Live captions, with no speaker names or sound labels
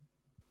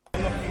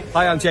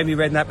Hi, I'm Jamie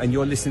Redknapp, and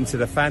you're listening to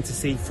the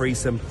Fantasy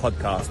Threesome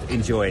podcast.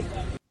 Enjoy.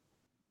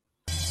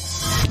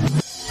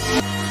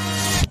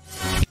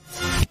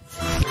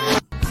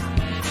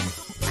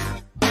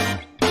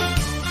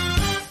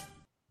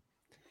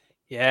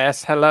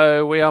 Yes,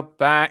 hello. We are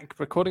back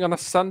recording on a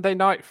Sunday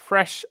night,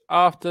 fresh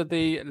after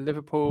the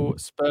Liverpool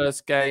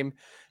Spurs game,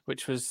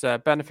 which was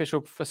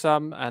beneficial for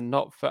some and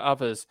not for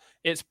others.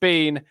 It's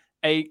been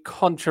a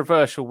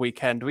controversial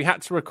weekend. We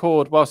had to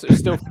record whilst it was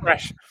still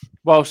fresh,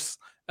 whilst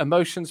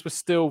emotions were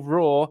still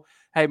raw.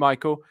 Hey,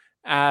 Michael.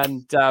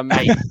 And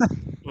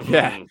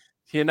yeah,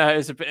 you know, it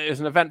was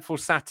an eventful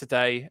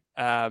Saturday.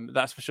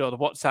 That's for sure. The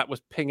WhatsApp was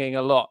pinging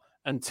a lot.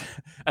 And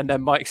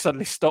then Mike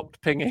suddenly stopped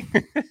pinging.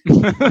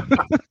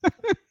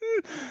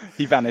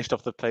 He vanished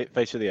off the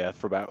face of the earth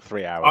for about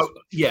 3 hours.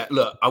 Yeah,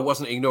 look, I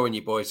wasn't ignoring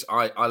you, boys.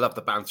 I love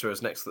the banter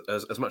as much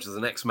as the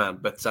next man,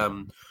 but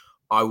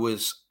I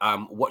was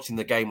watching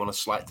the game on a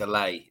slight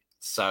delay,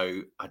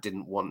 so I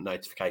didn't want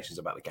notifications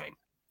about the game.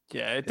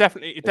 Yeah, it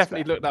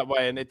definitely looked that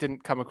way, and it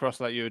didn't come across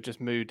like you were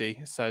just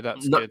moody. So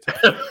that's good.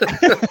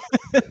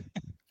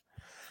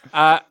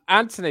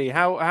 Anthony,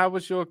 how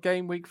was your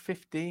game week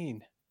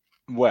 15?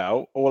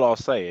 Well, all I'll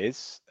say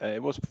is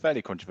it was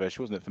fairly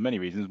controversial, wasn't it, for many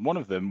reasons. One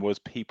of them was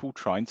people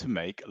trying to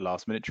make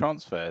last-minute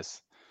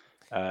transfers.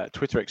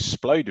 Twitter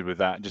exploded with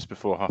that just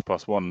before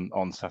 1:30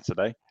 on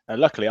Saturday.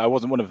 Luckily, I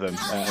wasn't one of them,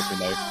 as we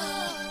know.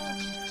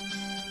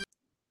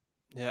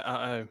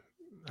 Yeah,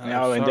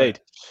 Oh, indeed.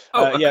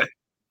 Yeah.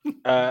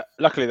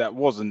 Luckily, that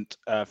wasn't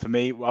for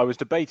me. I was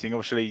debating.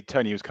 Obviously,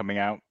 Tony was coming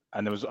out,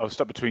 and I was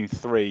stuck between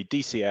three: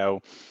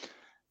 DCL,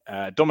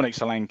 Dominic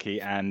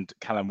Solanke, and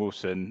Callum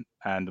Wilson.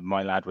 And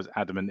my lad was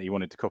adamant that he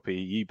wanted to copy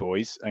you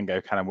boys and go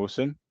Callum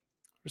Wilson.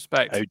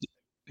 Respect. Oh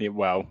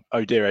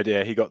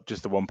dear, he got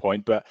just the 1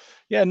 point. But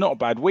yeah, not a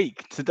bad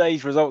week.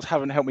 Today's results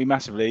haven't helped me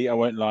massively, I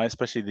won't lie,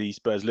 especially the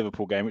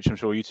Spurs-Liverpool game, which I'm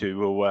sure you two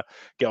will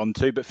get on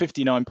to. But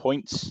 59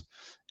 points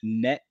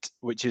net,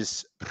 which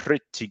is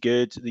pretty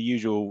good. The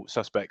usual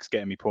suspects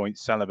getting me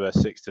points. Saliba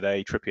 6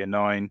 today, Trippier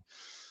 9.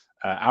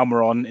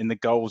 Almiron in the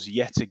goals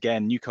yet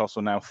again.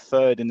 Newcastle now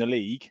third in the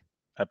league.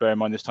 Bear in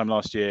mind, this time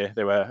last year,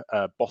 they were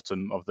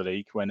bottom of the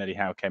league when Eddie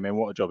Howe came in.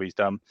 What a job he's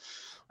done.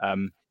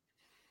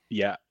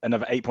 Yeah,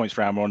 another 8 points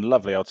for Almiron.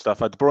 Lovely odd stuff.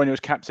 De Bruyne was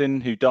captain,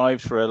 who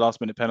dived for a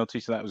last-minute penalty,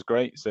 so that was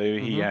great. So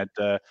he had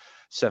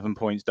 7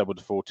 points, doubled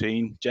to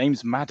 14.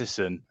 James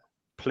Maddison,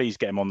 please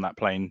get him on that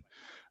plane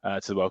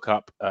to the World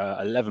Cup.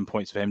 11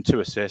 points for him,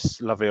 2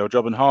 assists. Lovely old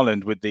job. And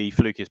Haaland with the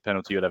flukiest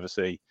penalty you'll ever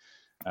see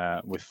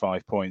with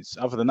 5 points.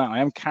 Other than that, I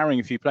am carrying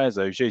a few players,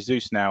 though.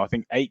 Jesus now, I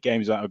think 8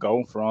 games out of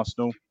goal for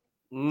Arsenal.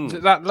 Is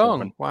it that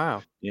long?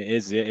 Wow. It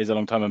is a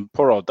long time. And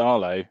poor old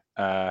Darlow,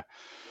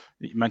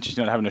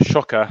 Manchester United having a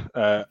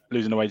shocker,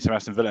 losing away to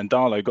Aston Villa, and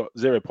Darlow got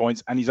 0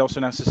 points, and he's also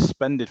now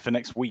suspended for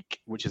next week,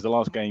 which is the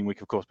last game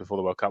week, of course, before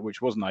the World Cup,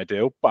 which wasn't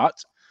ideal, but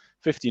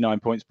 59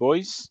 points,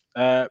 boys.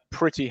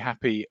 Pretty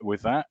happy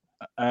with that.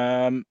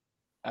 I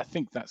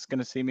think that's going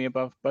to see me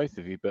above both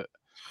of you, but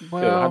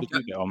Phil, how did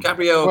you get on?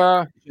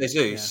 Gabriel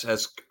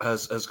Jesus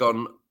has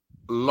gone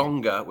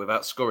longer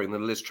without scoring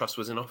than Liz Truss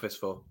was in office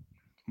for.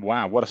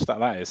 Wow, what a stat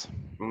that is.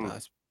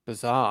 That's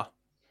bizarre.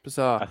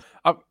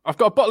 I've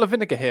got a bottle of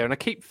vinegar here, and I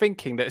keep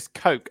thinking that it's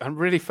Coke. I'm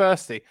really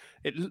thirsty.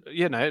 It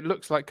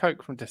looks like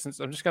Coke from distance.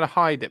 I'm just going to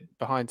hide it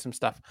behind some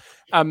stuff.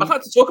 I'd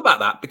like to talk about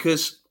that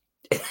because,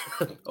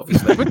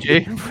 obviously, would you?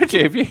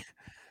 Okay,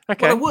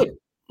 well, I would.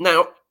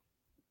 Now,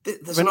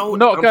 there's we're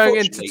not going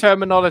into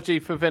terminology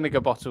for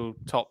vinegar bottle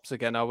tops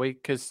again, are we?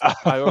 Because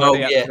I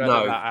already had to edit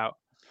that out.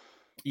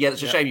 Yeah,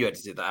 it's a shame you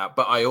edited that out.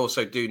 But I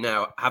also do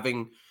now,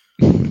 having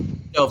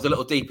delved a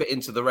little deeper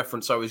into the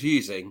reference I was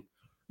using,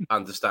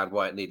 understand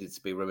why it needed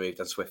to be removed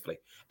and swiftly.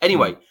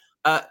 Anyway,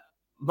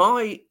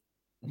 my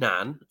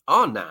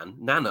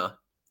Nana,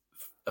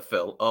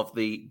 Phil, of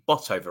the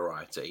Botto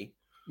variety.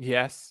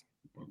 Yes.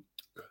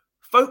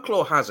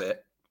 Folklore has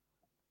it,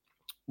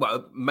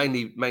 well,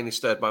 mainly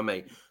stirred by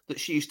me, that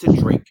she used to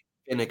drink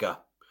vinegar.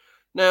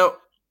 Now,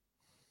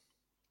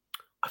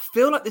 I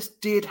feel like this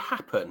did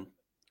happen.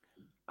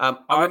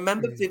 I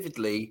remember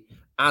vividly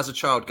as a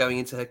child going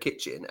into her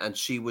kitchen and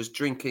she was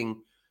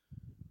drinking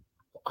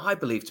what I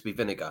believe to be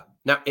vinegar.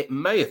 Now, it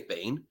may have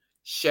been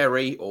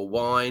sherry or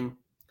wine,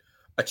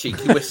 a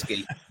cheeky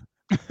whiskey.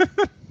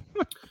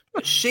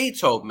 But she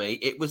told me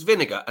it was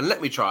vinegar and let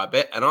me try a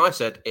bit. And I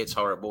said, it's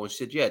horrible. And she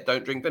said, yeah,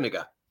 don't drink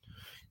vinegar.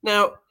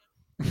 Now,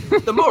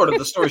 the moral of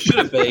the story should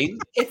have been,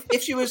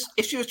 if she was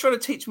trying to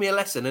teach me a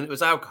lesson and it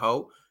was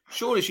alcohol,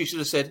 surely she should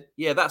have said,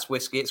 yeah, that's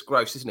whiskey. It's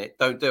gross, isn't it?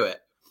 Don't do it.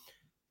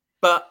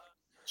 But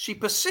she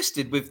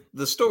persisted with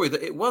the story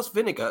that it was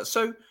vinegar.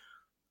 So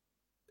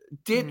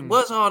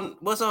was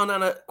our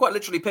Nana quite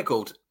literally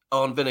pickled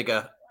on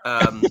vinegar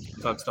from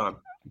time to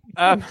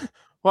time?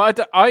 Well,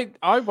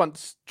 I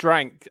once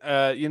drank,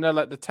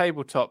 like the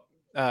tabletop,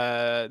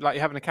 like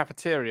you're having a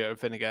cafeteria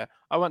of vinegar.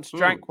 I once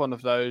drank one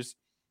of those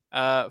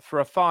for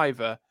a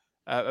 £5.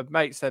 A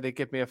mate said he'd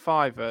give me a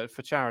 £5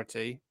 for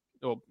charity,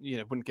 or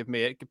wouldn't give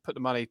me it, could put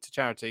the money to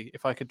charity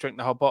if I could drink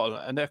the whole bottle,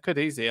 and I could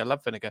easily. I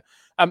love vinegar.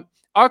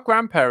 Our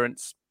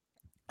grandparents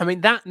I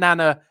mean, that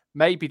Nana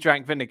maybe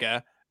drank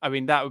vinegar. I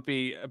mean, that would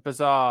be a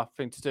bizarre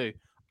thing to do.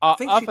 I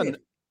think she did.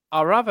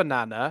 Our other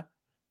Nana,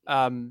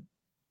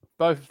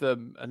 both of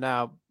them are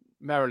now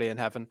merrily in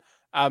heaven.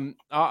 Our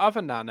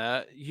other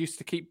Nana used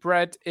to keep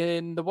bread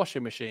in the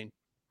washing machine,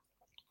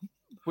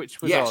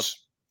 which was odd.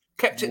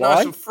 Kept it Why?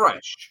 nice and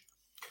fresh.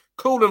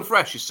 Cool and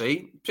fresh, you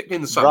see, particularly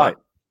in the summer. Right.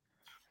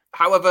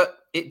 However,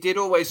 it did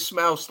always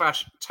smell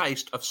 /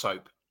 taste of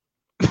soap.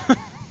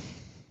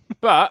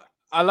 But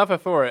I love her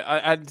for it.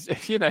 And,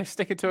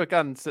 sticking to her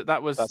guns,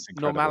 that was That's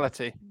incredible.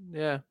 normality.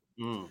 Yeah.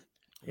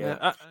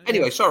 Yeah.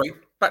 Anyway, sorry.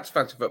 Back to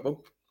fantasy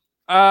football.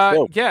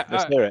 Cool. Yeah.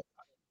 Let's hear it.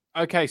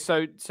 Okay,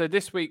 so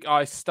this week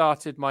I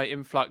started my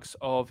influx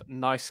of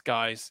nice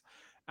guys,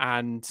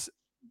 and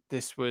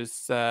this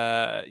was,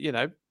 a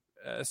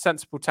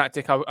sensible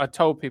tactic. I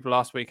told people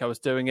last week I was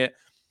doing it.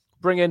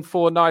 Bring in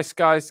 4 nice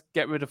guys,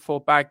 get rid of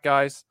 4 bad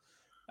guys.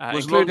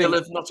 Was Longdale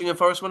of Nottingham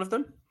Forest one of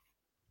them?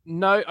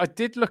 No, I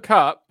did look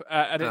up,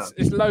 and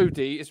it's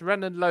Lodi. It's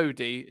Renan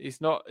Lodi.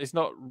 It's not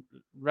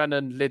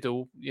Renan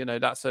Lidl.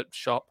 That's a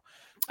shop.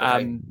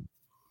 Okay.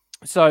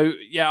 So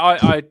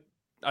yeah,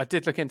 I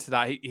did look into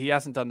that. He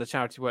hasn't done the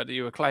charity work that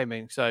you were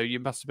claiming, so you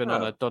must have been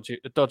on a dodgy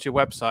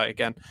website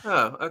again.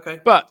 Oh, okay.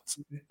 But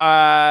so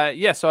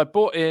I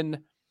bought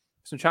in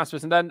some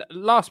transfers, and then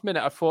last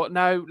minute I thought,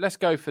 no, let's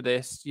go for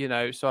this.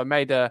 So I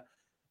made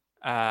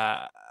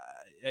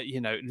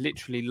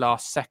literally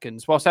last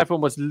seconds, whilst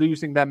everyone was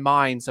losing their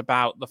minds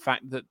about the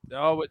fact that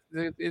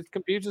the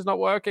computer's not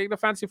working, the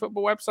fantasy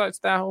football website's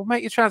down. Well,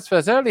 make your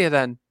transfers earlier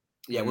then.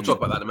 Yeah, we'll talk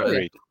about that in a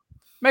minute.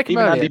 Make them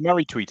Even earlier. Andy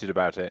Murray tweeted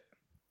about it.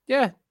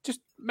 Yeah, just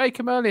make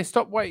them earlier.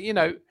 Stop waiting.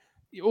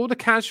 All the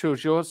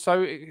casuals you're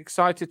so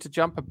excited to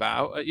jump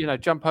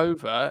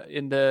over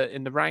in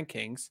the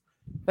rankings.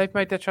 They've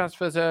made their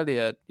transfers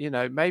earlier.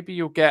 Maybe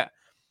you'll get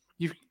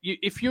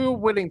if you're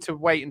willing to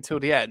wait until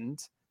the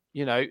end.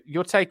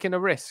 You're taking a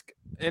risk,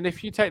 and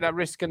if you take that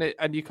risk and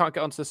you can't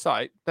get onto the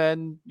site,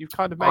 then you've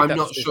kind of made. I'm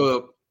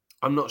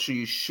not sure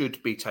you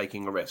should be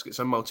taking a risk. It's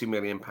a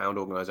multi-million-pound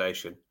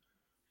organisation.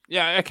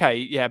 Yeah. Okay.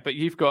 Yeah, but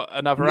you've got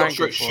another. I'm not angle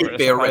sure it for should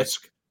be a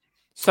risk.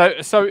 So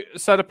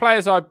the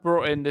players I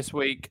brought in this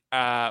week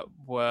were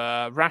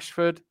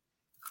Rashford,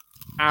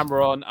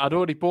 Amron. I'd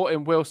already bought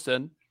in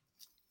Wilson,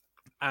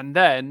 and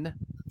then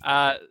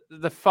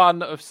the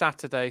fun of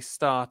Saturday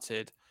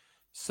started.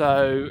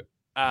 So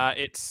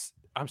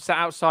I'm sat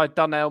outside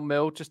Dunelm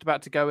Mill, just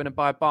about to go in and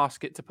buy a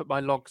basket to put my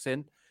logs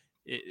in.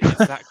 It's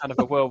that kind of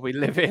a world we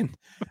live in,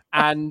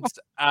 and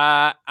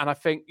I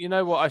think, you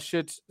know what, I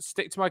should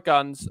stick to my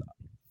guns.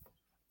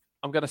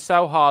 I'm going to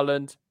sell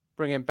Haaland,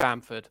 bring in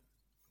Bamford.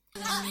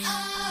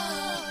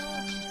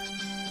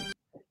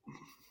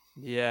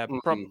 Yeah,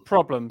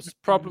 problems.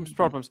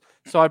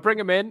 So I bring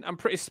him in. I'm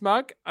pretty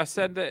smug. I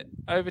send it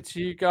over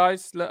to you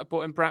guys. Look, I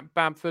bought in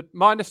Bamford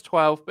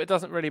 -12, but it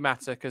doesn't really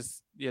matter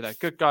because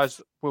good guys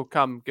will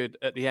come good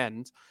at the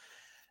end.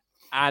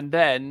 And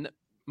then,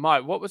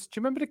 Mike, do you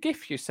remember the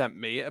GIF you sent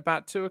me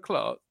about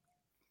 2:00?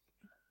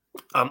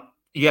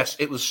 Yes,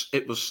 it was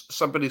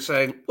somebody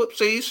saying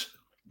whoopsies.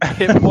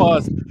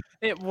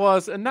 It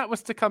was, and that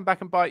was to come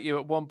back and bite you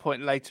at one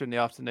point later in the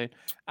afternoon.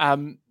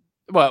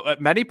 Well, at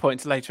many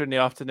points later in the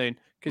afternoon,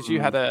 because you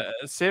had a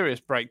serious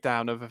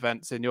breakdown of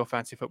events in your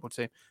fantasy football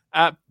team.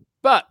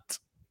 But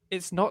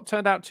it's not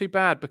turned out too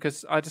bad,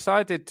 because I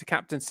decided to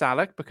captain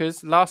Salah,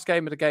 because last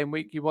game of the game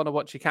week, you want to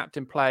watch your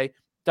captain play.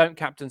 Don't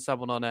captain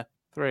someone on a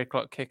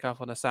 3:00 kickoff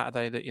on a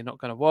Saturday that you're not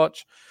going to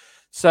watch.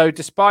 So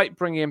despite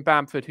bringing in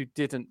Bamford, who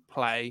didn't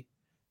play,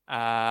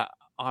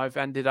 I've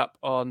ended up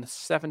on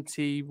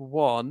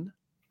 71.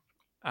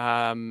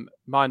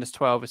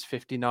 -12 is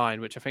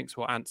 59, which I think is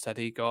what Ant said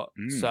he got.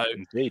 So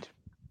indeed.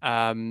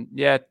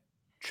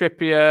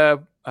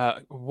 Trippier,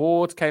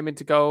 Ward came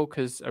into goal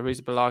because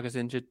Ariza Balaga's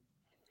injured.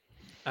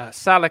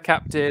 Salah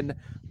captain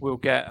will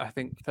get, I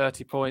think,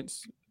 30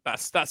 points.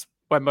 That's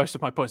where most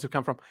of my points have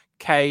come from.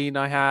 Kane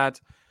I had,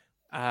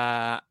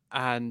 not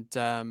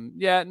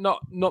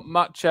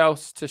much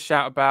else to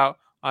shout about.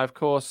 I of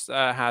course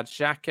had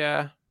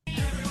Xhaka.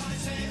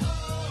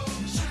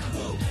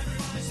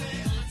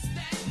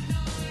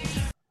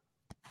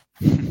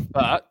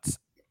 But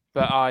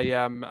I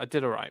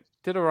did all right.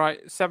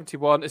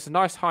 71. It's a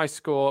nice high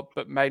score,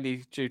 but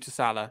mainly due to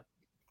Salah.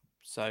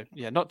 So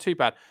yeah, not too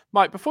bad.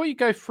 Mike, before you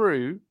go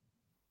through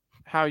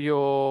how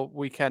your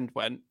weekend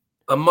went,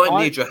 I might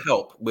need your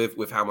help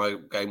with how my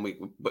game week.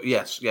 But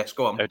yes,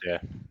 go on. Oh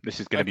dear,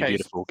 this is going to be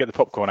beautiful. Get the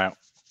popcorn out.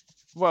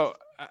 Well,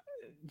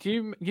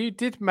 you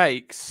did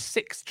make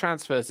 6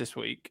 transfers this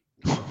week,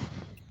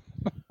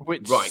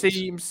 which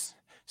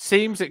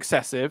seems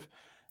excessive.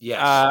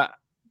 Yes,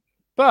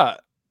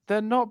 but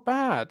they're not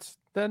bad.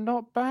 And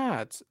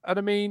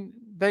I mean,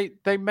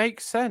 they make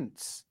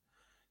sense.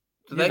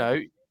 Do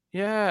they?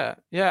 Yeah.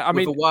 I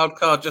mean, the wild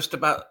card just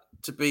about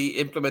to be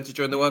implemented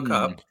during the World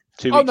Cup.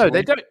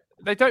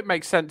 They don't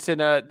make sense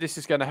in a this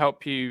is going to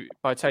help you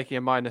by taking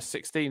a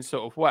 -16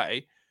 sort of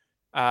way,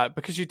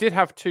 because you did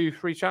have 2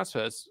 free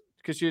transfers,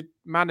 because you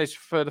managed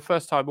for the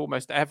first time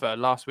almost ever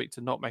last week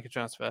to not make a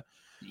transfer.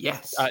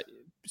 Yes.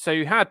 so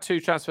you had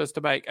 2 transfers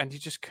to make, and you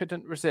just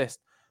couldn't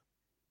resist.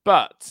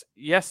 But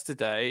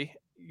yesterday,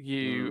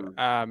 you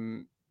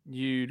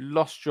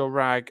lost your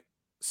rag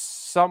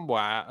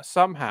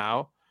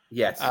somehow.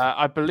 Yes.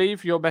 I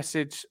believe your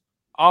message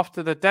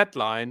after the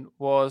deadline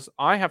was,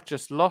 "I have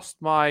just lost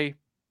my,"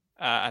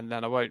 and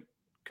then I won't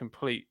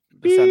complete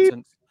the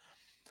sentence.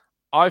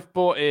 "I've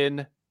bought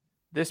in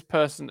this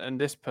person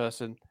and this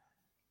person.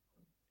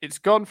 It's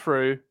gone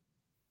through."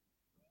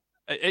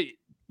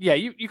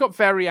 You got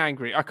very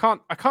angry. I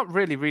can't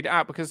really read it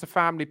out because it's a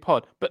family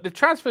pod. But the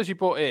transfers you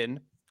bought in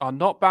are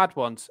not bad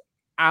ones.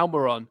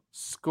 Almiron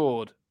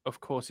scored.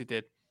 Of course he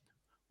did.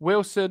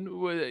 Wilson,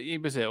 he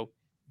was ill.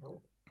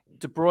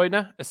 De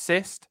Bruyne,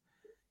 assist.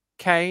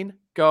 Kane,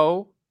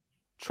 goal.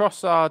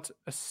 Trossard,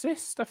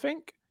 assist, I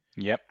think.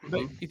 Yep.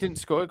 But he didn't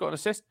score. He got an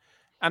assist.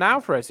 And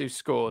Alvarez, who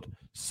scored.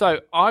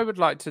 So I would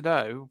like to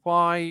know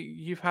why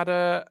you've had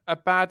a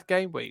bad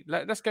game week.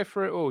 Let's go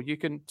through it all. You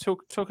can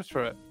talk us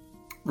through it.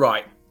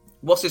 Right.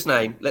 What's his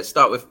name? Let's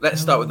start with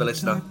the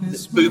listener.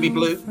 It's Booby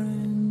Blue.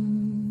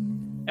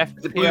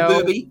 FPL, Blue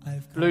Booby.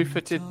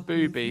 Blue-footed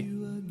booby.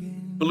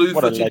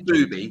 Blue-footed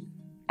Booby.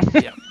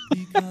 Yeah.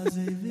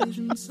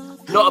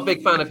 Not a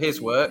big fan of his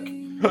work. De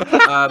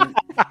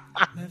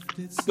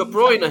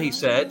Bruyne, he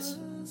said,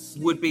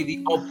 would be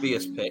the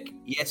obvious pick.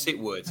 Yes, it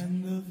would.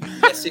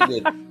 Yes, it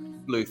would.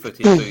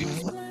 Blue-footed Booby.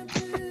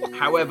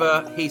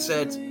 However, he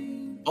said,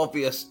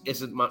 obvious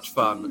isn't much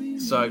fun.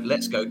 So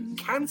let's go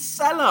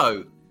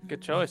Cancelo.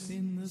 Good choice.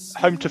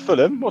 Home to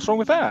Fulham. What's wrong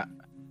with that?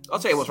 I'll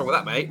tell you what's wrong with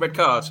that, mate. Red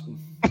card.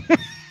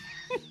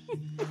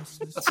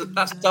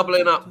 That's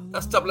doubling up.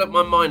 That's doubling up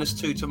my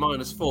 -2 to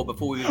 -4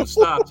 before we even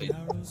started.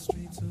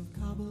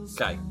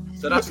 Okay,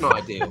 so that's not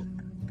ideal.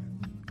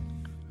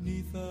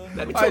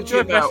 Let me talk to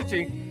you about.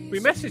 We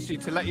messaged you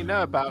to let you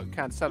know about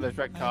Cancelo's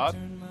red card.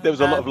 There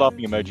was a lot of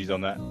laughing emojis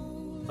on that.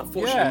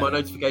 Unfortunately, my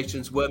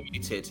notifications were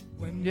muted.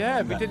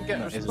 Yeah, we didn't get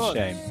a It's response.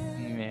 a shame.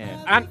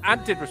 Yeah.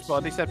 And did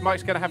respond. He said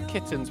Mike's going to have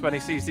kittens when he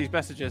sees these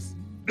messages.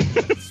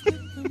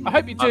 I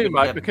hope you do,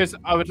 Mike, because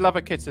I would love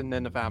a kitten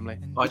in the family.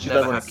 I'd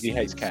never have. He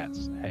hates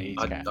cats. I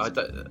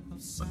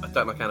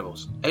don't like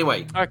animals.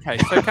 Anyway. Okay,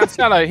 so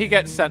Cancelo, he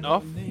gets sent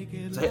off.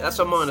 So that's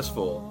a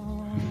 -4.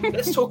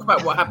 Let's talk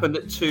about what happened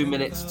at 2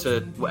 minutes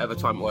to whatever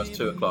time it was,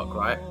 2 o'clock,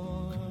 right?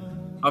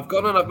 I've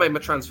gone and I've made my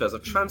transfers.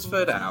 I've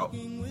transferred out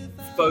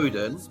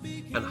Foden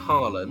and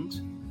Haaland,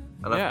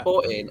 and I've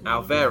bought in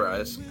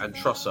Alvarez and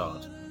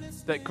Trossard.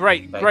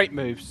 Great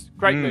moves.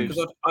 Great moves.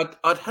 Because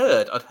I'd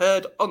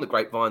heard on the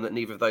grapevine that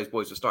neither of those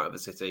boys were starting for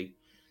City.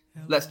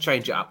 Let's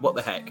change it up. What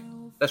the heck?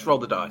 Let's roll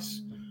the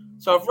dice.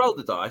 So I've rolled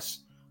the dice,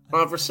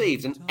 and I've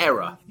received an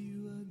error.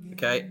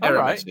 Okay,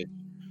 error message.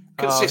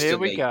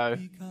 Consistently. Here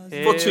we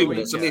go. For 2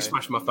 minutes, I need to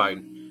smash my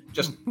phone.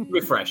 Just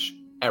refresh,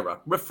 error,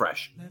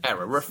 refresh,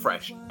 error,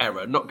 refresh,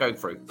 error, not going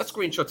through. I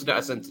screenshotted it,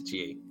 I sent it to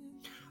you.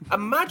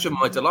 Imagine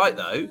my delight,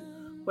 though,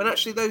 when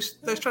actually those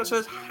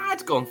transfers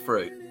had gone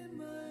through.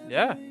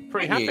 Yeah,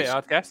 pretty happy,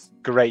 I'd guess.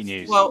 Great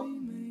news. Well,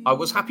 I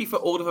was happy for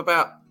all of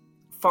about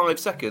 5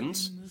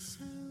 seconds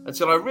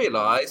until I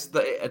realised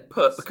that it had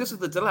put, because of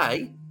the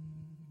delay,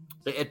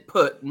 it had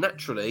put,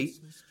 naturally,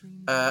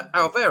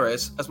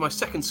 Alvarez as my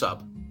second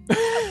sub.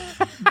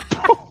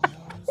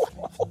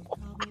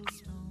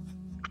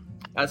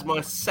 As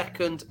my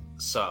second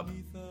sub.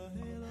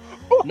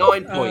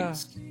 9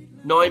 points.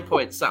 9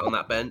 points sat on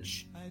that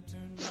bench.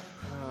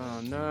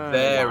 Oh, no.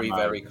 Very,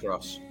 very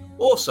cross.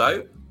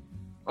 Also,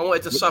 I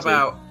wanted to sub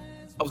out.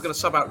 I was going to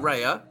sub out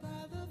Raya.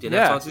 Didn't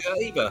have time to do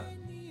that either.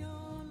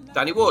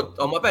 Danny Ward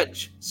on my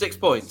bench. 6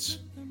 points.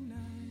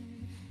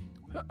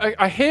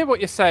 I hear what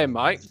you're saying,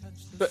 Mike,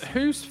 but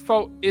whose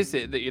fault is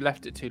it that you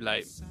left it too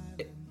late?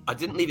 I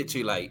didn't leave it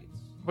too late.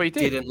 Well, you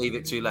did. Didn't leave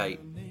it too late.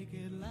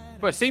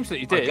 Well, it seems that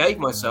you did. I gave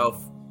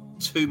myself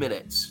 2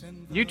 minutes.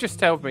 You just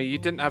told me you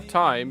didn't have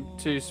time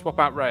to swap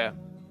out Raya.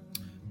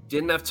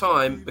 Didn't have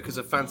time because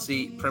of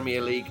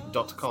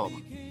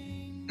fancypremierleague.com.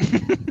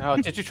 Oh,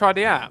 did you try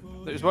the app?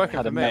 It was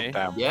working for me.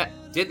 Meltdown. Yeah,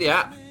 did the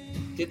app.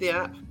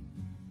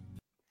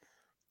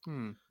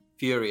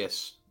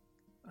 Furious.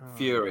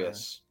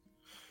 Furious.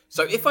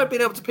 So if I'd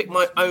been able to pick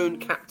my own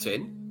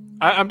captain...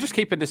 I'm just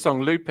keeping this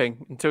song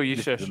looping until you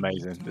shush. This is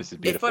amazing. This is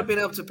beautiful. If I'd been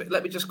able to...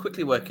 Let me just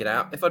quickly work it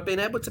out. If I'd been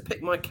able to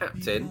pick my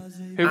captain...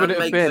 Who would it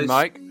have been,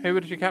 Mike? Who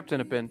would your captain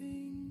have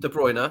been? De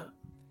Bruyne.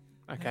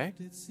 Okay.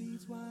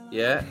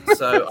 Yeah,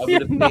 so I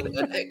would have been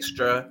an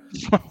extra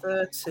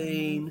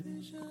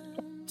 13,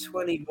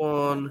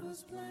 21,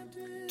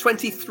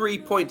 23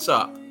 points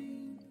up.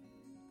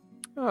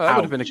 Oh, that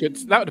would have been a good.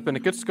 That would have been a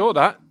good score.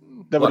 That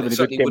would have been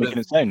a good game in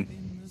its own.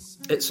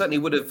 It certainly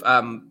would have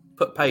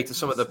put pay to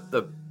some of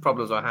the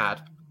problems I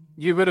had.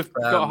 You would have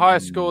got a higher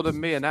score than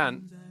me and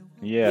Ant.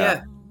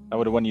 Yeah. I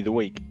would have won you the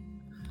week.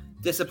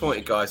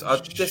 Disappointed, guys. I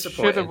was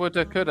disappointed. Shoulda,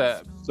 woulda,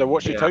 coulda. So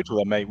what's your total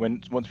then, mate?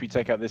 Once we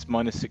take out this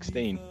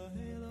 -16,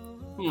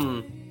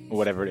 or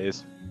whatever it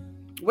is.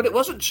 Well, it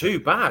wasn't too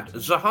bad.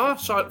 Zaha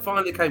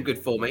finally came good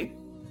for me.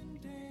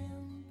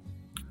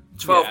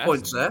 12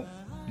 points there.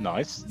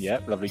 Nice. Yeah,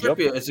 lovely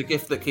Trippier job. is a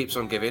gift that keeps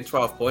on giving.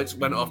 12 points.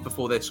 Went off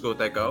before they scored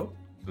their goal.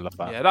 Love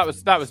that. Yeah,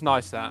 that was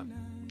nice. That.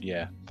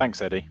 Yeah.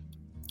 Thanks, Eddie.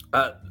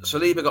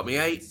 Saliba got me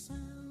 8.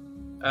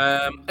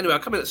 Anyway, I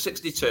come in at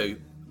 62,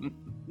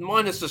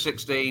 minus the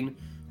 16,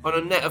 on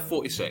a net of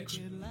 46.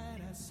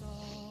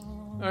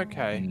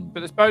 Okay, but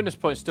there's bonus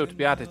points still to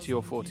be added to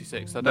your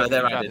 46. No,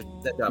 they're added.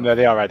 They're done. No,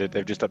 they are added.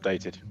 They've just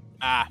updated.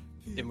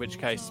 In which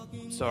case,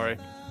 sorry.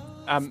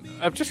 I'm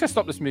just going to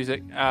stop this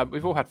music.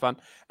 We've all had fun.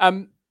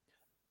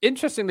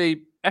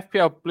 Interestingly,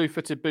 FPL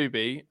Blue-Footed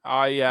Booby,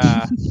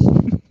 I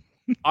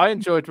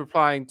enjoyed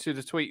replying to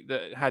the tweet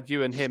that had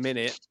you and him in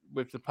it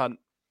with the punt,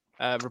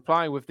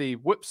 replying with the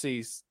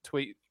whoopsies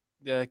tweet,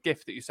 the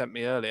GIF that you sent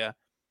me earlier.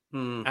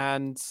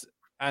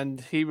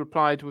 And he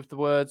replied with the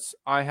words,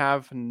 "I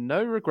have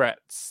no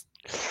regrets."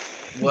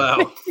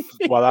 Well,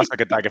 Well, that's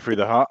like a dagger through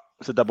the heart.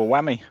 It's a double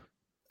whammy.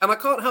 and I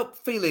can't help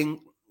feeling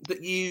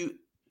that you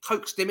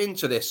coaxed him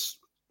into this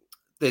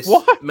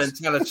What?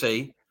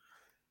 mentality.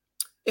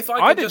 If I I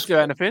could didn't just do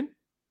anything.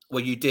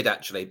 Well, you did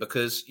actually,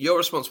 because you're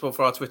responsible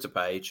for our Twitter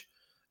page.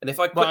 And if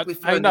I But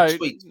quickly I find know. the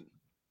tweet,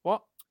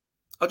 What?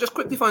 I'll just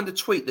quickly find the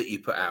tweet that you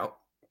put out.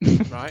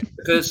 Right.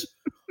 Because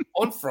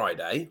on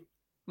Friday,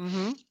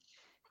 Mm-hmm.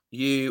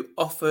 you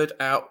offered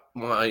out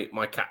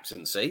my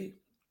captaincy.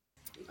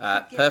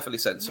 Perfectly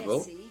sensible.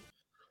 Messy.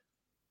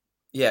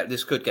 Yeah,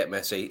 this could get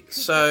messy.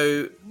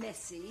 So,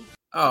 Messy.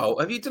 oh,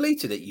 have you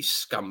deleted it, you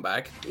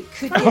scumbag? It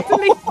could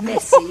get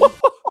messy.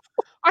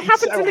 I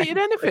haven't so deleted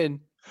anything.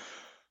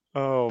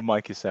 Oh,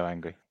 Mike is so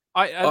angry.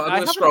 I'm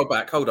going to scroll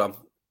back. Hold on.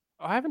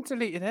 I haven't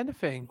deleted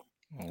anything.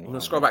 I'm going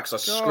to scroll back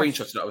because I Gosh.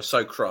 screenshotted it. I was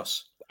so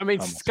cross. I mean,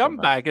 Oh, my God.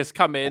 Scumbag has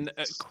come in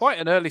at quite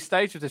an early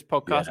stage of this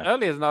podcast, Yeah.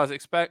 earlier than I was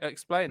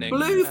explaining.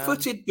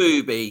 Blue-footed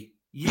booby,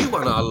 you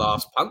won our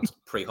last punt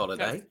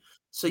pre-holiday.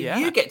 So Yeah.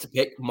 you get to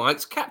pick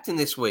Mike's captain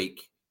this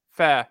week.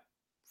 Fair.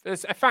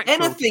 It's a factual, to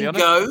be Anything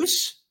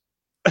honest.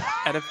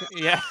 goes.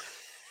 Yeah.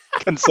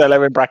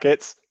 Cancelo in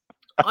brackets.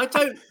 I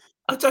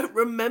don't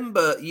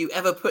remember you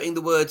ever putting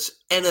the words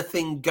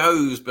 "anything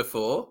goes"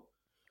 before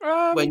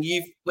when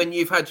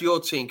you've had your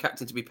team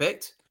captain to be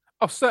picked.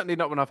 Oh, certainly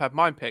not when I've had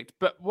mine picked.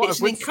 But what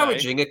It's I would say,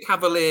 encouraging a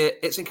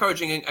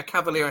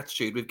cavalier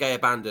attitude with gay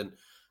abandon,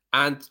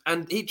 and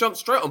he jumped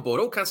straight on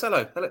board. Oh,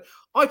 Cancelo!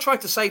 I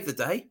tried to save the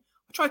day.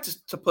 I tried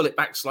to pull it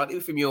back slightly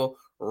from your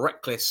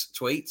reckless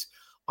tweet.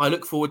 I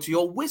look forward to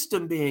your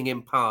wisdom being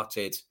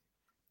imparted.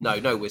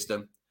 No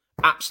wisdom.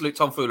 Absolute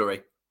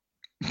tomfoolery.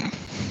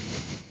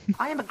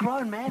 I am a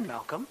grown man,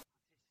 Malcolm.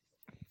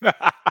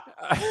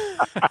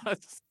 I'll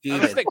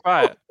Fuming. stick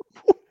by it.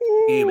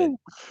 Fuming.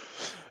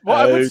 What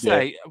I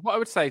Oh,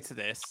 would say to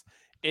this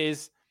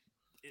is,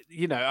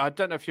 you know, I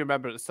don't know if you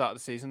remember at the start of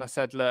the season, I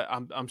said, look,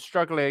 I'm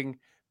struggling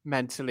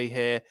mentally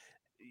here.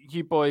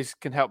 You boys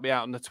can help me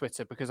out on the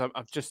Twitter because I'm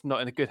just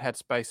not in a good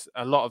headspace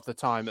a lot of the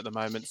time at the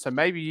moment. So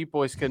maybe you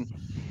boys can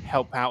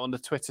help out on the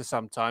Twitter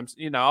sometimes.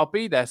 You know, I'll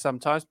be there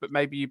sometimes, but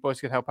maybe you boys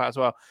can help out as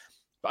well.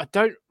 But I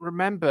don't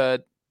remember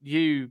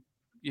you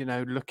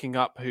know, looking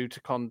up who to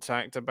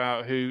contact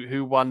about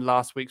who won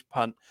last week's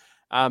punt.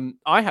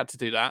 I had to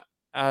do that.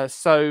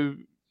 So,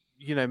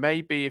 you know,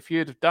 maybe if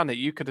you'd have done it,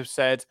 you could have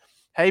said,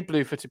 "Hey,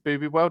 Blue-footed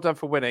Booby, well done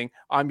for winning.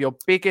 I'm your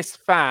biggest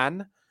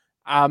fan.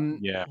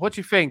 Yeah. What do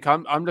you think?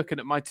 I'm looking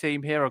at my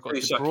team here. I've got De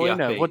Too sucky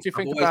Bruyne. uppy. What do you I've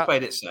think always about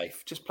played it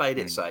safe. Just played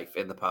it safe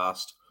in the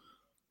past.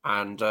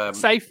 And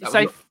safe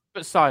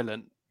but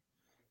silent?"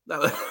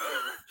 Well,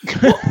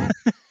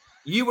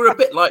 you were a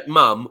bit like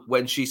Mum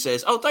when she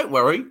says, "Oh, don't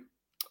worry,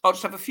 I'll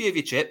just have a few of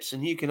your chips,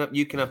 and you can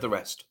have the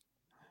rest."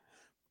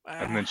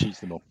 And then cheats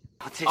them all.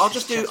 I'll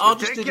just do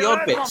the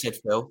odd bit," said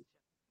Phil.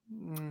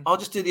 "I'll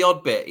just do the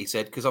odd bit," he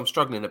said, "because I'm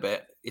struggling a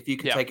bit. If you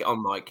can Yeah. take it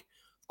on, Mike."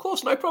 Of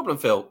course, no problem,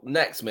 Phil.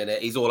 Next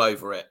minute, he's all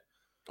over it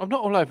I'm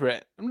not all over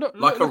it. I'm not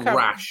like look a how-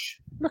 rash,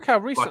 Look how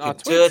recent like our a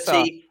tweets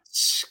are. dirty,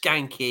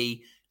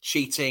 skanky,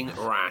 cheating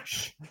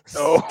rash.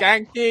 Oh.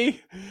 Skanky,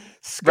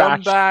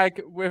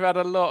 scumbag. We've had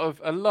a lot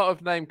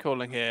of name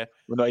calling here.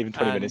 We're not even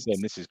 20 minutes And-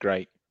 in. This is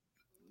great.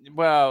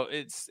 Well,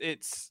 it's.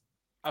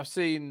 I've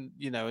seen,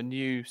 you know, a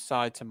new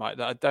side to Mike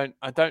that I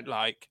don't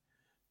like.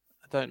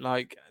 I don't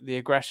like the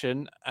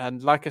aggression,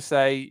 and like I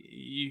say,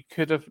 you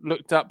could have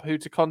looked up who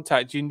to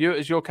contact. You knew it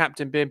was your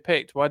captain being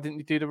picked. Why didn't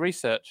you do the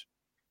research?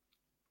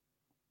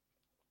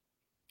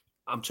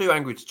 I'm too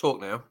angry to talk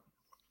now.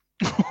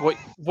 What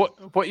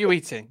are you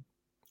eating?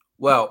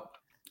 Well,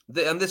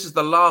 and this is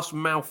the last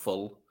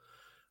mouthful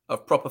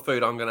of proper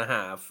food I'm going to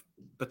have,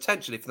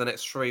 potentially for the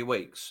next 3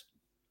 weeks.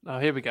 Oh,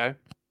 here we go.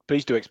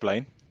 Please do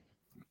explain.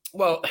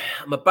 Well,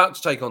 I'm about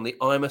to take on the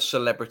I'm a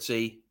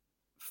Celebrity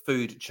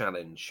food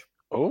challenge.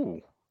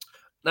 Oh.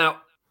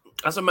 Now,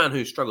 as a man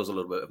who struggles a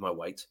little bit with my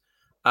weight,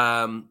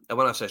 and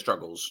when I say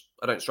struggles,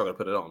 I don't struggle to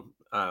put it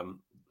on,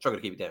 struggle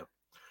to keep it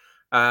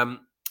down.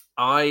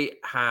 I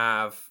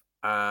have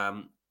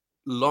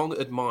long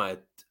admired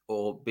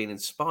or been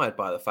inspired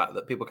by the fact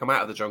that people come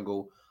out of the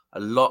jungle a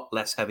lot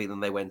less heavy than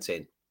they went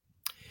in.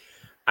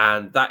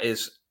 And that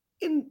is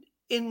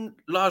in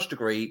large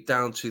degree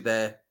down to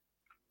their,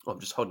 I'm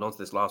just holding on to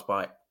this last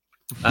bite,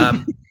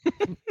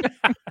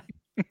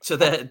 to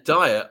their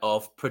diet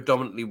of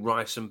predominantly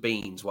rice and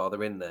beans while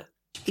they're in there.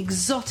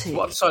 Exotic.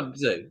 What I've decided to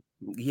do,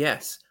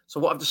 yes. So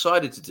what I've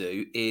decided to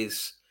do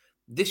is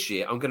this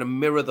year I'm going to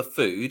mirror the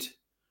food,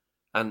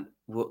 and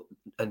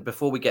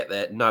before we get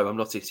there, no, I'm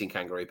not eating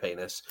kangaroo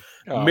penis.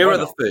 Oh, Mirror why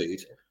the not? food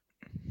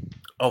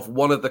of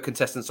one of the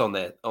contestants on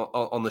there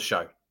on the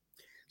show.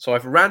 So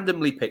I've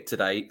randomly picked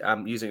today,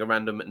 using a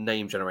random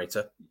name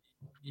generator.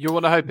 You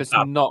want to hope it's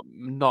not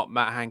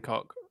Matt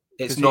Hancock.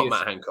 It's not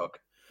Matt Hancock.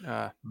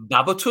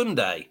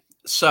 Babatunde.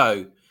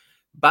 So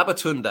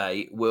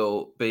Babatunde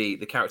will be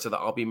the character that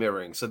I'll be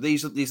mirroring. So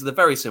these are the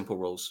very simple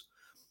rules.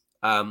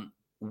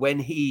 When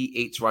he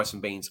eats rice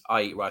and beans,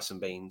 I eat rice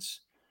and beans.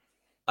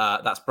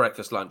 That's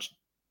breakfast, lunch,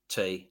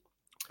 tea.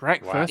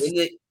 Breakfast?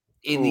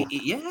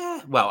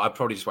 Yeah. Well, I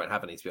probably just won't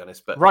have any, to be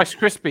honest. But Rice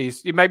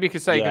Krispies. You maybe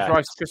could say because Yeah.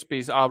 Rice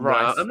Krispies are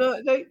rice. No, I'm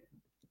not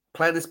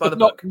playing this by But the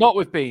book. not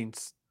with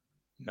beans.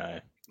 No.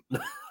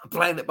 I'm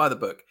playing it by the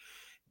book.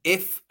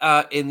 If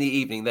in the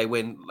evening they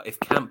win, if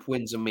camp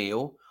wins a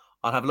meal,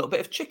 I'll have a little bit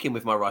of chicken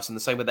with my rice, in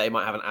the same way they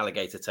might have an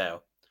alligator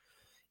tail.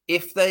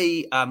 If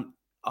they,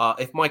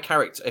 if my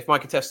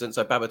contestant,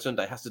 so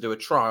Babatunde, has to do a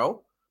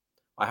trial,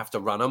 I have to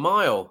run a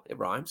mile. It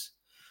rhymes.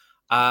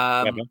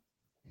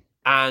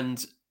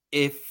 And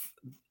if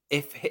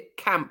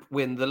camp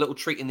win the little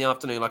treat in the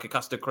afternoon, like a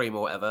custard cream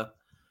or whatever,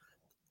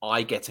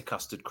 I get a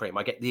custard cream.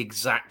 I get the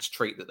exact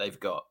treat that they've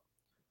got.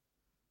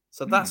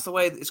 So that's the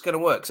way it's going to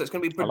work. So it's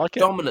going to be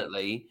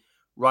predominantly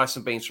rice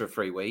and beans for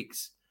 3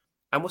 weeks.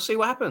 And we'll see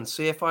what happens.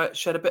 See if I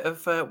shed a bit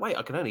of weight.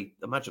 I can only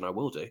imagine I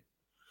will do.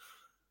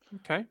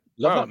 Okay.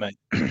 Love that,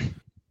 mate.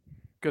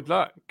 Good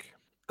luck.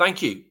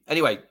 Thank you.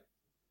 Anyway,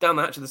 down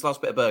the hatch of this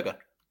last bit of burger.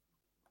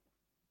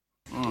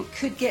 It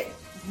could get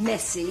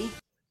messy.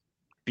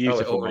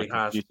 Beautiful. Oh, it already mate.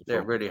 has. Beautiful.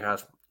 It really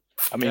has.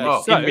 I mean,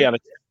 So-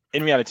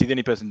 in reality, the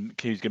only person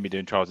who's going to be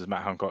doing trials is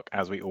Matt Hancock,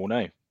 as we all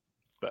know.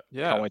 But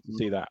can't wait to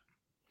see that.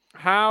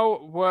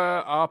 How were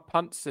our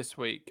punts this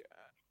week?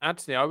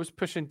 Anthony, I was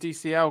pushing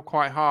DCL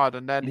quite hard,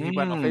 and then he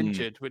went off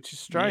injured, which is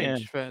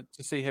strange to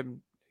see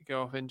him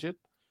go off injured.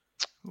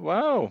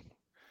 Well,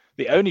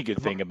 the only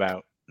good thing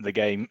about the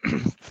game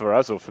for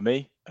us, or for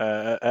me,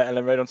 at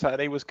Ellen Road on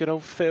Saturday, was good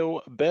old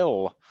Phil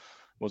Bill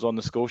was on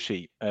the score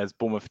sheet as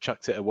Bournemouth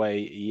chucked it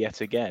away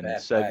yet again.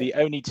 The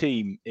only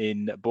team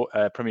in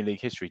Premier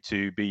League history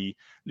to be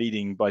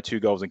leading by 2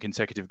 goals in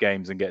consecutive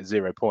games and get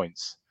 0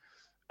 points.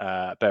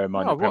 Bear in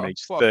mind the Premier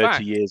League's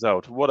 30 years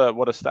old. What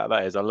a stat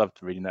that is. I loved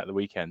reading that at the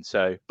weekend.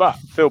 But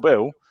Phil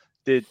Bill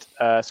did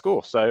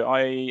score. So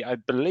I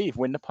believe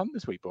win the punt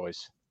this week,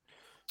 boys.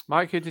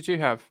 Mike, who did you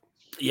have?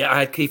 Yeah, I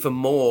had Kiefer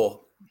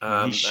Moore.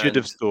 He should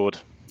have scored.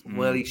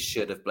 Well, he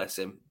should have, bless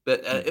him.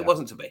 But it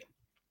wasn't to be.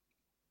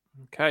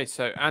 Okay,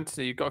 so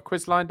Anthony, you've got a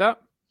quiz lined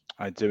up?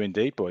 I do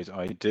indeed, boys.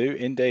 I do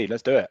indeed.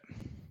 Let's do it.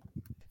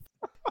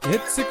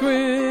 It's a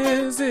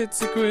quiz,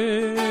 it's a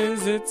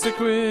quiz, it's a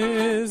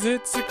quiz,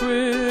 it's a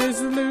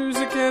quiz. The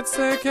loser gets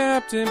their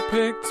captain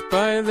picked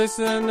by a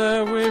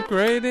listener with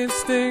great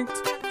instinct.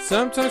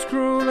 Sometimes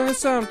cruel and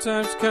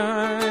sometimes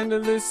kind. The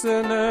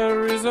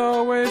listener is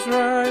always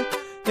right.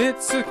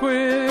 It's a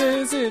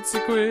quiz, it's a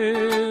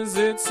quiz,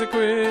 it's a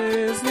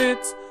quiz,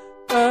 it's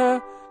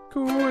a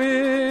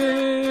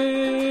quiz.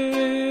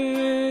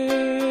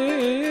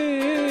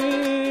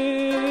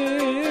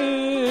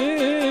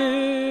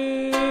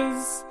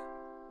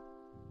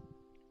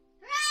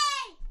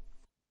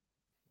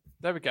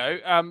 There we go.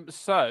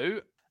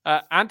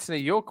 Anthony,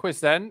 your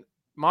quiz then.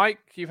 Mike,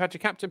 you've had your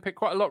captain pick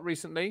quite a lot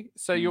recently,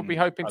 so you'll be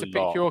hoping to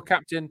pick your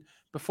captain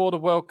before the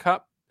World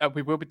Cup.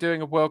 We will be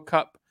doing a World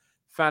Cup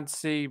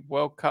fantasy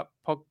World Cup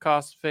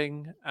podcast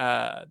thing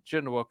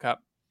during the World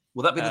Cup.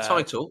 Will that be the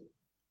title?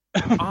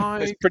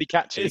 It's pretty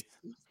catchy. It's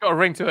got a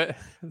ring to it.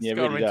 Yeah, it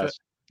really does.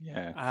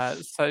 Yeah.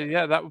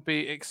 That would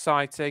be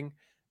exciting,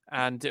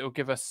 and it will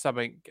give us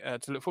something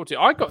to look forward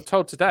to. I got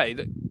told today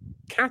that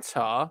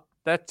Qatar,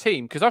 their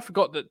team, because I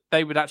forgot that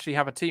they would actually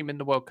have a team in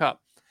the World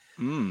Cup.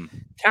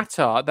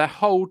 Qatar, their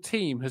whole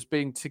team has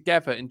been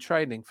together in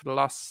training for the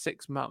last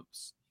 6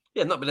 months.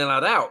 Yeah, not been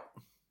allowed out.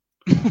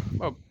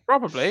 Well,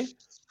 probably.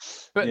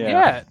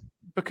 But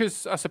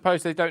because I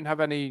suppose they don't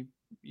have any,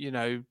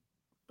 to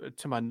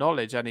my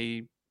knowledge,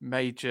 any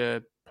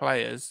major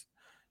players.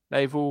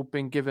 They've all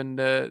been given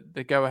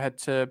the go-ahead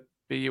to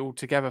be all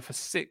together for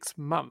 6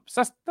 months.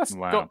 That's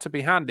got to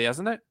be handy,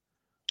 hasn't it?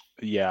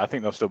 Yeah, I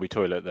think they'll still be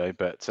toilet though,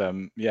 but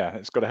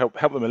it's got to help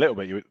them a little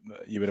bit.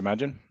 You would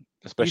imagine,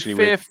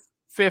 especially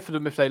fear for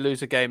them if they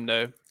lose a game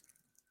though.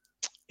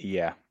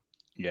 Yeah.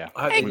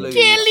 I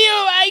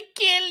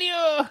kill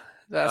you.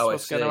 That's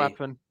what's going to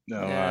happen.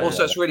 No, Yeah.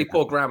 Also, it's really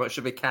poor grammar. It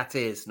should be Cat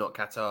is, not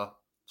Qatar.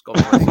 It's gone.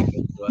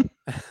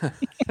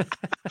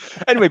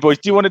 Anyway, boys,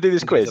 do you want to do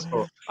this quiz?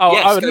 Yes,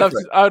 I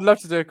would love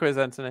to do a quiz,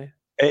 Anthony.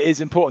 It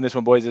is important, this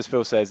one, boys. As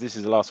Phil says, this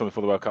is the last one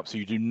before the World Cup, so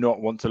you do not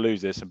want to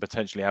lose this and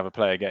potentially have a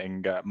player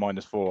getting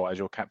 -4 as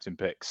your captain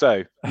pick.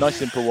 So, nice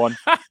simple one.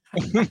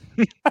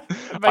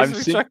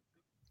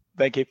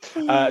 Thank you.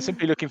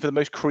 Simply looking for the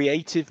most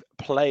creative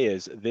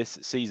players this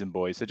season,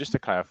 boys. So just to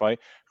clarify,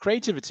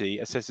 creativity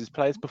assesses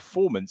players'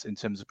 performance in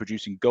terms of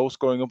producing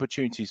goal-scoring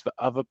opportunities for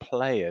other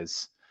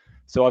players.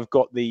 So I've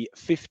got the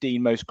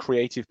 15 most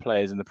creative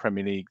players in the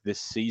Premier League this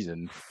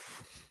season.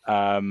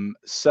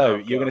 So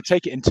you're going to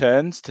take it in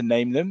turns to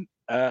name them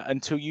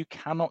until you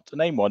cannot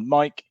name one.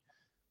 Mike,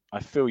 I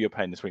feel your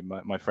pain this week,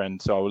 my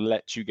friend. So I will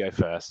let you go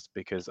first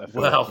because I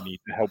feel like you need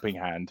a helping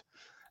hand.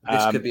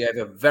 This could be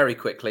over very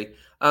quickly.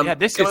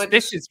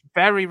 This is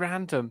very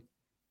random.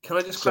 Can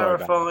I just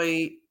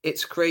clarify?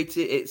 It's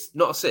created. It's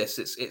not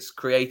assists. It's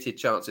created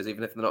chances,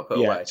 even if they're not put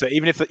away. So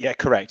even if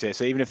correct.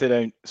 So even if they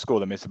don't score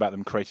them, it's about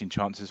them creating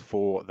chances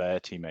for their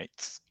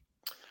teammates.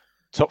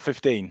 Top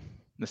 15.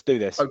 Let's do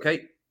this.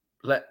 Okay,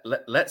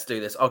 let's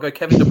do this. I'll go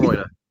Kevin De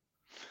Bruyne.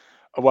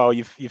 Well,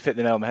 you've hit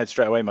the nail on the head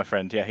straight away, my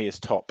friend. Yeah, he is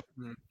top.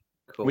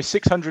 Cool. With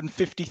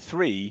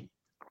 653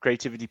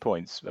 creativity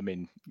points. I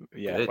mean,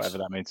 Good. Whatever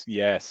that means.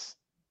 Yes,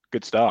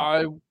 good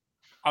start.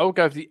 I will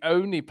go with the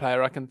only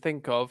player I can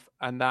think of,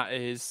 and that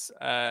is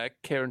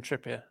Kieran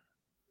Trippier.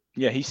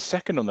 Yeah, he's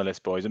second on the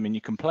list, boys. I mean,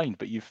 you complained,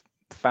 but you've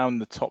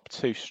found the top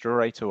 2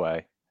 straight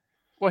away.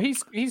 Well,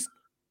 he's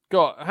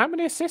got how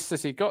many assists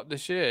has he got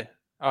this year?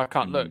 I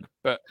can't look,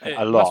 but it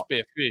a lot. Must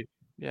be a few.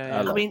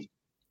 Yeah. I mean,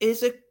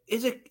 is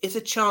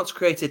a chance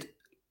created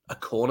a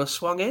corner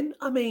swung in?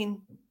 I mean,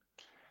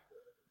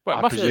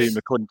 I presume,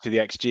 according to the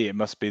XG, it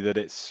must be that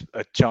it's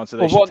a chance that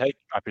they should take.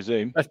 I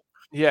presume.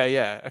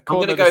 Yeah. I'm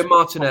going to go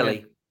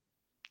Martinelli.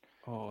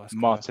 Oh,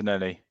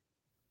 Martinelli.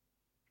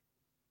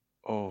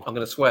 I'm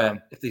going to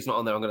swear. If he's not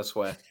on there, I'm going to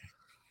swear.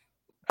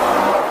 No,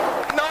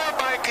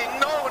 Mikey,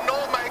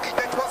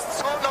 that was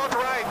so not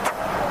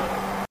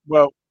right.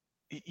 Well,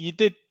 you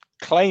did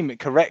claim it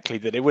correctly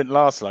that it wouldn't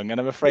last long, and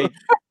I'm afraid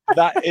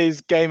that is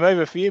game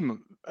over for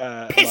you.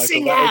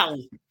 Pissing out.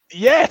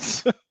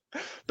 Yes,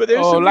 but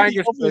there's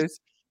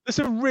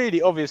some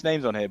really obvious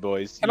names on here,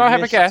 boys. Can I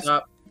have a guess?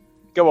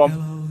 Go on.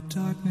 Hello,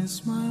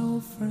 darkness, my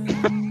old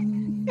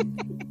friend.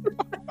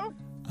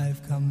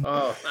 I've come.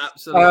 Oh,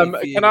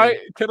 absolutely. Can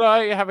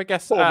I have a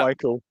guess?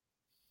 Michael.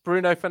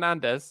 Bruno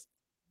Fernandes.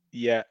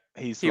 Yeah,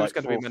 he was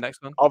going to be my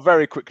next one. I'll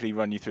very quickly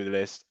run you through the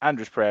list.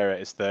 Andres Pereira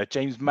is third.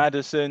 James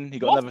Maddison, he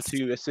got another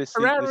 2 assists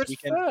this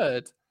weekend.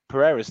 Third.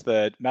 Pereira's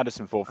third.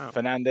 Maddison fourth.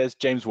 Fernandes,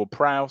 James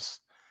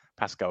Ward-Prowse,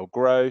 Pascal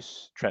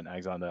Gross, Trent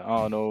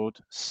Alexander-Arnold,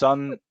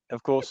 Son,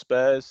 of course,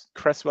 Spurs,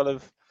 Cresswell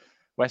of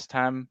West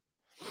Ham,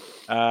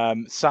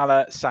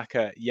 Salah,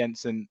 Saka,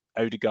 Jensen,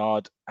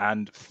 Odegaard,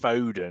 and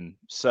Foden.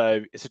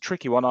 So it's a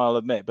tricky one, I'll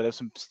admit, but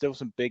there's still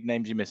some big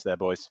names you missed there,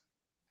 boys.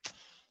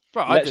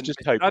 Well, I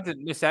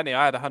didn't miss any.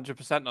 I had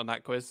 100% on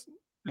that quiz.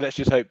 Let's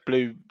just hope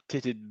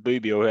blue-titted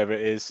booby or whoever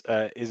it is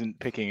isn't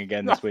picking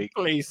again this week.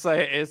 Please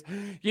say it is.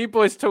 You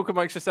boys talk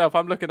amongst yourself.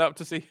 I'm looking up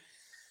to see.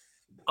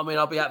 I mean,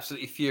 I'll be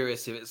absolutely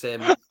furious if it's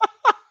him.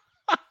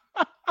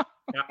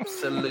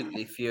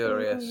 Absolutely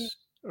furious.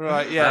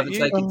 Right? Yeah. I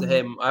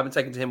haven't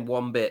taken to him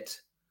one bit.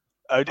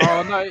 Oh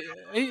no.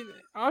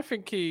 I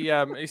think he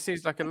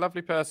seems like a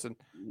lovely person.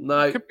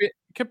 No,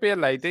 could be a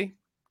lady.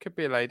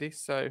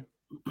 So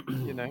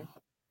you know.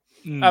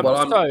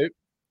 Well,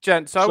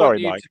 gents, I want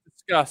you to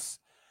discuss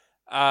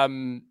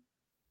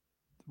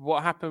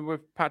what happened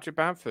with Patrick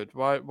Bamford.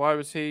 Why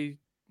was he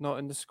not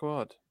in the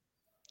squad?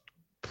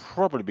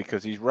 Probably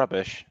because he's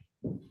rubbish.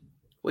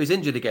 Well, he's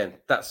injured again.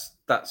 That's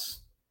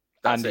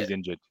and it. He's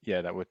injured.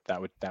 Yeah, that would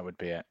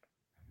be it.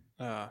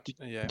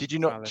 Did you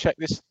not valid.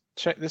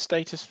 check the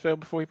status, Phil,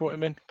 before you brought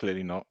him in?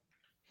 Clearly not.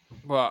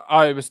 Well,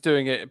 I was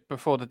doing it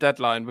before the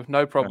deadline with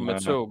no problem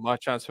at all. My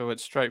transfer went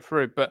straight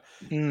through. But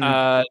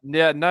I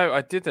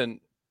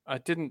didn't. I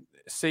didn't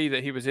see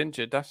that he was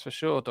injured. That's for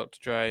sure, Dr.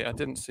 Dre. I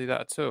didn't see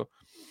that at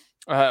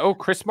all.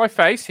 Chris, my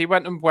face. He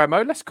went on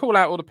Wemo. Let's call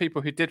out all the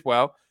people who did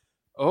well.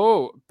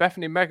 Oh,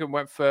 Bethany Megan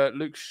went for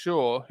Luke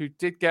Shaw, who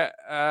did get.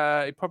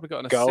 He probably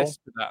got an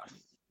assist for that,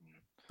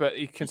 but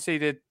he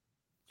conceded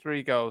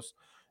 3 goals.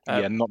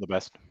 Not the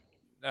best.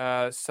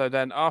 So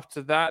then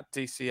after that,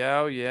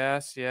 DCL,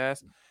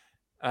 yes.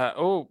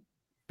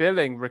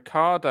 Billing,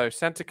 Ricardo,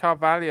 Centre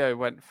Carvalho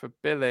went for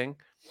Billing.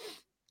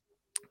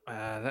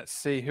 Let's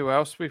see who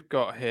else we've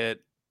got here.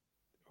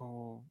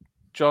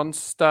 John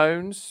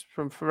Stones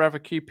from Forever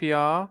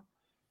QPR.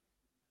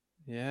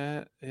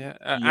 Yeah.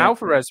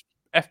 Alvarez,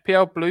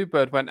 FPL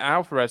Bluebird went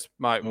Alvarez,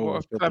 Mike.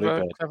 What a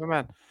clever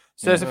man.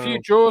 So there's a few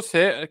draws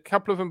here, a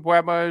couple of them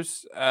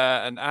Buemos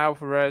and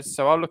Alvarez.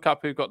 So I'll look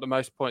up who got the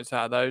most points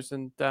out of those,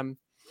 and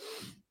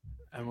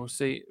we'll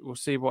see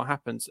what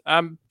happens.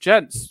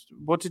 Gents,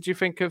 what did you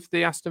think of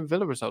the Aston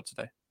Villa result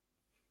today?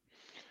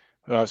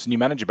 Well, it's a new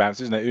manager bounce,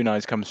 isn't it?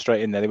 Unai's come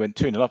straight in there. They went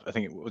 2-0 up. I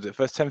think it was the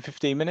first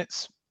 10-15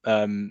 minutes.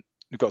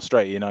 We got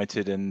straight at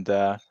United, and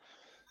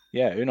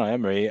Unai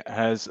Emery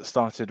has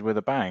started with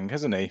a bang,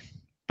 hasn't he?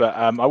 But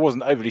I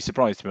wasn't overly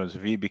surprised, to be honest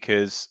with you,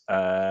 because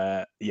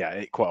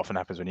it quite often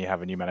happens when you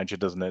have a new manager,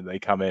 doesn't it? They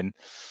come in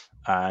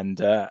and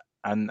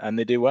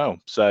they do well.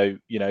 So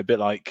a bit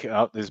like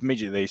there's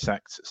immediately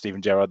sacked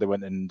Steven Gerrard. They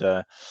went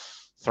and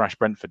thrashed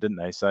Brentford, didn't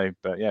they? So,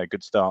 but yeah,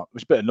 good start.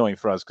 Which is a bit annoying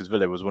for us because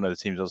Villa was one of the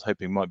teams I was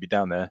hoping might be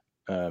down there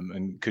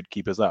and could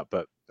keep us up,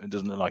 but it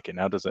doesn't look like it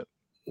now, does it?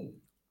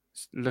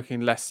 It's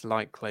looking less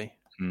likely.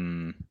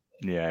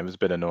 Yeah, it was a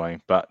bit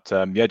annoying. But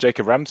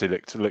Jacob Ramsey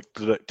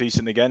looked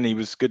decent again. He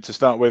was good to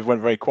start with,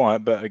 went very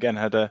quiet, but again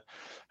had a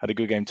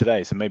good game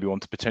today. So maybe one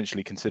to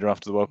potentially consider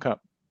after the World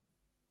Cup.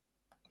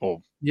 Or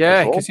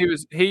Yeah, before.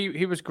 because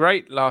he was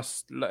great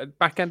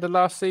back end of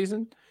last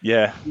season.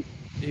 Yeah.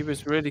 He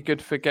was really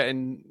good for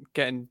getting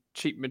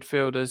cheap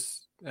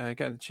midfielders,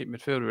 getting the cheap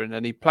midfielder in,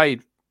 and he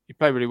played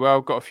really well.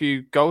 Got a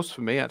few goals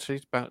for me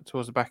actually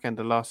towards the back end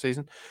of last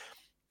season.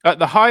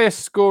 The highest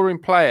scoring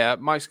player,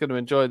 Mike's going to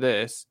enjoy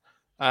this.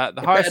 The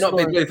highest better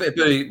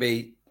not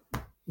be.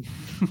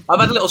 I've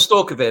had a little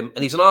stalk of him,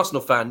 and he's an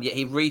Arsenal fan. Yet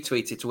he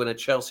retweeted to win a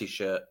Chelsea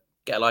shirt.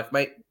 Get a life,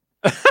 mate.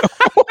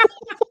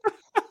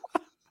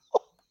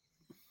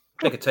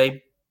 Pick a team.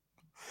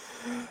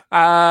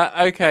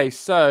 Okay,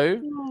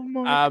 so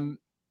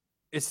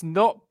it's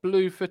not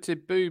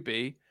Blue-Footed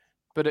Booby,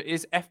 but it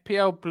is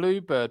FPL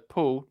Bluebird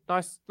Paul.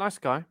 Nice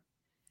guy.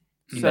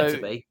 He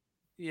better be.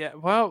 Yeah,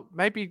 well,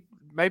 maybe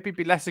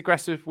be less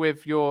aggressive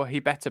with your "he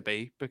better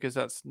be" because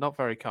that's not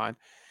very kind.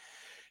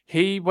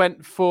 He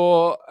went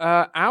for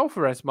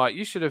Alvarez, Mike.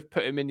 You should have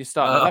put him in your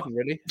starting 11,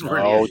 really.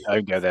 Oh,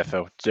 don't go there,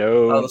 Phil.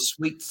 Oh,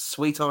 the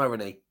sweet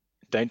irony.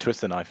 Don't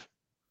twist the knife.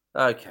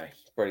 Okay,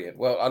 brilliant.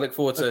 Well, I look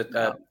forward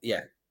to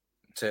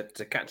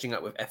to catching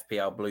up with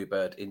FPL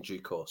Bluebird in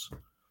due course.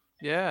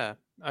 Yeah.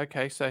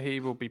 Okay, so he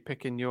will be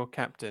picking your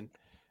captain.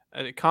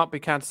 And it can't be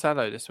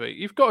Cancelo this week.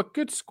 You've got a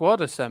good squad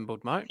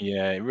assembled, Mike.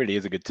 Yeah, it really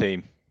is a good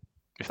team.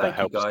 If that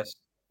helps. Thank you, guys.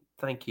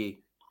 Thank you.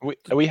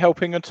 Are we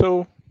helping at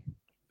all?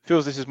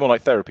 Feels this is more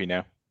like therapy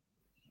now.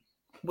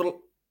 Well,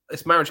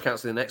 it's marriage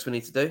counselling next we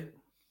need to do.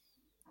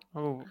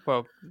 Oh,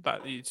 well,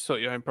 you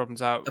sort your own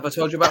problems out. Have I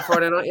told you about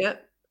Friday night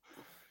yet?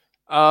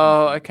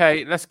 Oh,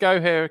 okay. Let's go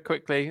here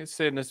quickly as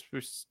soon as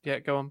we... Yeah,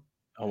 go on.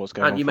 Oh, what's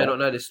going on? You may not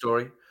know this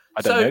story.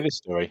 I don't know this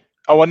story.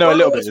 Oh, I know a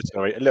little bit of the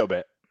story. A little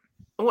bit.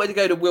 I wanted to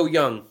go to Will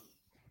Young.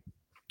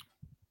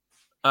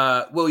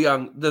 Will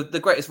Young, the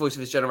greatest voice of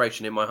his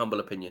generation, in my humble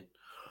opinion.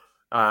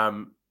 I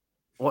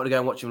wanted to go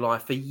and watch him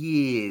live for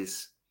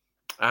years.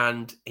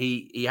 And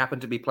he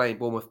happened to be playing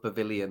Bournemouth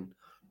Pavilion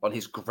on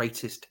his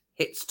greatest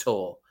hits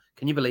tour.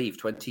 Can you believe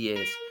 20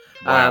 years?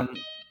 Wow.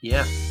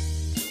 Yeah.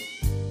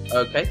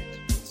 Okay.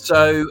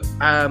 So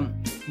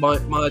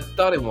my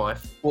darling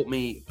wife bought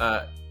me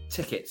a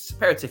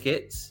pair of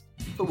tickets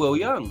for Will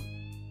Young.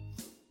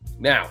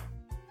 Now,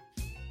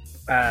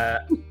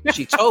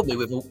 she told me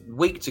with a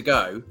week to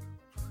go,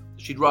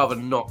 she'd rather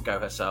not go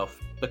herself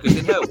because,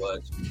 in her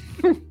words,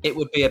 it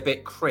would be a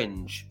bit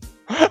cringe.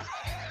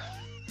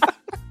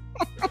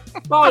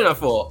 Fine, I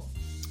thought,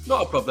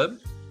 not a problem.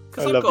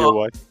 I love your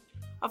wife.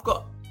 I've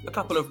got a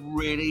couple of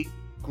really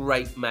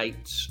great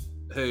mates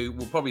who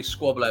will probably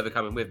squabble over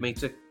coming with me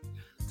to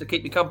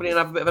keep me company and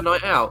have a bit of a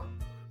night out.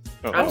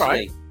 Oh, Anthony, all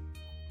right.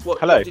 What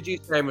did you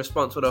say in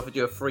response when I offered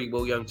you a free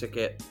Will Young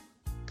ticket?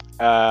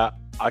 I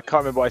can't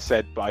remember what I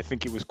said, but I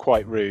think it was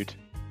quite rude.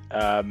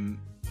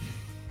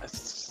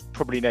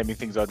 Probably naming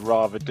things I'd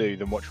rather do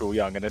than watch Will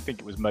Young, and I think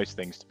it was most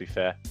things, to be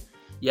fair.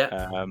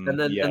 Yeah. And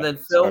then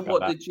Phil,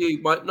 what did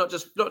you? Not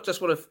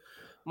just one of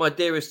my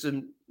dearest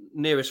and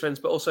nearest friends,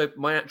 but also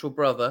my actual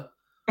brother.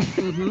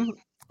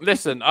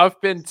 Listen, I've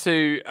been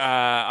to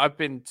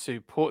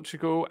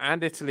Portugal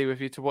and Italy with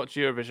you to watch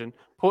Eurovision.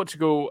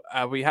 Portugal,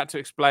 we had to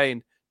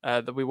explain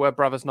that we were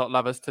brothers, not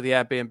lovers, to the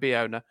Airbnb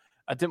owner.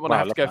 I didn't want to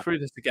have to go through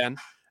this again,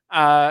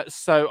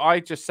 so I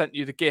just sent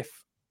you the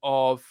GIF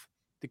of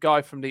the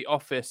guy from The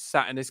Office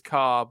sat in his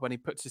car when he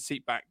puts his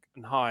seat back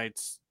and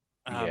hides.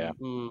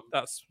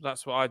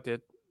 That's what I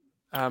did.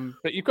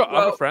 But you've got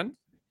other friends.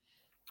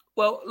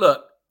 Well,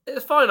 look,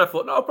 it's fine. I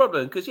thought, not a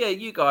problem, because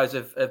you guys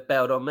have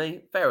bailed on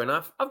me. Fair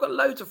enough. I've got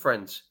loads of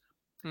friends.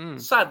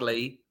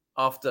 Sadly,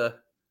 after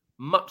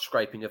much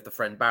scraping of the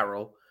friend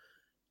barrel,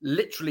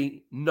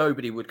 literally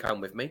nobody would come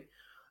with me.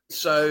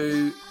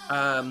 So,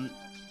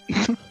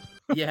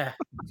 yeah,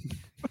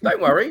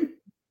 don't worry,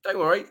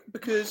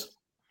 because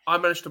I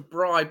managed to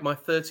bribe my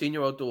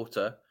 13-year-old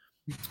daughter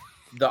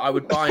that I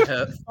would buy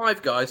her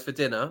 5 Guys for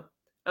dinner,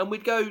 and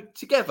we'd go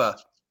together.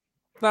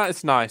 That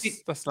is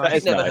nice. That's nice.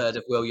 She's never heard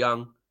of Will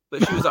Young,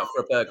 but she was up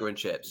for a burger and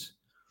chips.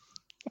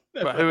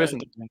 But who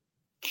isn't?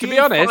 To be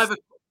honest,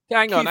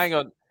 hang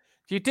on.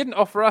 You didn't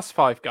offer us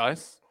 5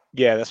 Guys.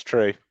 Yeah, that's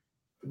true.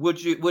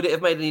 Would it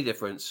have made any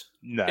difference?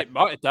 No. It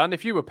might have done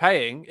if you were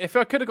paying. If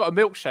I could have got a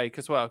milkshake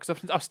as well, because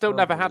I've still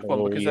never had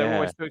one because they're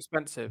always too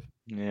expensive.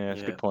 Yeah,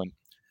 that's a good point.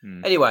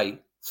 Anyway,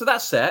 so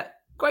that's set.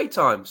 Great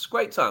times.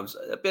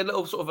 It'd be a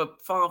little sort of a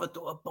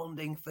father-daughter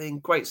bonding thing.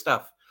 Great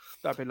stuff.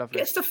 That'd be lovely.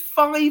 Gets to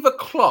 5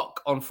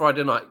 o'clock on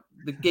Friday night.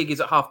 The gig is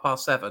at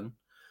 7:30. And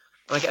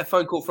I get a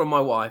phone call from my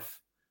wife.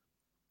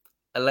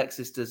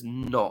 Alexis does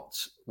not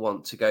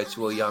want to go to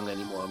Will Young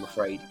anymore, I'm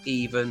afraid,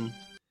 even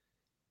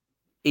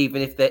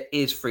if there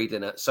is free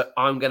dinner. So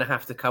I'm going to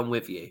have to come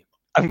with you.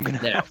 I'm going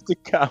to have to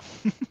come.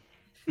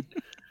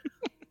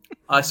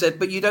 I said,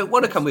 but you don't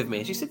want to come with me.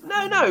 And she said,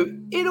 no,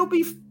 it'll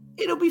be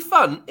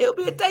fun. It'll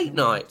be a date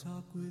night.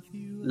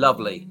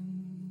 Lovely.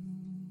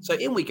 So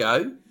in we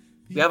go.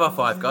 We have our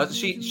 5 Guys.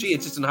 She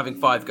insisted on having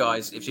 5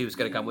 Guys if she was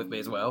going to come with me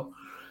as well.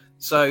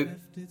 So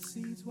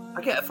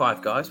I get a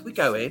Five Guys. We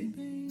go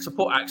in.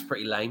 Support act's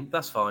pretty lame.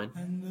 That's fine.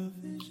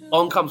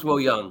 On comes Will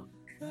Young.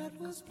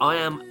 I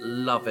am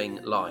loving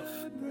life.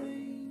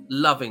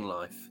 Loving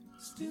life.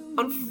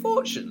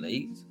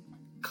 Unfortunately,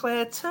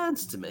 Claire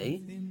turns to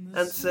me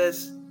and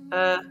says,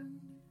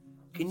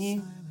 can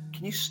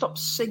you stop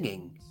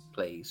singing,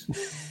 please?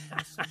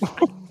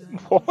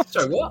 What?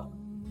 Sorry, what?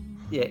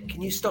 Yeah,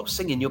 can you stop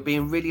singing? You're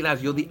being really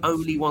loud. You're the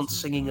only one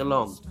singing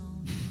along.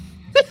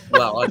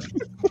 Well, I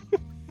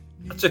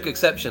took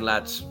exception,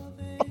 lads.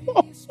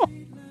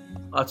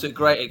 I took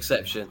great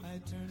exception.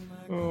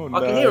 Oh, I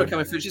can hear her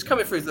coming through. She's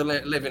coming through the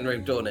living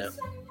room door now.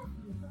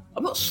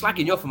 I'm not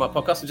slagging you off on my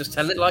podcast. I'm just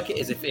telling it like it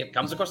is. If it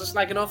comes across as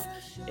slagging off,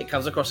 it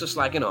comes across as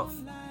slagging off.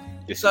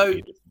 So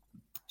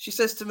she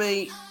says to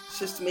me,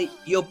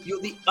 you're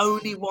the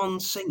only one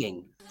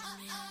singing.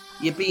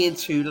 You're being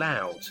too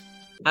loud.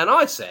 And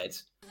I said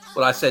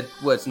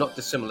words not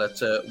dissimilar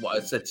to what I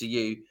said to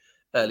you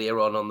earlier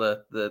on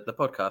the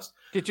podcast.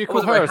 Did you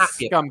call her a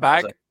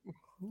scumbag?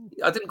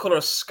 I didn't call her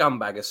a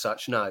scumbag as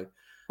such, no.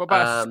 What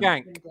about a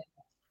skank?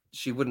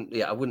 She wouldn't,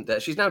 I wouldn't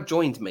dare. She's now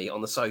joined me on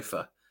the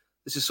sofa.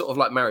 This is sort of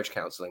like marriage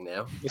counselling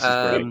now. This is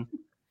great.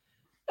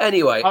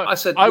 Anyway, I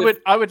said... I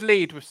would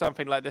lead with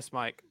something like this,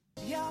 Mike.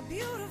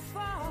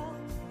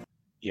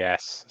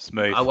 Yes,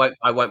 smooth.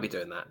 I won't be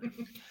doing that.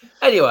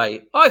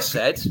 Anyway, I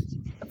said,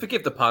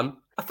 forgive the pun,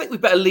 I think we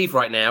better leave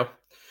right now.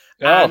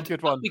 Oh, And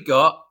good one.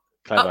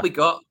 Up we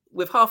got,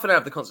 with half an hour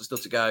of the concert still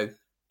to go,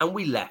 and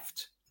we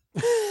left.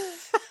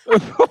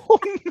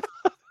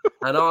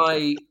 And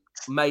I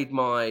made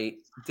my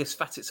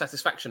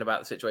dissatisfaction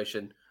about the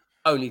situation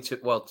only too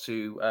well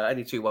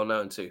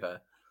known to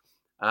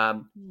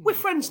her. We're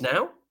friends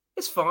now.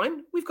 It's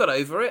fine. We've got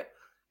over it.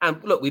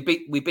 And look, we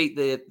beat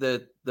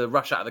the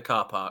rush out of the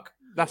car park.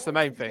 That's the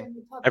main thing.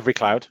 Every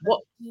cloud.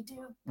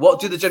 What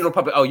do the general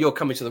public? Oh, you're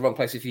coming to the wrong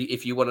place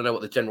if you want to know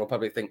what the general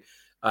public think.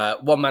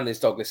 One man in his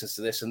dog listens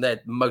to this, and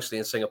they're mostly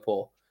in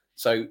Singapore,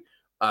 so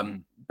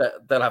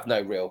we'll have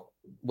no real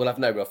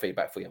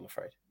feedback for you, I'm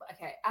afraid.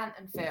 Okay, Ant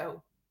and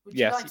Phil, would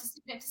Yes. you like to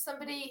submit to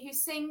somebody who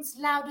sings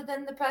louder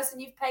than the person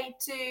you've paid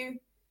to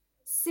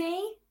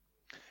see?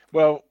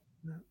 Well,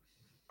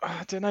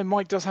 I don't know.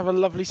 Mike does have a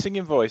lovely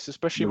singing voice,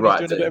 especially when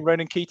he's doing a bit of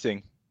Ronan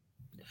Keating.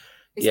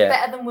 Is it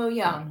better than Will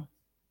Young?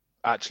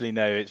 Actually,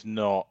 no, it's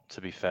not,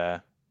 to be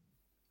fair.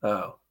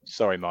 Oh.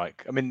 Sorry,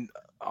 Mike. I mean,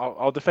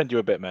 I'll defend you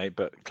a bit, mate,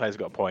 but Claire's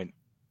got a point.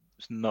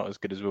 It's not as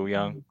good as Will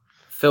Young.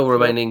 Phil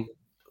remaining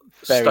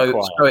Very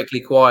quiet.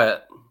 stoically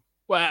quiet.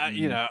 Well,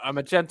 I'm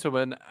a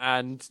gentleman,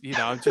 and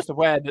I'm just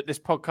aware that this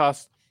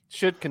podcast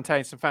should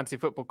contain some fantasy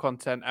football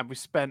content, and we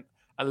spent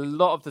a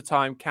lot of the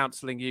time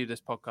counselling you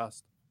this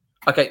podcast.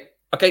 Okay.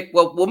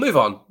 Well, we'll move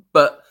on.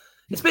 But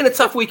it's been a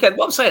tough weekend.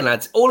 What I'm saying,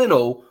 lads, all in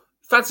all,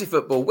 fantasy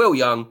football, Will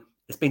Young.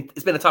 It's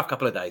been a tough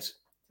couple of days.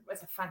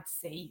 It's a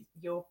fantasy.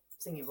 Your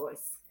singing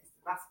voice.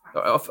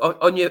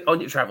 On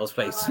your travels,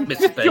 please,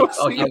 Mr. B. Your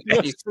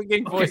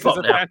singing voice is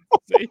a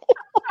fantasy.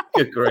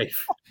 Good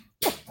grief.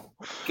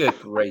 Good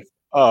grief.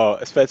 Oh,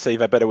 it's fair to say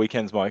you've had better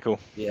weekends, Michael.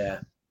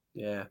 Yeah.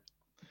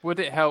 Would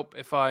it help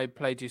if I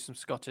played you some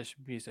Scottish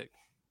music?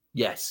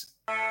 Yes.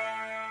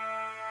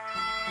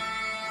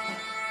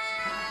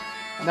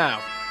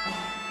 Now,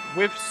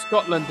 with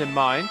Scotland in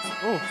mind,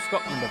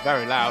 Scotland are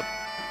very loud.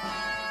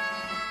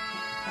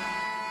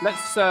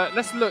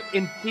 Let's look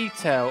in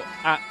detail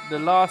at the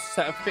last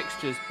set of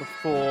fixtures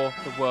before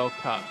the World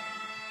Cup.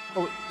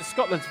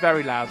 Scotland's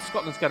very loud.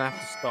 Scotland's going to have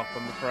to stop,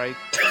 I'm afraid.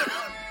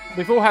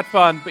 We've all had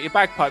fun, but your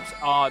bagpipes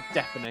are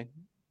deafening.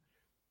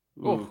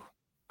 Oh,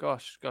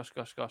 gosh.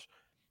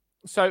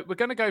 So we're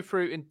going to go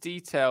through in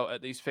detail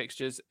at these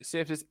fixtures, see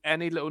if there's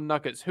any little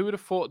nuggets. Who would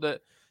have thought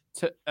that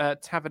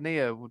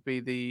Tavernier would be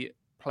the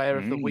player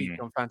of the week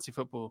on Fantasy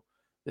Football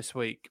this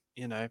week?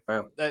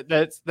 Wow.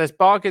 There's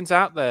bargains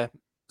out there.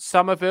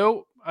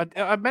 Somerville,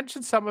 I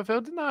mentioned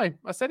Somerville, didn't I?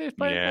 I said he was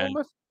playing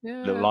Bournemouth.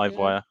 Yeah, little live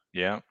wire.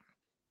 Yeah,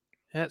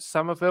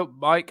 Somerville.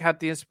 Mike had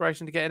the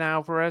inspiration to get in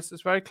Alvarez.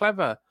 It's very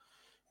clever.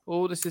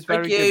 Oh, this is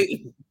very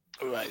good.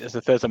 Right, that's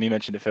the third time you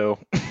mentioned it, Phil.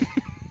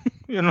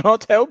 You're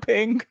not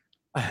helping.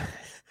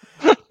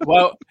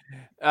 Well,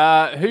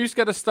 who's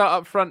going to start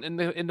up front in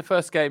the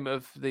first game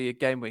of the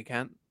game week,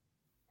 Ant?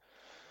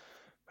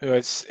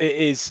 It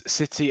is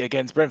City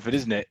against Brentford,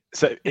 isn't it?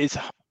 So is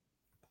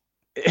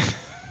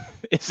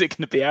it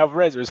going to be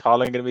Alvarez or is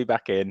Haaland going to be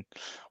back in?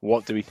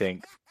 What do we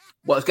think?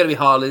 Well, it's going to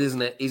be Haaland,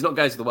 isn't it? He's not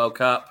going to the World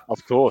Cup.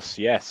 Of course,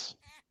 yes.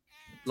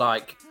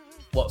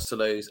 What's to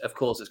lose? Of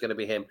course, it's going to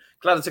be him.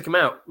 Glad I took him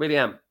out. Really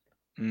am.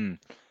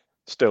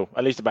 Still,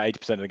 at least about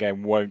 80% of the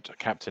game won't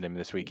captain him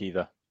this week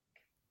either.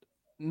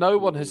 No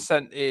one has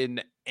sent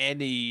in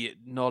any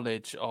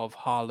knowledge of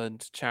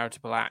Haaland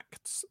charitable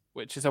acts,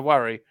 which is a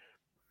worry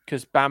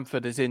because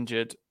Bamford is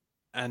injured.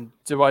 And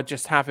do I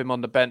just have him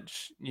on the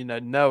bench,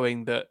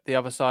 knowing that the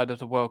other side of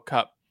the World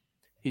Cup,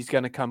 he's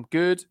going to come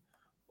good?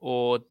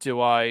 Or do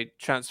I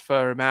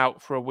transfer him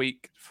out for a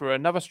week for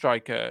another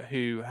striker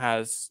who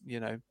has,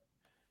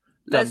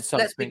 done something?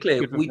 Let's be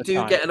clear. We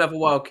do get another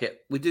wild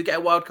kit. We do get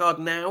a wild card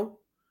now.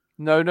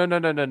 No. When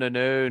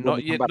Not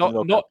we come yet. back from the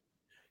World Not. Cup?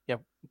 Yeah,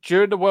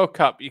 during the World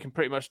Cup, you can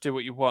pretty much do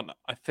what you want.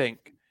 I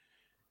think.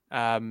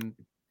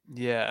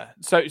 Yeah.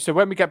 So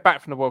when we get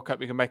back from the World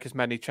Cup, you can make as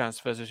many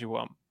transfers as you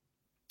want,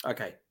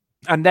 Okay.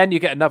 and then you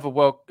get another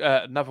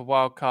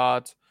wild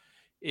card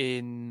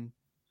in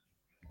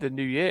the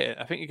new year.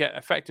 I think you get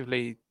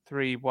effectively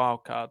 3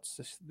 wild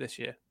cards this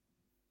year.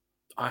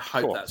 I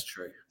hope Cool. that's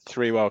true.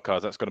 3 wild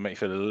cards. That's got to make you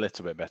feel a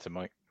little bit better,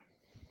 Mike.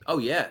 Oh,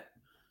 yeah.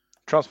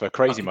 Transfer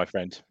crazy, could- my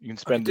friend. You can I could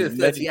spend do as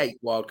many. 38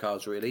 wild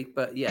cards, really,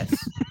 but yes.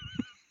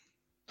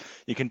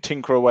 You can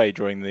tinker away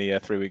during the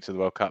 3 weeks of the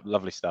World Cup.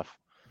 Lovely stuff.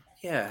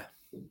 Yeah.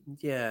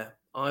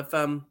 I've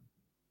how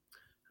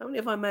many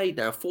have I made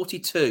now?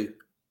 42.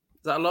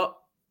 Is that a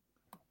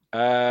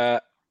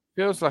lot?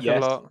 Feels like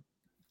Yes. a lot.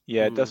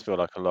 Yeah, it does feel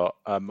like a lot.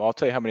 I'll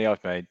tell you how many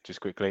I've made just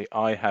quickly.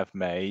 I have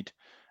made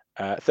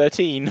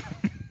 13.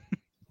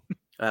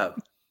 Oh.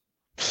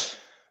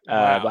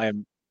 Wow. But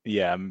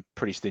I'm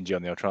pretty stingy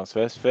on the old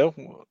transfers. Phil,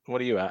 what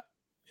are you at?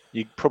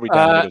 You're probably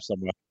down the middle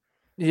somewhere.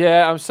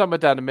 Yeah, I'm somewhere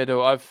down the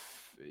middle. I've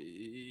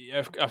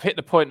hit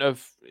the point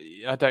of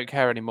I don't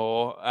care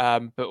anymore.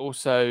 But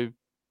also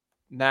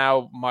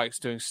now Mike's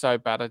doing so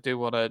bad, I do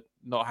want to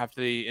not have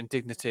the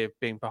indignity of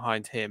being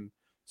behind him.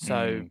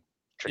 So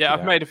Tricky I've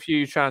that. made a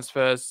few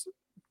transfers,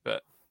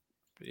 but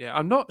yeah,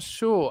 I'm not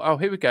sure. Oh,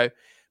 here we go.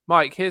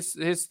 Mike, here's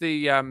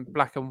the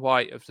black and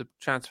white of the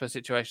transfer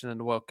situation in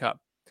the World Cup.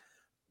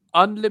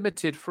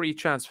 Unlimited free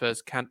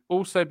transfers can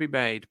also be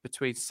made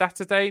between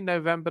Saturday,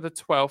 November the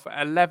 12th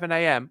at 11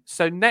 a.m.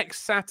 So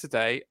next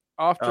Saturday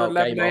after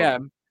 11 game on.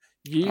 a.m.,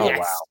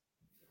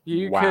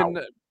 you Wow.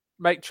 can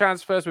make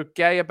transfers with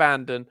gay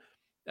abandon.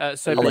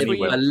 So I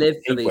live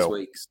for He these will.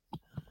 weeks.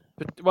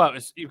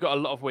 you've got a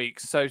lot of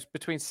weeks. So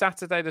between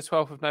Saturday the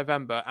 12th of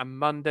November and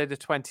Monday the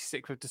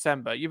 26th of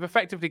December, you've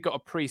effectively got a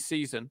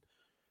pre-season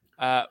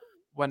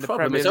when the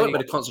Problem Premier is, I won't League... be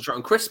able to concentrate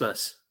on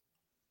Christmas.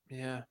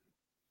 Yeah.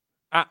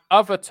 At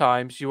other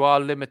times, you are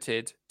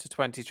limited to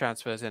 20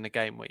 transfers in a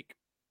game week.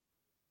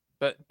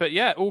 But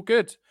yeah, all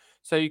good.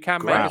 So you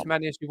can make as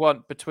many as you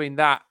want between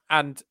that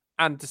and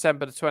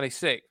December the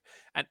 26th.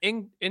 And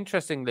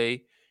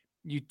interestingly,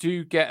 you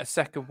do get a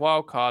second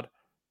wild card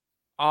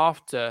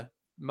after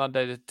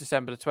Monday,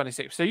 December the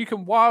 26th. So you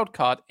can wild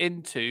card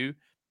into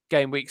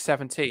game week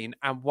 17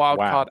 and wild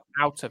card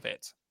out of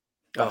it.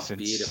 That's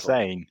beautiful.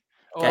 insane.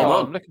 Game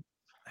on.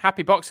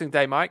 Happy Boxing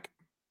Day, Mike.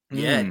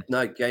 Yeah,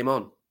 no, game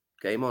on.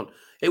 Game on.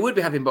 It would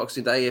be Happy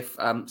Boxing Day if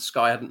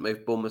Sky hadn't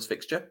moved Bournemouth's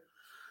fixture.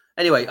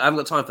 Anyway, I haven't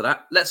got time for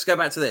that. Let's go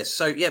back to this.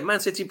 So, yeah, Man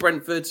City,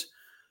 Brentford.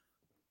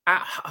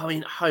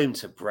 Home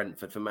to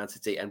Brentford for Man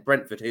City. And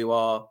Brentford, who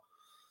are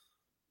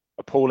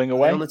appalling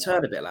away. On the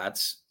turn a bit,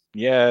 lads.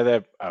 Yeah,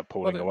 they're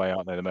appalling away,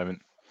 aren't they, at the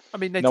moment? I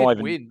mean, they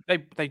did win.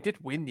 They did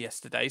win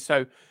yesterday.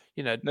 So,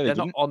 they're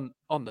not on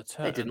the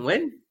turn. They didn't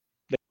win.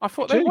 I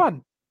thought they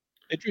won.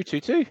 They drew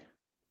 2-2.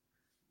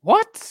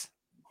 What?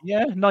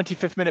 Yeah,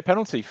 95th minute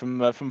penalty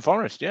from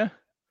Forest. Yeah.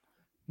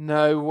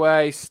 No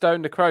way,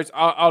 Stone the Crows.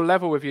 I'll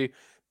level with you.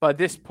 By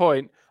this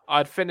point,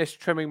 I'd finished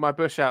trimming my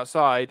bush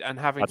outside and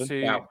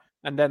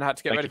then had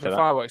to get ready for the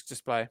fireworks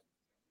display.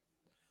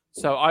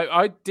 So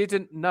I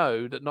didn't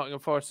know that Nottingham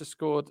Forest had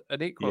scored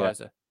an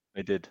equaliser. Yeah,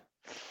 they did.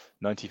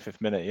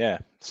 95th minute. Yeah.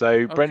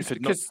 So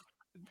Brentford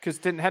because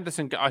didn't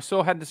Henderson? I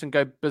saw Henderson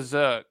go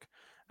berserk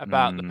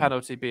about the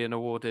penalty being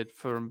awarded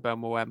for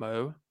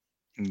Mbeumo.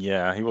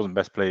 Yeah, he wasn't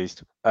best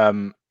pleased.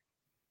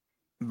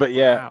 But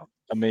yeah,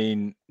 I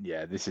mean,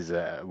 yeah, this is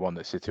one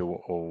that City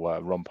will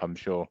romp, I'm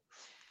sure.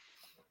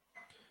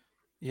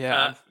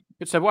 Yeah.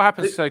 So what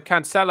happens? So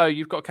Cancelo,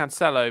 you've got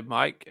Cancelo,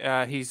 Mike.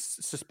 He's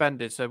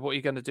suspended. So what are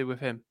you going to do with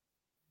him?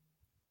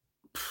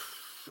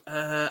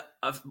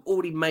 I've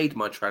already made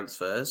my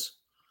transfers.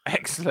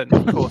 Excellent,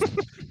 of course.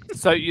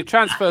 So your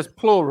transfers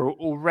plural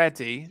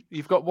already.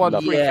 You've got one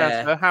free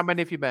transfer. How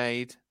many have you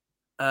made?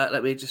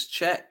 Let me just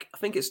check. I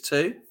think it's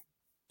 2.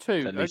 2.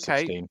 Okay.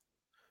 16.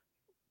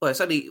 Well,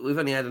 we've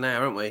only had an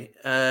hour, haven't we?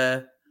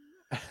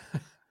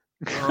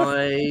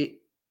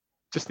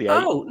 Just the 8.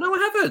 Oh no,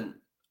 I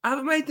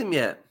haven't made them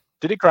yet.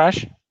 Did it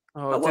crash?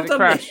 Oh, did it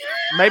crash?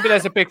 Maybe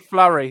there's a big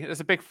flurry. There's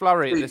a big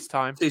flurry at this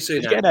time. Too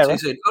soon. Too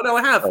soon. Oh no,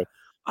 I have. Oh.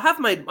 I have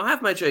made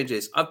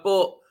changes. I've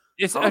bought.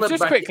 Just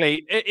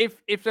quickly,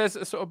 if there's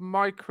a sort of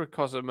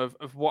microcosm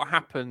of what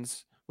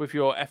happens with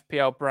your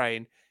FPL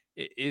brain,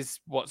 it is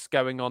what's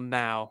going on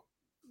now.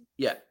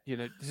 Yeah,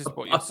 this is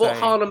what you're saying. I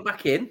bought Haaland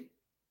back in,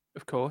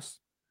 of course,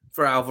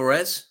 for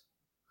Alvarez.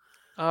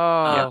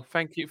 Oh,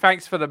 thank you.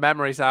 Thanks for the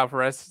memories,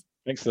 Alvarez.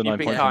 Thanks for the 9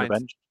 points on the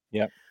bench.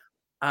 Yeah.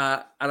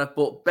 And I've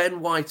bought Ben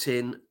White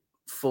in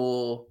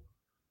for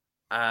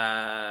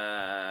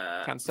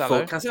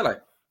Cancelo.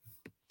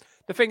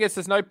 The thing is,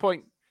 there's no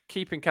point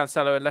keeping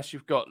Cancelo unless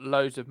you've got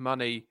loads of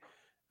money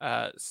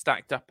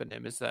stacked up in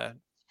him, is there?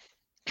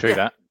 True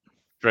that.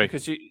 True.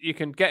 Because you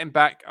can get him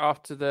back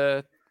after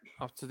the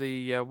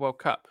World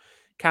Cup.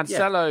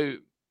 Cancelo,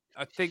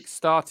 I think,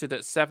 started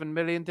at 7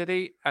 million, did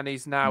he? And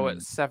he's now at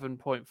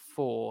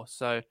 7.4.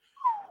 So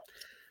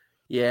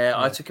Yeah,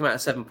 I took him out at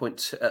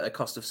 7.2 at a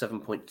cost of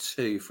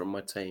 7.2 from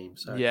my team.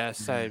 So Yeah,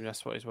 same.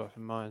 That's what he's worth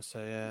in mine.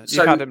 So yeah,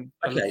 So, you've had him.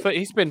 okay.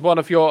 He's been one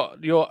of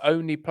your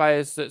only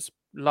players that's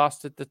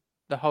lasted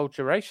the whole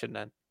duration.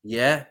 Then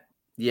Yeah,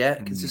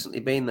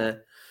 consistently been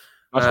there.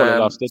 That's what it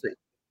lasted.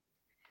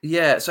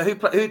 Yeah. So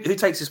who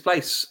takes his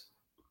place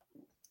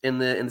in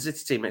the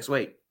City team next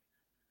week?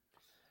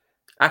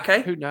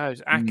 Ake? who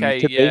knows? could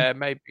Ake, be. yeah,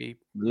 maybe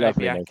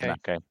Lovely Ake. Nathan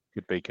Ake.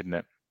 Could be, couldn't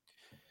it?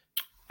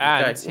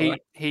 And Okay, well,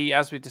 he,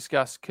 as we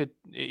discussed,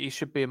 he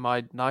should be in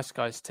my nice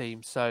guys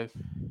team. So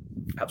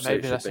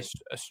absolutely maybe should that's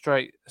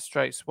be. a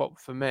straight swap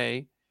for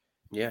me.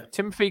 Yeah.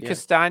 Timothy Yeah.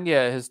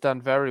 Castagna has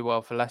done very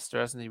well for Leicester,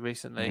 hasn't he,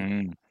 recently?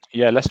 Mm.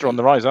 Yeah, Leicester on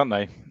the rise, aren't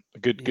they? A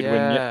good win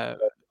Yeah.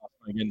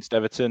 against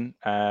Everton.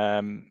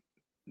 They're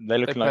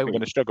looking play like they're going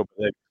to struggle,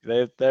 but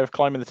they're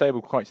climbing the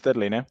table quite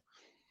steadily now.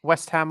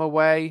 West Ham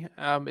away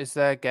is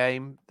their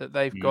game that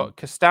they've Mm. got.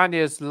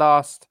 Castagna's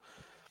last,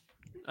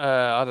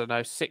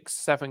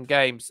 6-7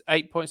 games,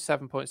 8 points,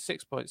 7 points,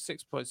 6 points,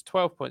 6 points,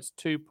 12 points,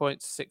 2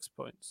 points, 6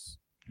 points.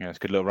 Yeah, it's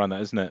a good little run,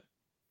 that, isn't it?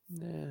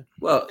 Yeah.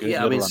 Well, Good yeah,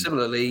 I little mean, run.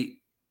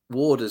 similarly,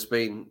 Ward has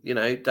been,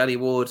 Danny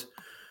Ward.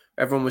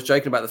 Everyone was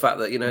joking about the fact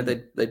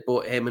that they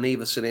bought him and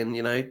Everson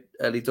in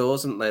early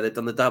doors, hadn't they? They'd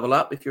done the double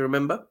up, if you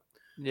remember.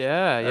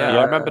 Yeah.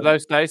 I remember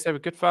those days. They were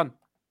good fun.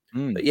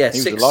 But yeah, He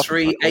was the last one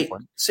to 6-3, score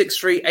point.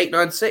 6-3,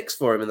 8-9-6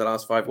 for him in the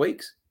last 5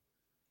 weeks.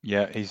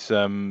 Yeah, he's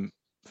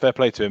fair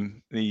play to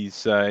him.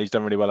 He's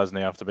done really well, hasn't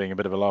he, after being a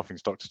bit of a laughing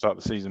stock to start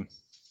the season.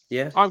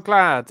 Yeah. I'm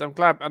glad,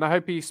 and I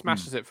hope he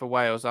smashes it for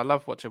Wales. I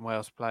love watching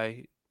Wales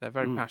play. They're a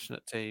very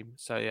passionate team.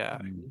 So yeah,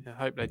 I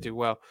hope they do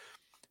well.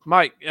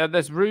 Mike,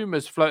 there's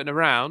rumours floating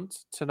around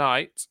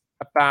tonight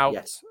about,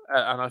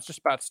 and I was just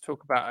about to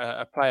talk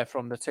about a player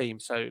from the team.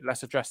 So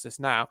let's address this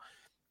now.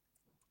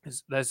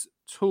 There's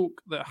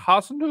talk that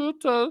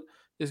Hasenhüttl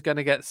is going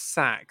to get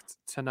sacked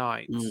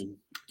tonight.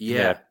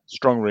 Yeah.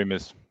 Strong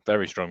rumours.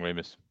 Very strong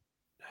rumours.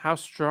 How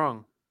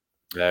strong?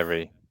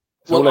 Very.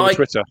 It's Well, all over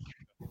Twitter.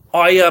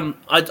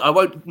 I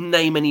won't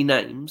name any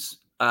names.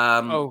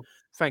 Oh,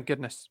 thank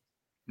goodness.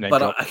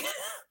 But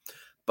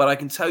I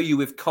can tell you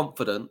with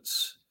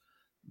confidence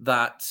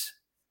that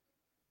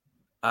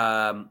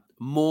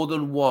more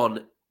than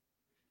one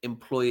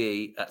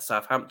employee at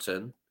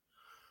Southampton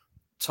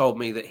told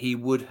me that he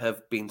would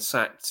have been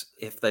sacked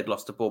if they'd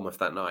lost to Bournemouth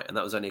that night, and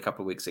that was only a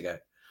couple of weeks ago.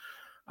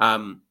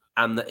 And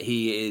that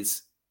he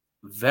is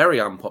very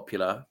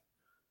unpopular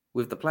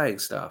with the playing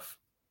staff.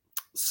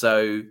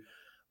 So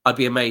I'd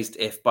be amazed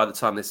if by the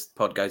time this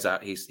pod goes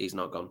out, he's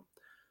not gone.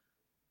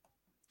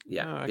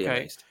 Yeah, be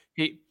amazed.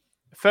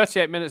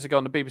 38 minutes ago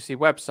on the BBC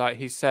website,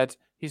 he said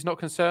he's not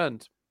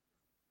concerned.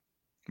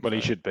 Well,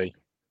 he should be.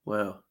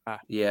 Well,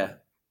 yeah.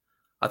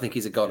 I think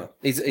he's a goner.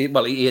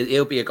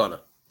 He'll be a goner.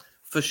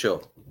 For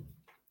sure.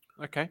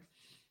 Okay.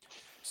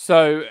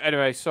 So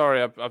anyway,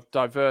 sorry, I've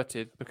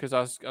diverted because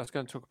I was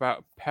going to talk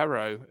about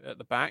Perro at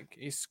the back.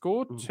 He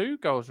scored 2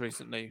 goals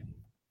recently.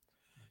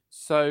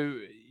 So,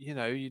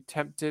 you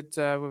tempted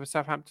with a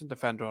Southampton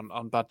defender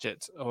on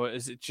budget, or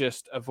is it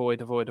just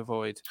avoid?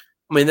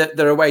 I mean,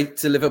 they're away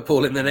to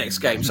Liverpool in the next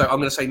game, so I'm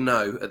going to say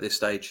no at this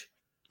stage.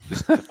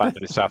 Just the fact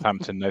that it's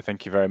Southampton, no,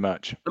 thank you very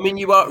much. I mean,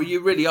 you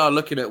really are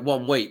looking at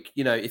 1 week.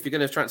 If you're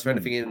going to transfer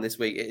anything in this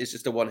week, it's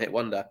just a one-hit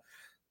wonder.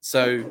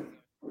 So,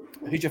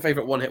 who's your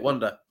favourite one-hit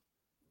wonder?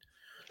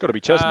 Got to be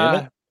Chesney,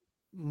 isn't it?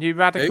 New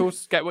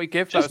Radicals, get what you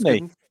give.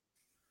 Chesney.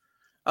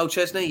 Oh,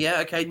 Chesney, yeah,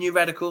 okay. New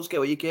Radicals, get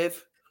what you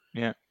give.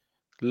 Yeah.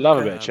 Love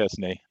a bit of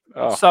Chesney.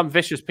 Oh. Some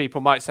vicious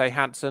people might say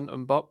Hansen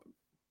and Bop.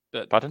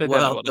 But Pardon?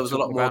 Well, there was a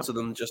lot more to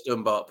them just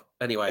Mbop.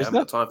 Anyway, I haven't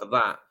got time for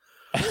that.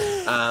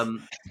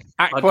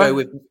 I'd go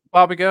with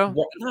Barbie Girl.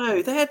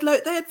 No, they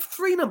had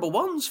 3 number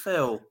ones,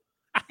 Phil.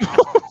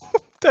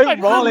 Don't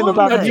rile him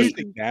about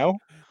music now.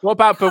 What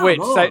about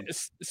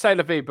Bewitched?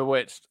 Sailor V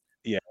Bewitched.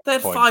 Yeah. They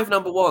had 5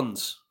 number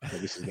ones. Oh,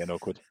 this is getting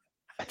awkward.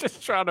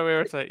 Just trying to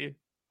irritate you.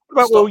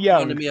 What about Will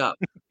Young? Me up.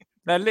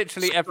 They're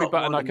literally every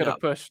button I could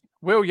have pushed.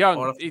 Will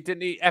Young, he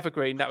didn't eat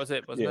Evergreen. That was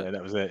it, wasn't it? Yeah,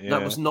 that was it. Yeah.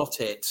 That was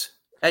not it.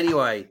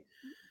 Anyway,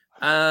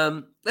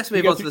 let's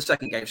move on to the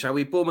second game, shall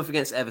we? Bournemouth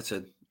against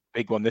Everton.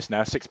 Big one this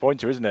now,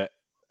 6-pointer, isn't it?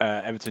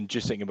 Everton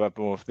just sitting above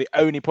Bournemouth. The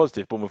only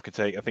positive Bournemouth could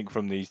take, I think,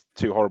 from these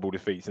 2 horrible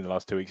defeats in the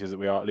last 2 weeks is that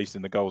we are at least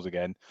in the goals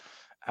again.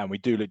 And we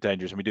do look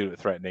dangerous and we do look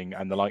threatening.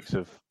 And the likes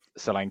of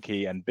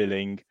Solanke and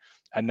Billing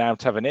and now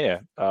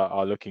Tavernier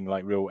are looking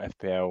like real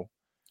FPL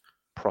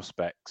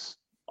prospects.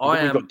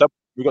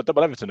 We've got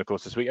double Everton, of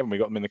course, this week, haven't we?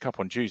 Got them in the Cup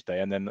on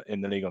Tuesday and then in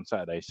the league on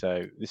Saturday.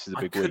 So this is a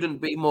big week. I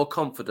couldn't be more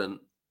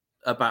confident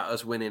about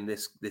us winning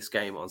this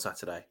game on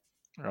Saturday.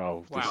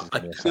 Oh, wow. I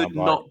could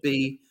not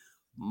be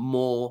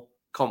more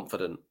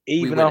confident.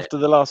 Even after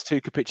the last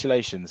 2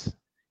 capitulations.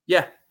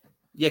 Yeah.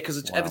 Yeah,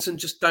 because Everton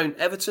just don't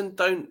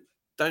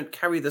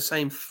carry the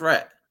same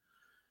threat.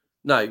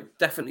 No,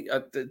 definitely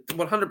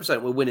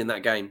 100% we're winning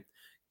that game.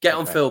 Get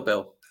on Phil,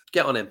 Bill.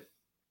 Get on him.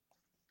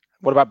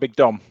 What about Big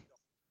Dom?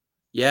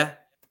 Yeah.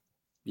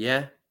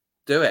 Yeah.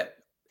 Do it.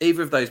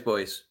 Either of those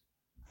boys.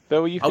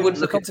 Phil, I wouldn't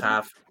look at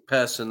Tav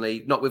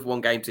personally, not with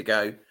 1 game to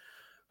go.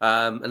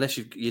 unless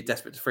you're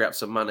desperate to free up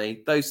some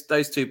money. Those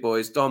two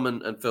boys, Dom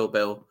and Phil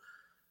Bill,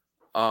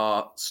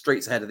 are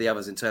streets ahead of the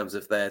others in terms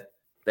of their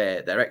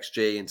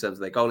XG, in terms of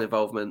their goal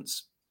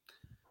involvements.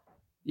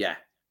 Yeah,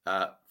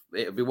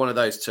 it would be one of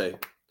those two.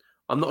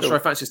 I'm not sure I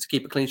fancy us to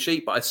keep a clean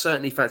sheet, but I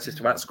certainly fancy us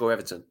to outscore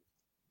Everton.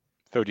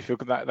 Phil, do you feel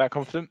that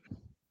confident?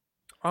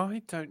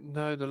 I don't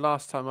know the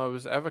last time I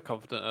was ever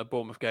confident at a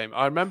Bournemouth game.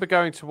 I remember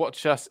going to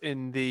watch us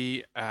in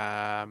the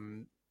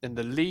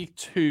League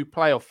Two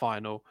playoff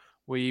final.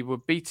 We were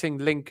beating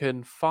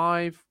Lincoln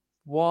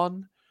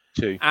 5-1.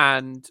 2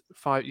 and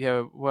 5.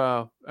 Yeah,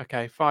 well,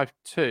 okay,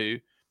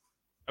 5-2.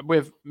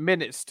 With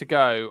minutes to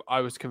go,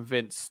 I was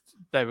convinced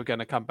they were going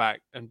to come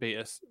back and beat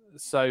us.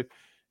 So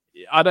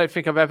I don't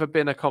think I've ever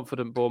been a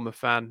confident Bournemouth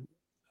fan.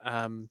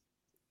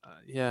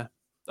 Yeah,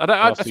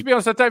 to be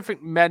honest, I don't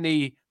think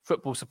many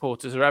football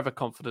supporters are ever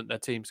confident their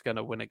team's going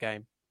to win a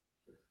game.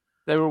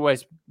 They're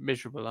always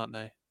miserable, aren't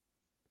they?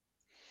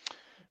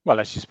 Well,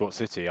 unless you support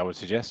City, I would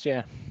suggest,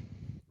 yeah.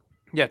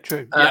 Yeah,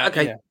 true.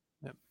 Okay.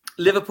 Yeah.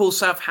 Liverpool,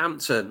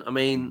 Southampton. I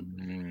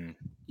mean,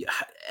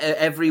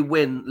 every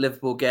win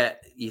Liverpool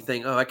get, you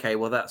think, oh, okay,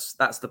 well, that's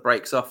the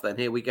brakes off then.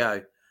 Here we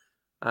go.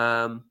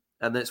 And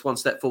then it's one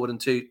step forward and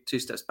two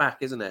steps back,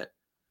 isn't it?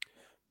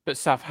 But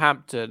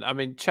Southampton, I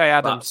mean, Che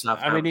Adams.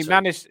 I mean,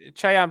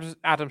 Che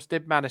Adams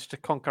did manage to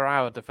conquer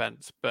our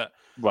defence, but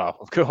well,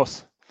 of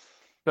course.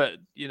 But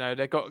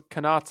they got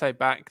Konate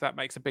back. That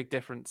makes a big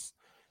difference.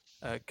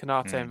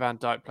 Konate and Van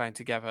Dijk playing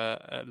together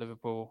at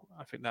Liverpool.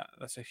 I think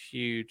that's a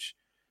huge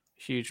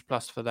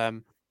plus for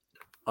them.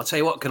 I'll tell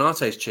you what,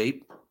 Konate's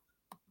cheap.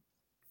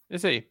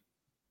 Is he?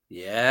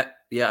 Yeah.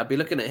 I'd be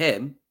looking at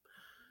him.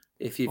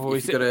 If you've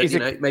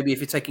got maybe if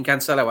you're taking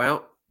Cancelo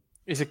out.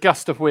 He's a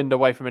gust of wind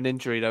away from an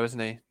injury, though, isn't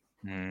he?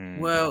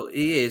 Well,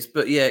 he is,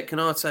 but yeah,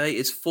 Konate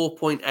is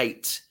 4.8.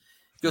 If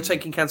you're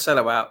taking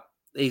Cancelo out,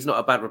 he's not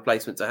a bad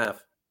replacement to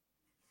have.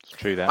 It's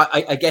true that.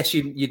 I guess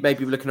you'd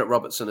maybe be looking at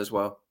Robertson as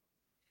well.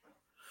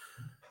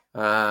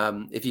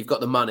 If you've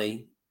got the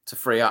money to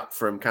free up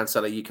from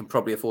Cancelo, you can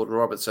probably afford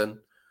Robertson.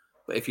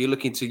 But if you're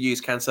looking to use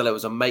Cancelo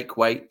as a make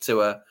weight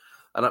to an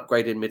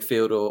upgrade in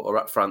midfield or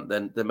up front,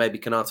 then maybe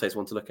Konate is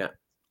one to look at.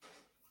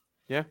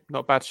 Yeah, not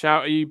a bad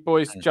shout. Are you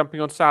boys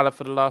jumping on Salah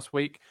for the last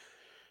week?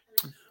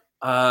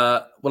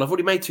 Well, I've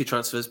already made 2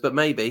 transfers, but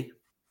maybe.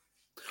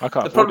 I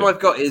can't. The problem I've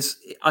got is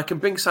I can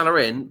bring Salah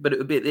in, but it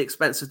would be at the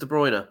expense of De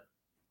Bruyne.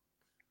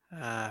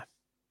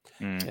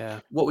 Yeah.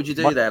 What would you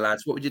do there,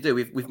 lads? What would you do?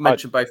 We've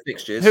mentioned both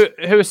fixtures. Who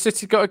has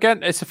City got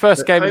again? It's the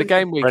first game of the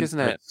game week, isn't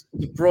it?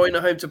 De Bruyne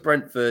home to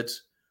Brentford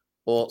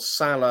or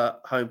Salah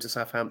home to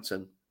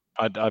Southampton?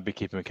 I'd be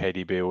keeping a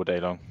KDB all day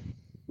long.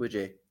 Would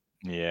you?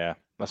 Yeah,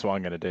 that's what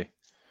I'm going to do.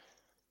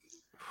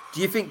 Do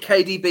you think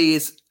KDB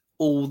is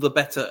all the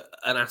better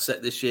an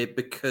asset this year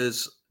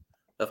because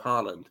of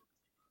Haaland?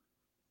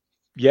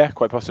 Yeah,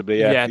 quite possibly.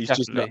 Yeah, he's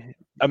definitely. Just not,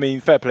 I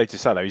mean, fair play to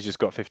Salah. He's just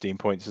got 15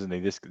 points, isn't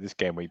he, this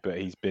game week? But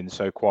he's been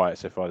so quiet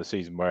so far this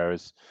season,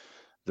 whereas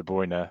De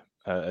Bruyne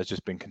has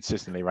just been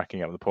consistently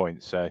racking up the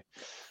points. So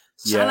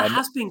Salah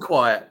has been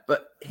quiet,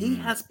 but he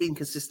has been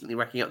consistently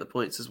racking up the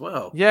points as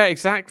well. Yeah,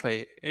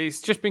 exactly. He's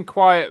just been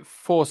quiet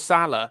for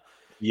Salah.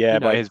 Yeah,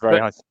 but his very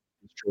high.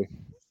 It's true.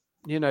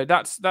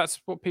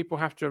 That's what people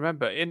have to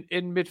remember. In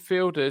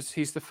midfielders,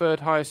 he's the third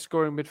highest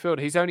scoring midfielder.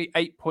 He's only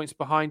 8 points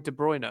behind De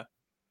Bruyne.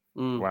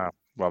 Wow.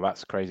 Well,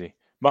 that's crazy.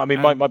 I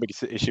mean, my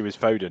biggest issue is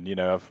Foden.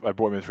 I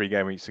brought him in 3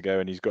 game weeks ago,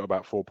 and he's got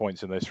about 4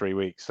 points in those 3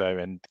 weeks. So,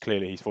 and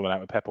clearly he's fallen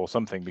out with Pep or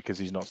something because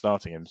he's not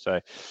starting him.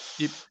 So,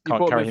 you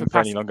can't carry him for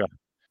any longer.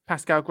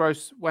 Pascal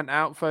Gross went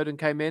out. Foden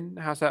came in.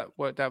 How's that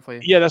worked out for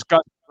you? Yeah, that's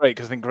great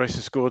because I think Gross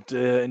has scored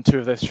in 2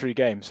 of those 3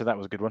 games, so that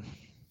was a good one.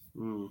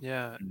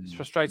 Yeah, it's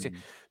frustrating.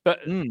 But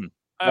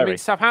I mean,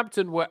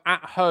 Southampton were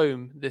at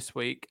home this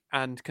week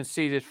and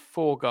conceded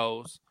 4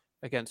 goals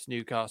against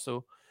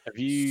Newcastle. Have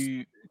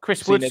you?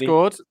 Chris Wood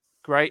scored.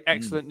 Great,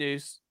 excellent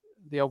news.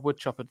 The old wood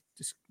chopper,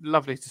 just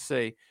lovely to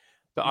see.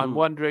 But I'm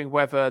wondering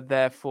whether,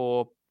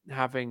 therefore,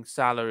 having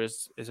Salah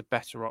is a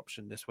better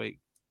option this week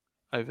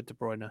over De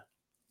Bruyne.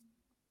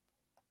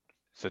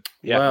 So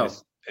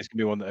it's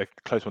going to be a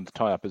close one to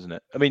tie up, isn't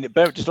it? I mean,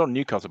 just on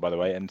Newcastle, by the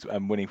way,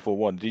 and winning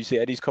 4-1. Did you see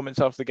Eddie's comments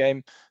after the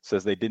game?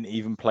 Says they didn't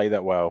even play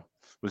that well.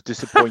 Was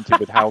disappointed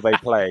with how they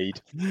played,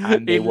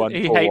 and they won 4-1.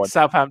 He hates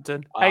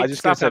Southampton. I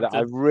just going to say that.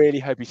 I really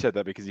hope he said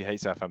that because he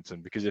hates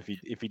Southampton. Because if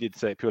he did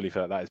say it purely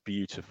for that is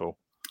beautiful.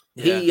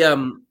 Yeah.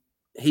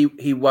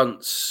 He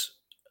once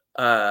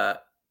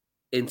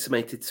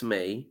intimated to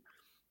me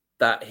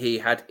that he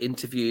had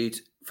interviewed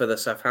for the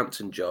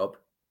Southampton job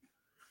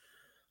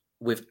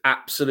with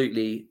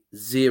absolutely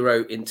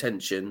zero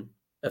intention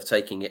of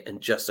taking it,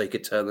 and just so he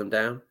could turn them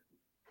down.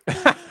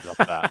 Love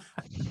that.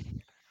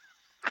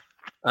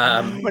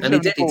 And he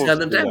did. He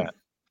turned them down.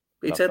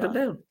 He turned them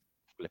down.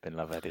 Flipping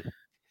love Eddie.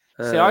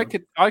 See,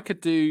 I could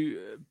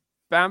do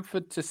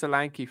Bamford to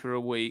Solanke for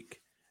a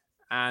week,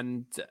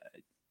 and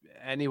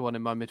anyone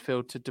in my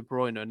midfield to De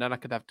Bruyne, and then I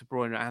could have De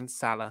Bruyne and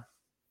Salah.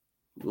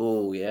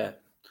 Oh yeah,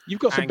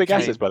 you've got some big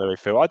assets, by the way,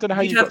 Phil. I don't know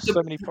how you've got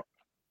so many.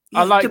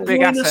 I like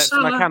big assets,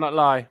 and I cannot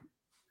lie.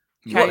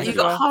 What, you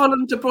got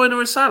Haaland, De Bruyne,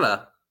 and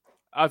Salah?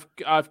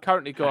 I've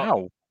currently got.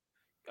 How?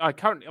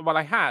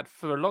 I had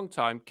for a long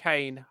time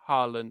Kane,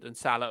 Haaland, and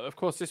Salah. Of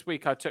course, this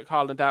week I took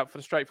Haaland out for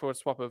the straightforward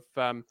swap of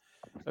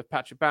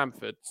Patrick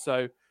Bamford.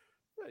 So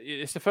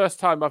it's the first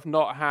time I've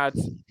not had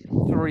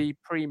 3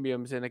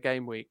 premiums in a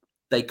game week.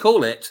 They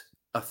call it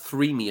a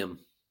threemium.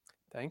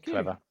 Thank you.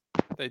 Clever.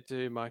 They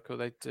do, Michael.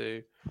 They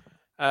do.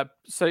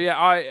 So yeah,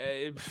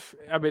 I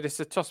mean, it's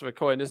a toss of a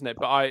coin, isn't it?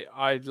 But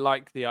I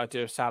like the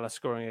idea of Salah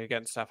scoring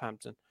against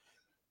Southampton.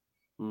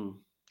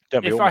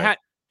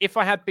 If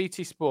I had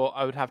BT Sport,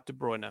 I would have De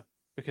Bruyne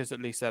because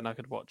at least then I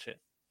could watch it.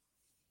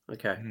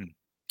 Okay.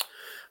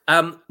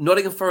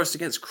 Nottingham Forest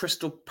against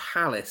Crystal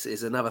Palace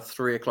is another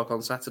 3:00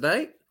 on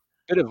Saturday.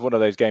 Bit of one of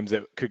those games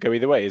that could go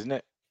either way, isn't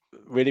it?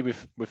 Really,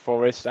 with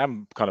Forest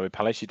and kind of with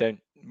Palace, you don't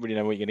really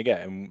know what you're going to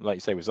get. And like you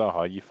say with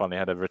Zaha, you finally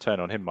had a return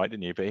on him, Mike,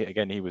 didn't you? But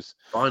he was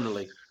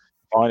finally,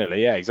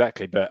 yeah,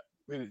 exactly. But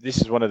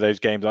this is one of those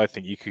games I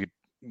think you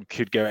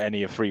could go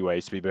any of 3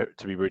 ways, to be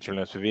brutally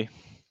honest with you.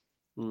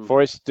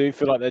 Forest do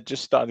feel like they're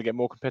just starting to get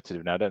more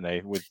competitive now, don't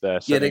they? With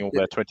selling all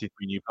their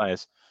 23 new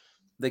players.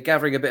 They're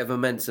gathering a bit of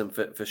momentum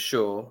for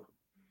sure.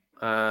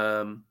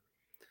 But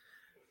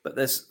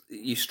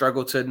you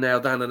struggle to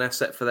nail down an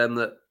asset for them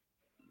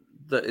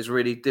that is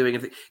really doing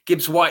anything.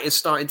 Gibbs White is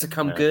starting to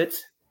come good.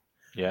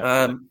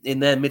 Yeah. In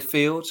their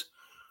midfield.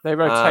 They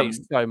rotate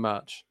so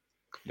much.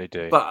 They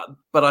do.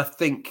 But I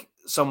think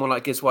someone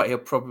like Gibbs White, he'll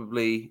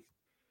probably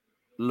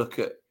look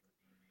at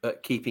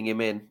keeping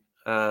him in.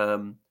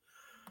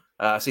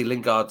 I see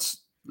Lingard,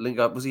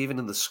 was he even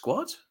in the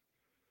squad?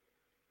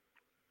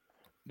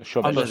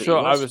 I'm not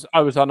sure.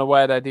 I was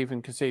unaware they'd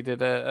even conceded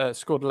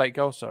scored a late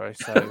goal. Sorry,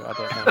 so I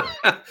don't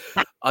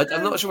know.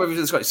 I'm not sure whether he was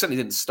in the squad. He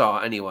certainly didn't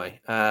start anyway.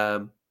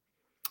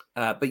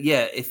 But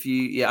yeah,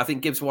 I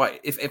think Gibbs White.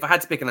 If I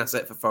had to pick an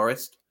asset for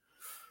Forest,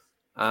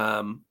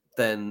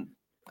 then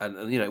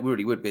and it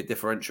really would be a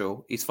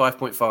differential. He's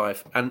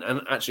 5.5, and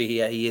actually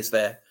he is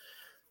their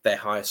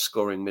highest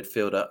scoring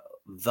midfielder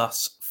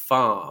thus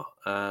far.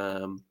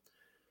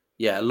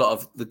 A lot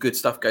of the good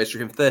stuff goes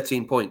through him.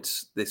 13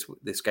 points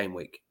this game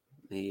week.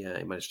 He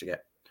managed to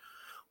get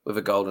with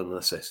a goal and an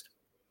assist.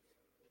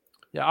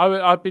 Yeah,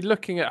 I'd be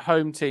looking at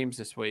home teams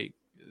this week.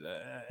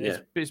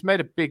 It's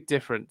made a big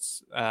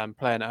difference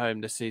playing at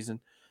home this season.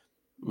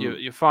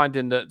 You're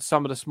finding that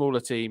some of the smaller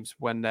teams,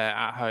 when they're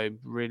at home,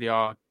 really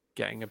are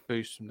getting a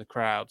boost from the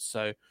crowd.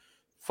 So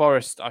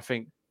Forest, I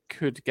think,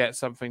 could get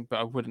something, but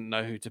I wouldn't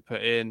know who to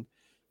put in.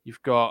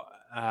 You've got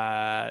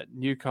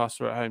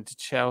Newcastle at home to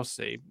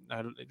Chelsea.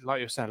 Like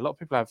you were saying, a lot of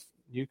people have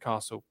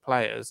Newcastle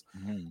players.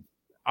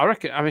 I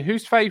reckon. I mean,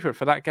 who's favourite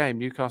for that game?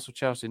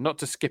 Newcastle-Chelsea. Not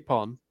to skip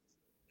on.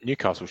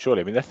 Newcastle,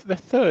 surely. I mean, they're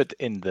third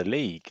in the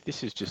league.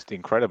 This is just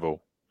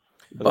incredible.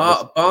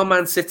 Bar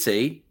Man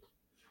City,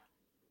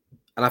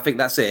 and I think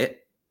that's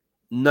it.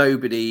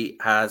 Nobody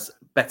has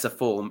better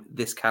form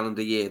this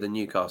calendar year than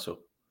Newcastle.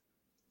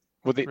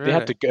 Well, they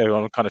had to go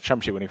on a kind of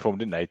championship winning form,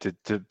 didn't they,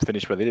 to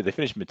finish where they did. They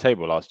finished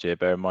mid-table last year.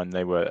 Bear in mind,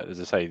 they were, as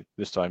I say,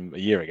 this time a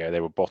year ago,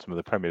 they were bottom of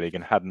the Premier League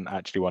and hadn't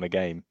actually won a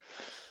game.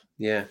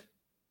 Yeah.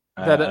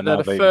 They're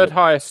the third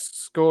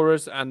highest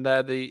scorers, and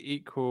they're the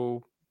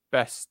equal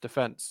best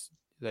defence.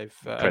 They've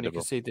only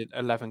conceded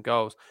 11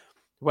 goals.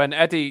 When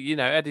Eddie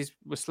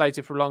was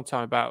slated for a long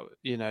time about,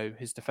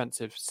 his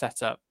defensive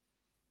setup.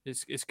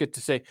 It's good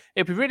to see.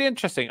 It'd be really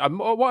interesting.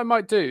 What I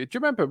might do, you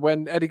remember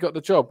when Eddie got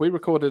the job, we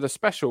recorded a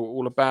special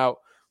all about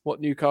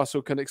what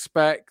Newcastle can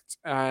expect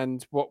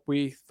and what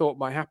we thought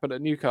might happen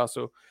at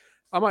Newcastle.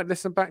 I might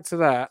listen back to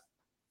that.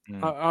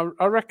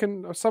 I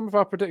reckon some of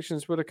our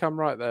predictions would have come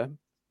right there.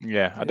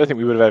 Yeah, I don't think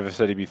we would have ever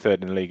said he'd be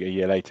third in the league a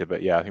year later,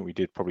 but yeah, I think we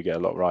did probably get a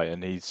lot right.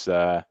 And he's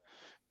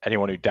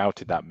anyone who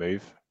doubted that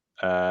move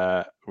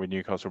with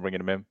Newcastle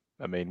bringing him in,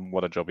 I mean,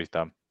 what a job he's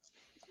done.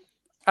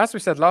 As we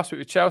said last week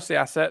with Chelsea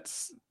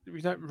assets,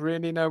 we don't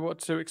really know what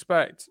to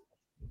expect.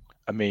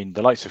 I mean,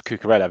 the likes of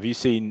Cucurella. Have you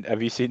seen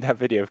that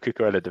video of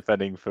Cucurella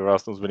defending for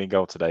Arsenal's winning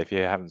goal today? If you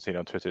haven't seen it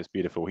on Twitter, it's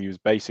beautiful. He was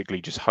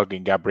basically just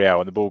hugging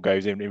Gabriel, and the ball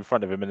goes in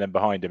front of him and then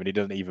behind him, and he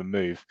doesn't even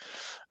move.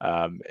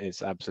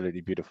 It's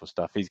absolutely beautiful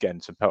stuff. He's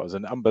getting some pelters,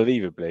 and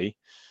unbelievably,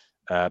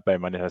 bear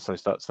in mind,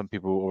 some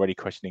people already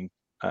questioning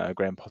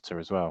Graham Potter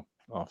as well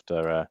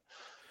after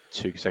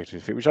 2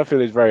 consecutive defeats, which I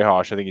feel is very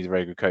harsh. I think he's a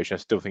very good coach. I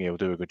still think he'll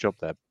do a good job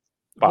there.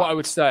 But what I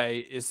would say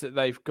is that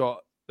they've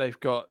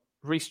got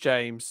Reece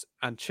James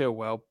and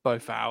Chilwell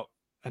both out,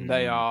 and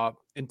they are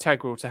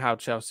integral to how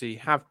Chelsea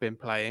have been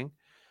playing.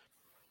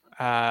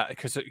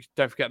 Because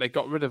don't forget they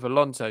got rid of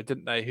Alonso,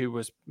 didn't they? Who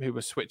was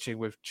switching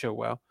with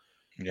Chilwell.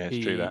 Yeah,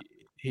 it's true that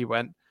he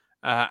went,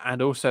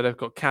 and also they've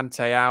got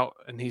Kante out,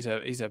 and he's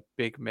a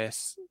big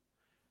miss.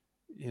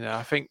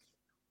 I think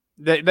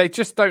they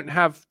just don't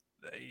have.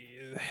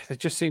 They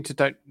just seem to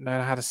don't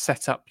know how to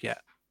set up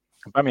yet.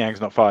 Aubameyang's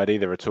not fired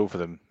either at all for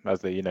them,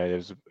 as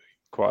there's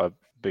quite a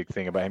big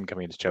thing about him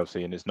coming into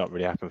Chelsea, and it's not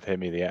really happened for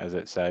him either yet, has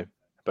it? So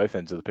both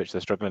ends of the pitch,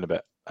 they're struggling a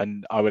bit,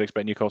 and I would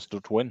expect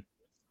Newcastle to win.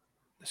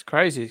 It's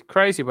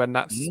crazy when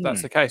that's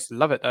the case.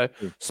 Love it though.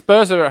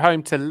 Spurs are at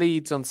home to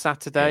Leeds on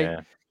Saturday.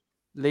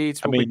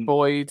 Leeds I will be mean,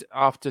 buoyed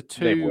after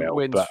they 2 will,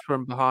 wins but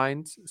from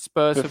behind.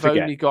 Spurs have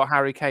forget only got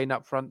Harry Kane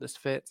up front that's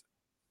fit.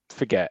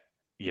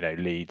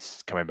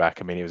 Leeds coming back.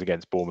 I mean, it was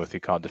against Bournemouth, who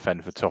can't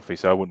defend for toffee,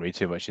 so I wouldn't read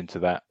too much into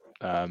that.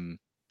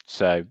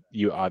 So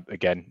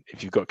again,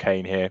 if you've got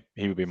Kane here,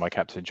 he would be my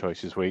captain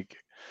choice this week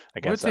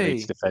against Would that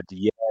Leeds he? defender.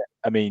 Yeah,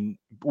 I mean,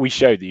 we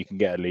showed that you can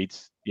get a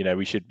Leeds.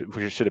 We should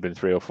have been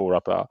 3 or 4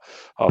 up at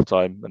half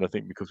time, and I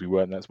think because we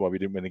weren't, that's why we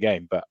didn't win the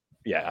game. But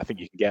yeah, I think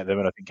you can get them,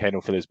 and I think Kane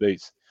will fill his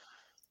boots.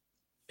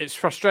 It's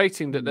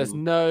frustrating that there's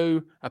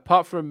no,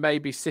 apart from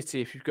maybe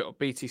City if you've got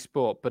BT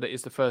Sport, but it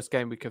is the first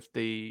game week of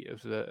the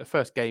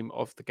first game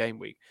of the game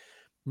week.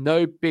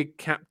 No big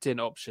captain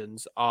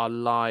options are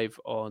live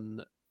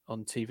on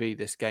TV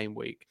this game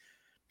week.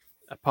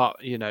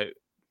 Apart,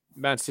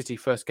 Man City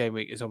first game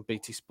week is on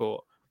BT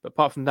Sport, but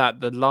apart from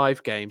that, the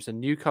live games are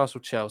Newcastle,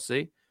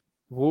 Chelsea,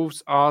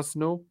 Wolves,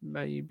 Arsenal,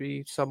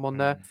 maybe someone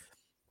there,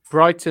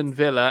 Brighton,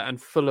 Villa,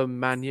 and Fulham,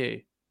 Man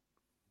U.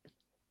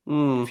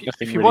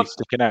 Nothing really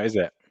sticking out, is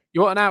it?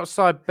 You want an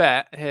outside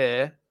bet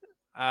here?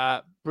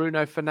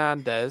 Bruno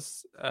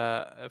Fernandes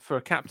for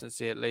a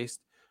captaincy at least.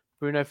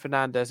 Bruno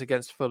Fernandes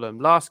against Fulham.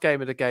 Last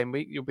game of the game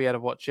week, you'll be able to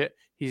watch it.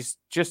 He's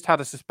just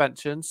had a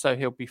suspension, so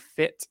he'll be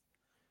fit.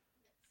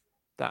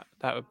 That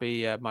would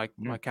be my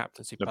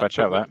captaincy. No bad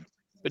shout, that.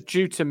 But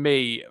due to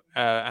me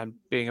and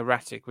being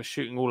erratic, we're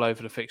shooting all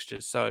over the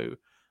fixtures, so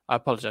I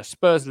apologise.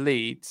 Spurs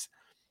Leeds.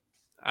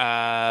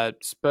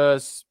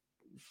 Spurs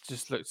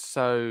just looked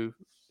so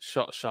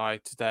shot shy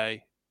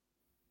today.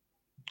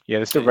 Yeah,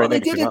 they're still very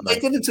negative, aren't they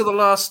did until the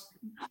last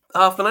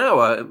half an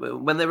hour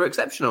when they were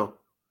exceptional.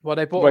 Well,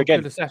 they bought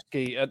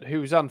Kulusevski,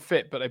 who was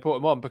unfit, but they brought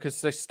him on because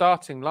the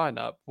starting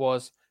lineup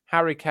was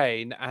Harry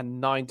Kane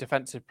and 9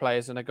 defensive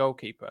players and a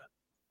goalkeeper.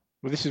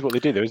 Well, this is what they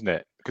do, though, isn't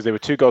it? Because they were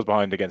 2 goals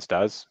behind against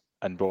us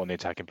and brought on the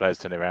attacking players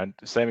to turn it around.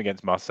 Same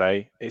against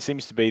Marseille. It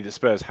seems to be that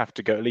Spurs have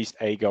to go at least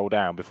a goal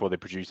down before they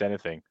produce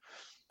anything.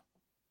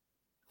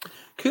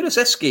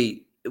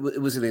 Kulusevski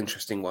was an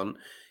interesting one.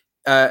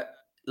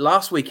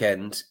 Last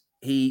weekend,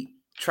 he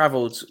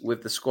travelled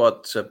with the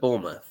squad to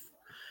Bournemouth,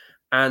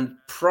 and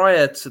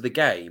prior to the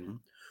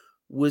game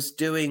was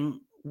doing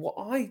what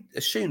I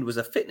assumed was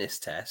a fitness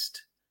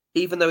test,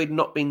 even though he'd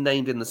not been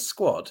named in the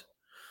squad.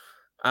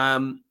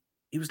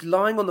 He was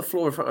lying on the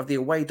floor in front of the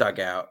away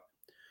dugout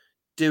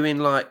doing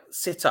like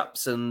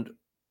sit-ups and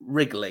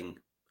wriggling.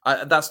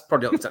 That's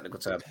probably not the technical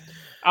term.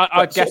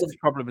 I guess it's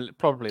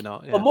probably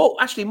not. Yeah. Well,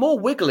 more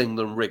wiggling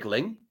than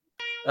wriggling.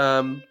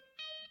 There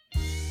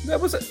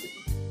was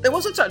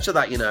a touch of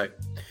that,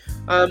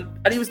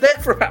 and he was there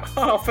for about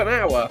half an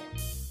hour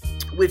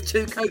with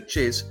 2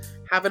 coaches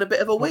having a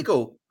bit of a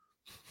wiggle.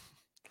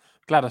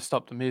 Glad I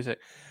stopped the music.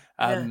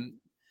 And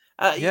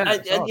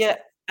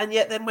yet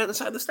then went and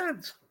sat in the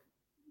stands.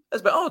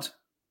 That's a bit odd.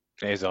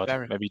 It is odd.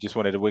 Maybe he just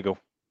wanted a wiggle.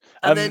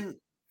 And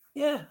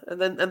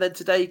then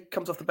today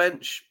comes off the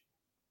bench,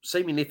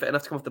 seemingly fit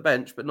enough to come off the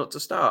bench, but not to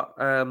start.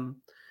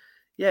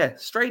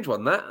 Strange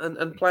one that,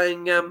 and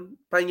playing your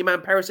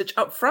man Perisic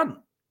up front.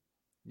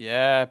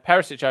 Yeah,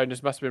 Perisic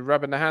owners must have been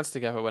rubbing their hands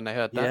together when they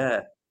heard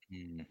that.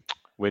 Yeah,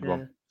 weird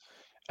one.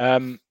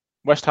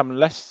 West Ham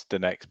Leicester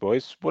next,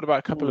 boys. What about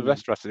a couple of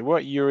Leicester assets?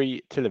 What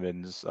Yuri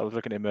Tillemans? I was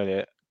looking at him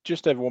earlier.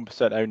 Just over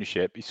 1%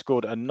 ownership. He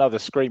scored another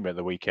screamer at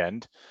the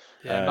weekend.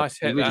 Yeah, nice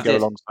hit.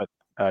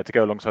 To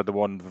go alongside the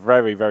one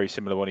very, very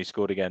similar one he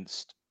scored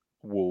against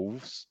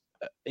Wolves.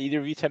 Either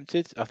of you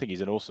tempted? I think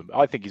he's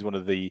I think he's one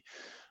of the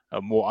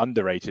more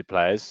underrated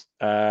players.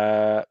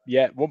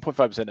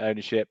 1.5%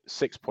 ownership,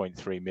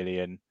 6.3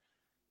 million.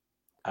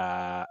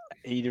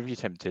 Either of you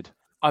tempted?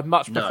 I'd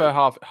much prefer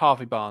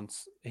Harvey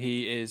Barnes.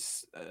 He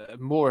is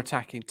more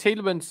attacking.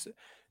 Tielemans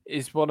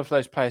is one of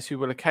those players who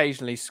will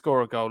occasionally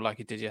score a goal like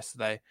he did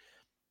yesterday.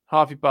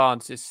 Harvey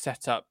Barnes is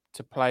set up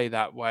to play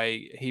that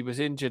way. He was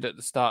injured at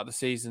the start of the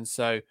season,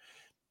 so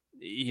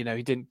he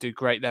didn't do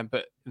great then.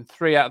 But in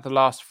 3 out of the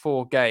last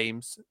 4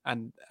 games,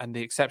 and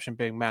the exception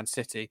being Man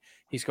City,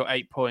 he's got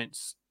 8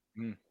 points.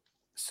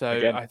 So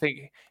again, I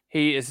think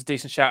he is a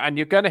decent shout. And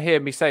you're going to hear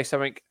me say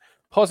something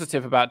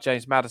positive about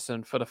James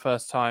Maddison for the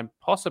first time,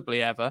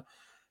 possibly ever.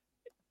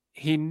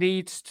 He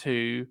needs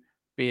to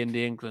be in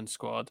the England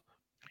squad.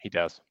 He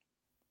does.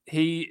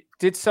 He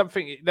did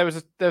something. There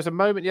was a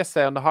moment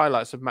yesterday on the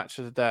highlights of Match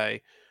of the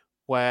Day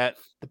where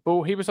the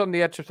ball, he was on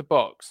the edge of the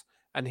box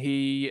and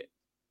he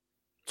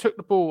took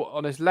the ball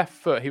on his left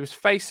foot. He was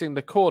facing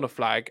the corner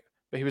flag,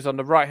 but he was on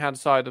the right-hand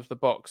side of the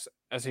box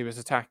as he was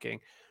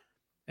attacking.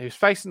 He was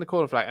facing the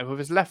corner flag, and with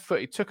his left foot,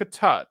 he took a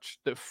touch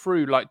that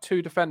threw like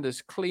 2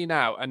 defenders clean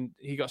out, and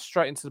he got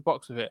straight into the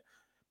box with it.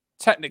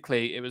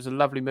 Technically, it was a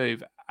lovely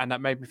move, and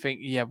that made me think,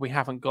 we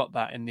haven't got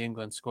that in the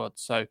England squad.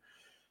 So,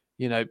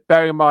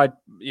 bearing in mind,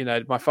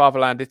 my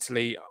fatherland,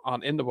 Italy,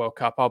 aren't in the World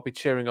Cup, I'll be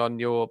cheering on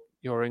your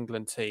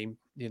England team.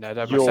 They're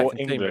my second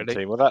England team,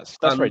 really. Well, that's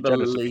very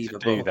generous of you to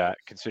do that,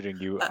 considering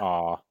you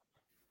are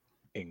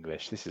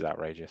English. This is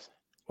outrageous.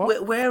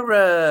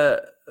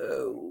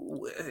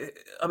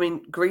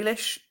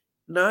 Grealish?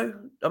 No,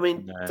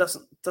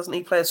 doesn't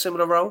he play a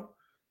similar role?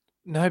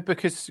 No,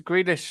 because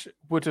Grealish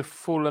would have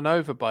fallen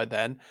over by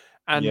then.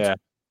 And Yeah.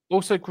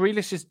 also,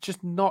 Grealish is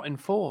just not in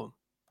form.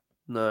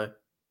 No.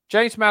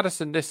 James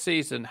Maddison this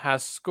season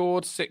has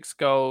scored 6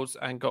 goals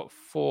and got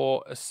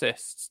 4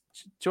 assists.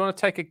 Do you want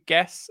to take a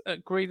guess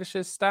at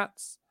Grealish's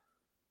stats,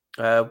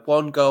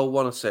 1 goal,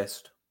 1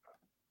 assist.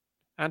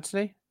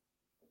 Anthony?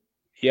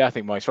 Yeah, I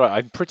think Mike's right.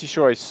 I'm pretty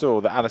sure I saw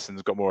that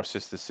Alisson's got more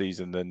assists this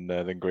season than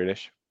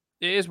Grealish.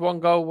 It is 1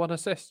 goal, 1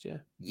 assist, yeah.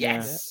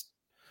 Yes.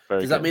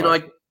 Very Does that good, mean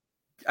Mike.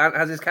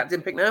 has his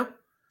captain pick now?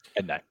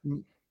 No.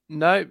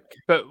 No,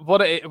 but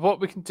what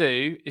we can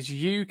do is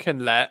you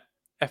can let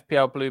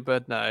FPL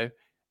Bluebird know,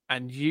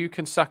 and you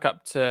can suck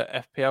up to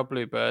FPL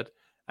Bluebird,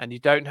 and you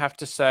don't have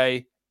to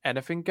say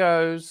anything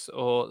goes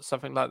or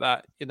something like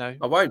that. You know,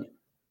 I won't.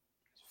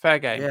 fair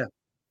game. Yeah,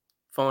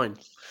 fine.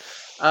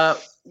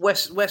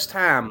 West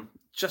Ham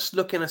just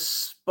looking a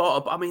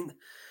spot. I mean,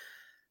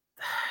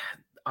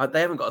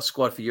 they haven't got a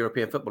squad for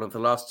European football, and for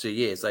the last 2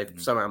 years, they've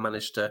somehow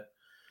managed to,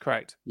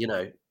 Correct.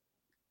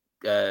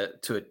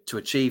 To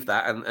achieve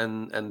that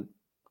and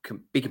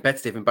be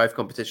competitive in both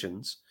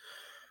competitions.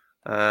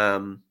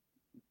 But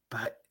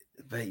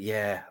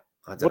yeah,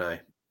 I don't know.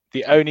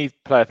 The only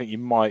player I think you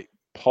might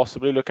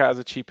possibly look at as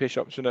a cheapish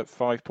option at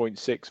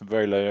 5.6 and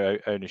very low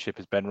ownership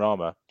is Ben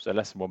Rama. So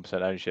less than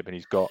 1% ownership, and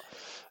he's got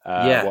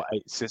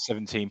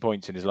 17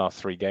 points in his last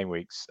 3 game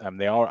weeks.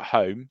 They are at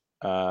home.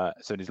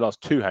 So in his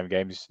last 2 home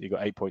games, he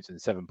got 8 points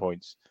and 7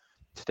 points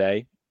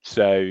today.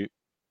 So it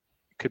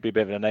could be a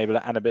bit of an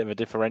enabler and a bit of a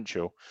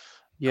differential.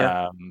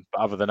 Yeah.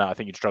 But other than that, I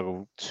think you'd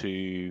struggle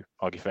to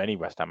argue for any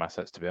West Ham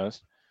assets, to be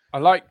honest. I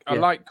like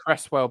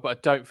Cresswell, but I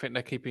don't think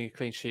they're keeping a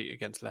clean sheet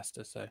against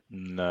Leicester. So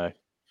no,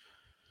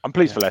 I'm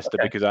pleased for Leicester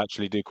because I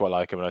actually do quite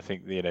like them, and I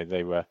think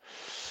they were a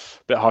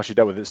bit harshly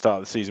dealt with at the start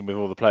of the season with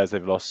all the players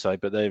they've lost. So,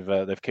 but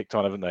they've kicked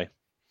on, haven't they?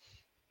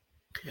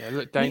 Yeah,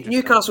 look dangerous.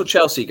 Newcastle,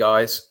 Chelsea,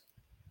 guys.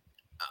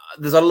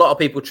 There's a lot of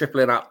people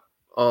tripling up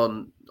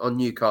on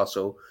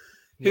Newcastle.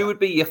 Who would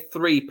be your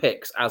 3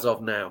 picks as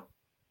of now?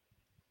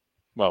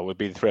 Well, it would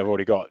be the 3 I've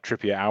already got: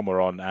 Trippier,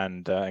 Almiron,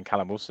 and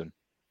Callum Wilson.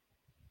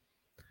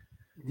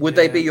 Would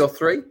they be your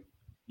 3?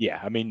 Yeah,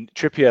 I mean,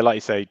 Trippier, like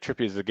you say,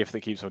 Trippier is the gift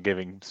that keeps on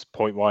giving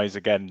point-wise.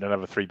 Again,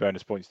 another 3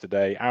 bonus points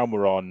today.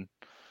 Almiron,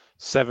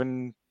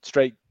 7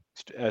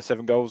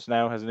 goals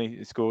now, hasn't he?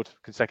 He scored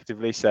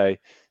consecutively. So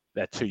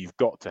they're 2 you've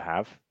got to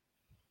have.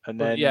 And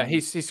then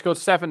he scored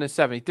 7 and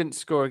 7. He didn't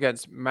score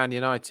against Man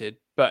United,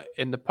 but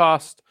in the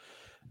past,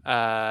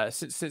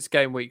 since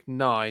game week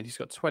 9, he's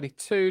got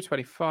 22,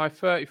 25,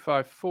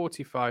 35,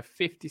 45,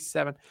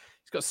 57.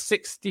 He's got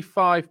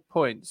 65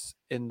 points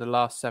in the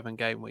last 7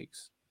 game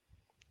weeks.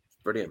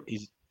 Brilliant.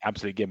 He's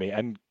absolutely gimme.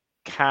 And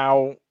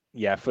Cal,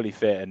 fully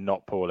fit and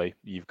not poorly.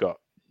 You've got,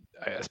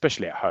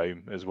 especially at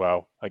home as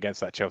well, against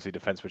that Chelsea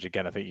defence, which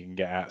again I think you can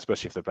get at,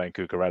 especially if they're playing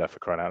Cucurella, for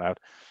crying out loud.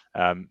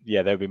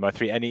 They'll be my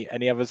 3.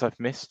 Any others I've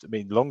missed? I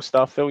mean,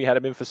 Longstaff, Phil, you had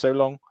him in for so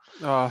long.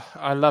 Oh,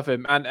 I love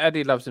him, and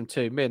Eddie loves him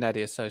too. Me and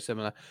Eddie are so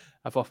similar.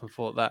 I've often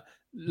thought that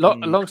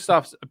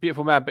Longstaff's a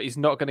beautiful man, but he's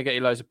not going to get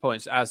you loads of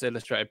points, as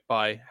illustrated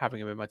by having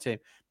him in my team.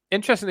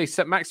 Interestingly,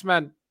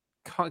 Maximan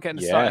can't get in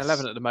the starting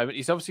 11 at the moment.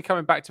 He's obviously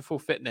coming back to full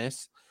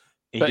fitness.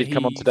 He did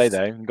come on today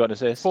though and got an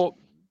assist.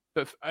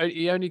 But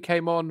he only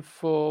came on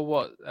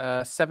for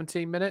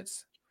 17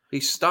 minutes.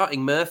 He's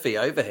starting Murphy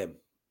over him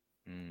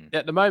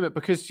at the moment,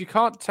 because you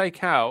can't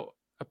take out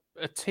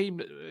a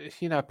team,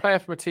 a player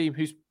from a team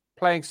who's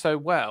playing so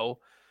well,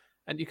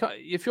 and you can't.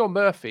 If you're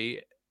Murphy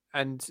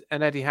and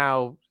Eddie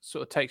Howe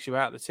sort of takes you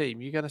out of the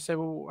team, you're going to say,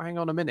 "Well, hang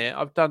on a minute,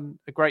 I've done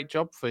a great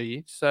job for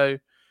you, so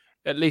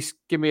at least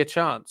give me a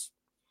chance."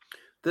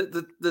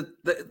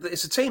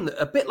 It's a team that,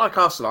 a bit like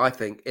Arsenal, I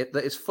think,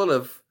 that is full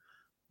of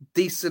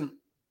decent,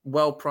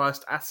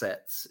 well-priced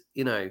assets.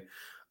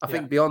 I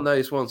think beyond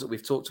those ones that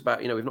we've talked about,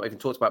 we've not even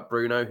talked about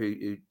Bruno,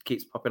 who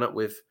keeps popping up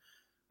with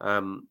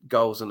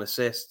goals and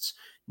assists.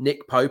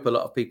 Nick Pope, a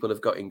lot of people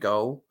have got in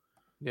goal.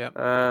 Yeah.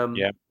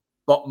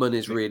 Botman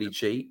is really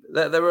cheap.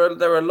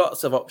 There are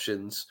lots of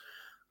options,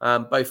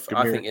 both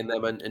I think in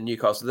them and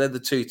Newcastle. They're the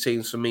 2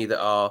 teams for me that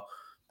are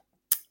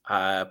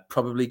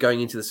probably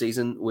going into the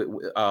season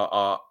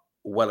are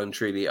well and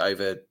truly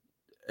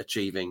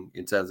overachieving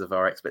in terms of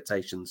our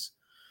expectations.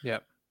 Yeah.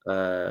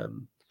 I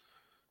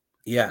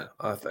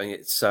think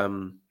it's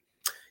So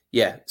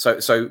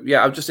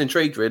I'm just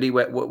intrigued really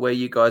where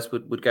you guys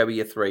would go with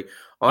your 3.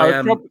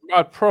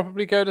 I'd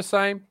probably go the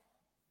same.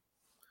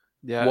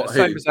 Yeah,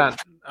 same as Ant.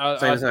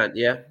 Same as Ant,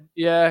 yeah.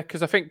 Yeah,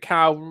 because I think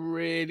Cal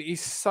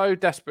he's so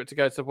desperate to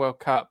go to the World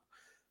Cup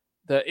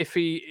that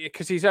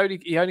because he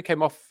only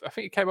came off. I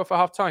think he came off at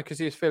half time because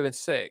he was feeling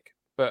sick.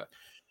 But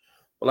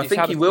I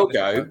think he will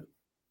go.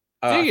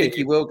 I think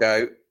he will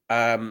go.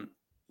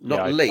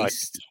 Not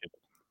least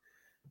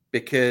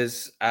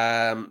because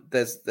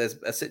there's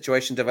a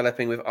situation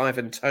developing with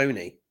Ivan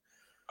Toney.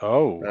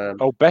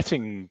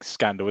 Betting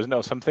scandal, isn't it,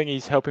 or something?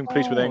 He's helping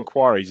police with their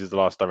inquiries, is the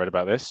last I read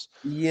about this.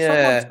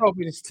 Yeah. Someone told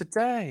me this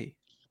today.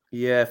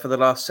 Yeah, for the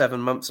last 7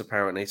 months,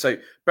 apparently. So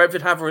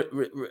Brentford have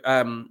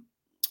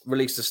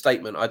released a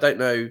statement. I don't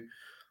know.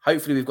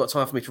 Hopefully we've got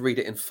time for me to read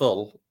it in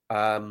full.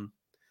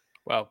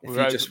 Well, If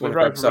we're, you just we're wanna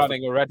grab yourself a-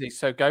 overrunning already,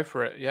 so go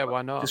for it. Yeah,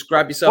 why not? Just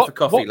grab yourself a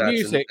coffee, What lads.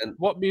 music? And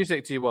What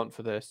music do you want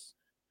for this?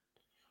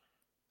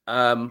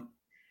 I'll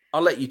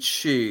let you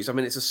choose. I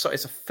mean, it's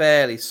a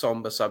fairly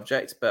somber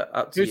subject, but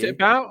up to Who's you. it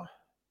about?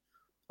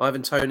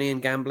 Ivan Toney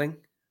and gambling.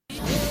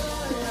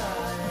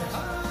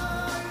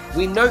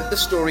 We note the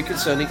story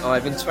concerning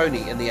Ivan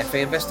Toney and the FA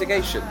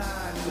investigation.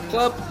 The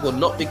club will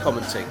not be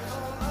commenting.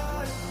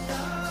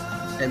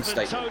 End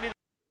statement.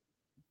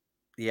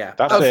 Yeah,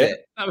 That's that was it.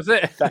 it. That was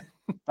it. That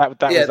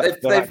Yeah, was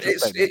their actual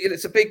statement.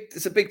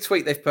 it's a big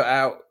tweet they've put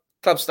out.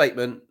 Club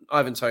statement: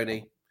 Ivan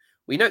Toney.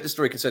 We note the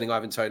story concerning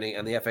Ivan Toney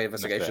and the FA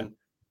investigation.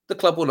 The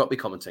club will not be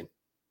commenting.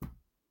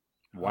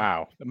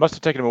 Wow. It must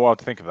have taken them a while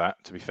to think of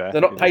that, to be fair.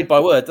 They're not paid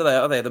by word, do they?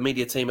 Are they? The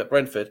media team at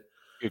Brentford.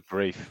 Good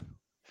grief.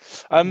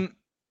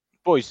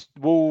 Boys,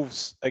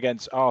 Wolves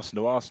against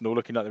Arsenal. Arsenal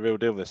looking like the real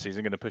deal this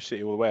season, going to push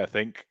City all the way, I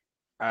think.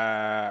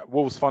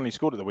 Wolves finally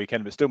scored at the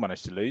weekend, but still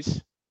managed to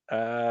lose.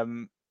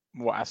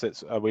 What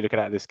assets are we looking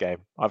at this game?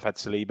 I've had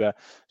Saliba.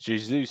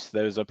 Jesus,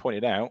 there, as I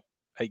pointed out,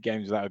 8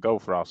 games without a goal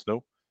for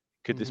Arsenal.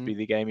 Could this be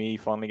the game he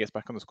finally gets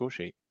back on the score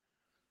sheet?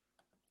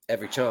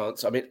 Every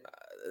chance. I mean,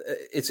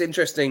 it's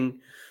interesting,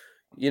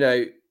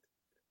 that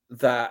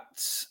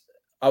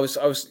I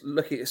was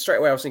looking straight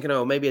away. I was thinking,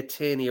 oh, maybe a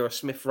Tierney or a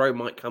Smith Rowe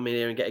might come in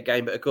here and get a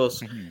game. But of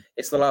course,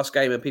 it's the last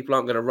game, and people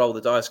aren't going to roll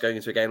the dice going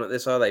into a game like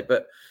this, are they?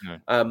 But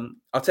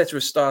Arteta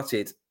has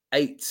started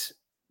 8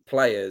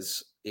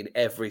 players in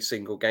every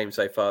single game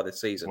so far this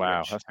season.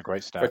 Wow, that's a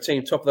great for a stat.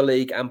 team top of the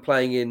league and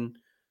playing in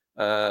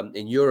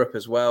Europe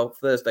as well,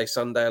 Thursday,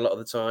 Sunday, a lot of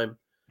the time.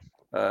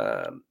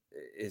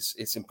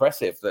 It's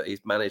impressive that he's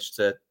managed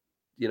to,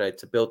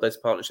 to build those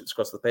partnerships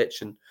across the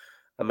pitch and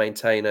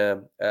maintain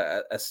a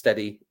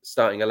steady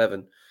starting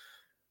 11.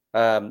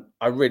 I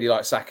really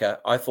like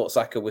Saka. I thought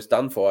Saka was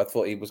done for. I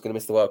thought he was going to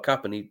miss the World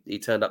Cup, and he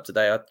turned up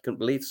today. I couldn't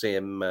believe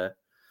to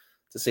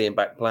see him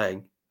back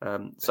playing.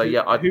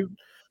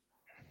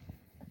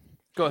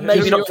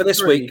 Maybe not for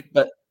this week,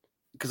 but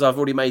because I've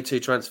already made 2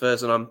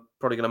 transfers and I'm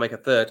probably going to make a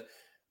third.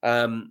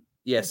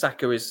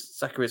 Saka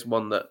is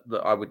one that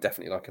I would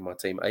definitely like in my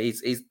team.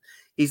 He's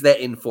their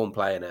in-form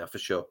player now for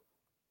sure.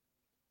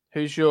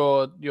 Who's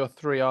your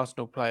 3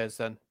 Arsenal players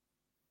then?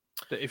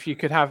 If you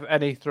could have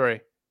any 3.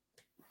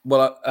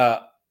 Well,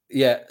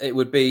 it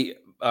would be.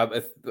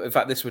 In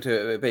fact, this would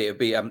it would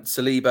be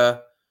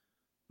Saliba,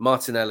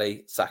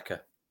 Martinelli,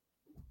 Saka.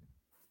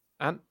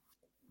 And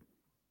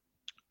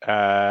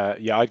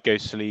I'd go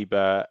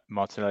Saliba,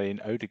 Martinelli,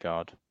 and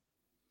Odegaard.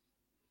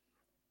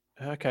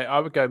 Okay, I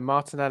would go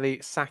Martinelli,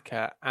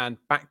 Saka, and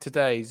back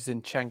today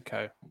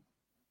Zinchenko.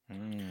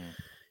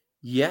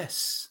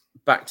 Yes,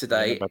 back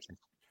today.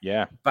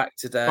 Yeah, back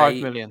today. 5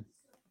 million.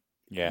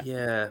 Yeah,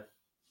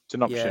 it's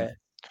an option. Yeah.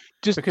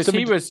 Just because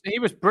he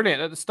was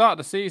brilliant at the start of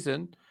the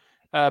season.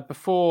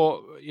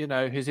 Before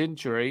his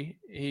injury,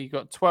 he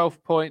got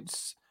 12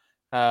 points,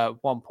 1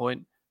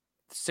 point,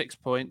 6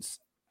 points,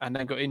 and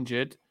then got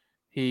injured.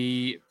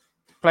 He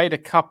played a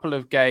couple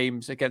of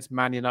games against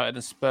Man United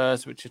and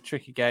Spurs, which are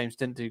tricky games.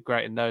 Didn't do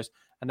great in those,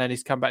 and then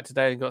he's come back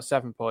today and got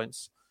 7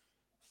 points.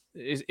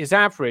 His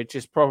average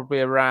is probably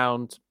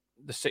around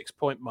the 6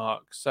 point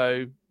mark,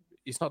 so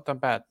he's not done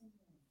bad.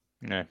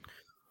 No.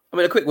 I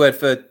mean, a quick word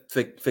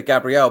for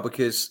Gabriel,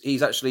 because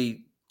he's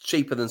actually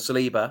cheaper than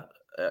Saliba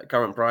at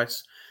current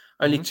price.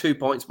 Only 2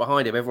 points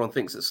behind him. Everyone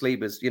thinks that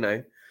Saliba's,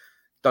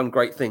 done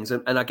great things.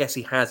 And I guess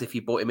he has if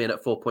you bought him in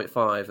at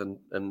 4.5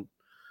 and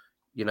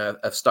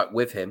have stuck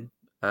with him.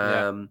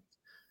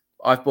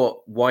 I've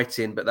bought White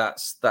in, but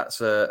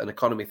that's an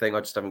economy thing. I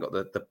just haven't got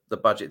the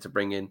budget to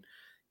bring in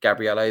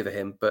Gabriel over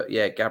him. But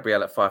yeah,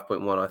 Gabriel at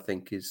 5.1, I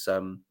think is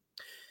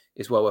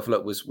well worth a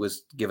look.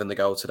 Was given the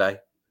goal today.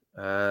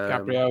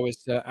 Gabriel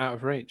is out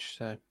of reach.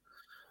 So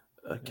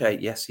okay,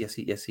 yes, he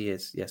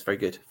is. Yes, very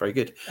good.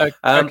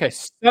 Okay,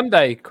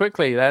 Sunday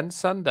quickly then.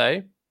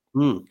 Sunday,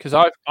 because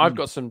I've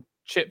got some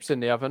chips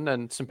in the oven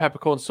and some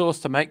peppercorn sauce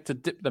to make to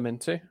dip them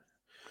into.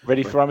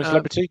 Ready for I'm a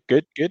Celebrity?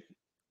 Good. Are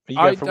you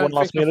going for one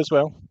last meal as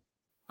well?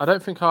 I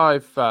don't think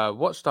I've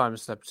watched I'm a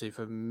Celebrity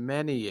for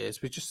many years.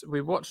 We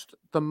watched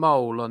The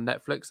Mole on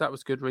Netflix. That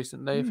was good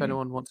recently. If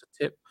anyone wants a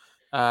tip,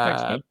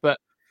 Thanks, but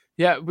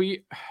yeah,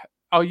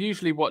 I'll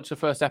usually watch the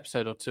first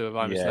episode or 2 of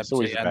I'm a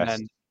Celebrity,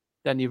 and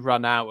then you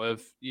run out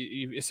of.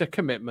 It's a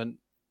commitment.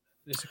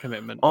 It's a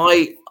commitment.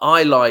 I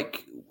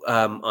like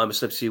I'm a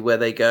Celebrity where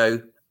they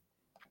go,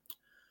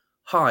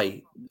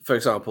 hi, for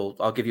example,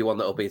 I'll give you one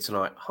that'll be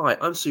tonight. Hi,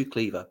 I'm Sue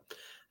Cleaver,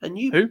 and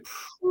you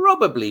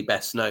probably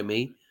best know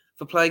me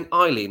for playing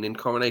Eileen in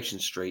Coronation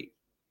Street.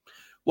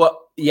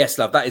 Well, yes,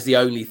 love, that is the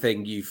only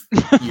thing you've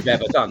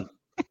ever done.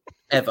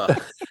 Ever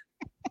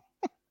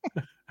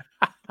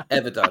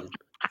done.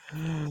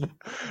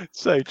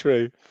 So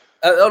true.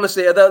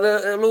 Honestly,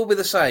 they'll all be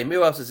the same.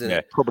 Who else is in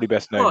it? Probably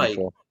best known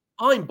for.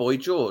 I'm Boy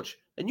George,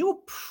 and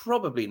you'll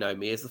probably know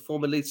me as the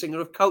former lead singer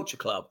of Culture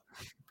Club.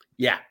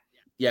 Yeah,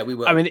 we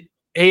will. I mean,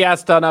 he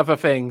has done other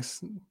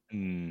things.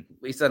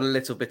 He's done a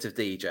little bit of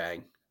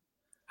DJing.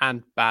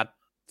 And bad.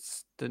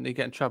 Didn't he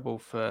get in trouble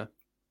for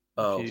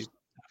a few?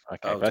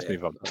 Okay, let's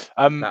move on. That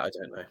I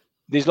don't know.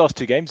 These last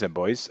two games, then,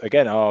 boys.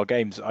 Again, are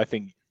games I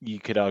think you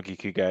could argue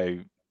could go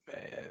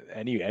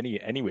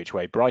any which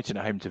way. Brighton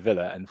at home to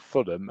Villa and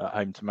Fulham at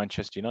home to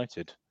Manchester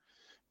United.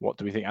 What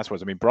do we think as well?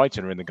 I mean,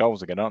 Brighton are in the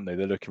goals again, aren't they?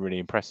 They're looking really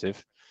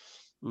impressive.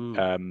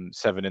 7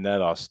 in their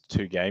last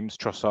 2 games.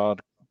 Trossard,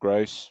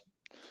 Gross.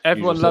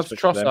 Everyone usual loves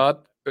suspects for them. Trossard,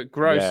 but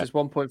Gross Yeah. is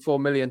 1.4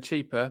 million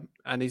cheaper,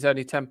 and he's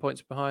only 10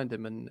 points behind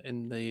him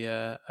in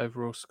the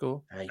overall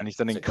score. Hey, And he's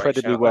done it's a great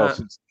incredibly shout, well that.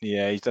 since.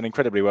 Yeah, he's done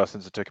incredibly well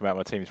since I took him out of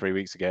my team 3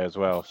 weeks ago as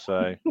well.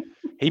 So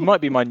he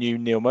might be my new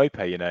Neil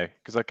Mopey,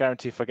 because I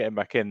guarantee if I get him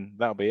back in,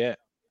 that'll be it.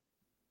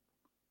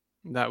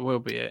 That will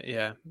be it.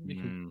 Yeah,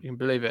 you can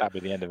believe it. That'll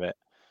be the end of it.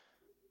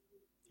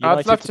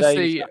 I'd love to today-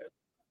 see Sorry, I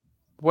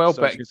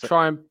Welbeck was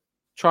gonna say-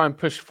 try and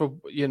push for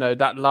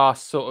that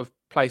last sort of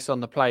place on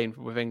the plane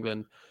with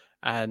England,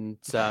 and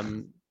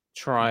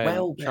try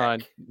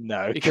and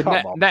No, he could come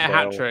net on, a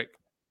hat Phil. trick.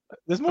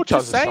 There's more I'm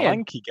just chance of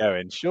saying. Solanke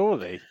going,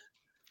 surely.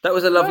 That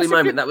was a lovely That's a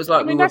moment. good- That was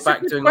like I mean, we were that's a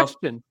back good doing our.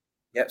 question.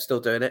 Yep, still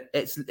doing it.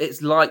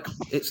 It's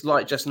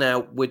like just now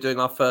we're doing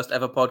our first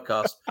ever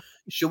podcast.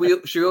 Should we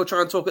all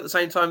try and talk at the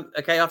same time?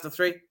 Okay, after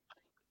 3.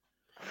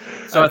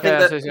 So Okay,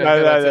 I think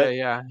that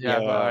yeah,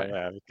 right.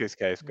 Yeah, this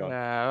case gone.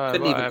 Yeah,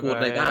 couldn't even whatever,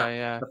 coordinate that.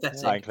 Yeah. Pathetic.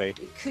 Frankly,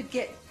 It could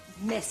get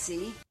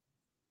messy.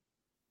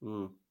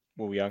 Will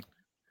Young.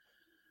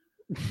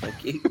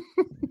 Thank you.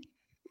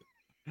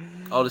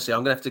 Honestly,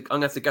 I'm gonna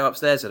have to go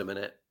upstairs in a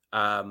minute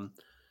and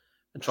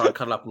try and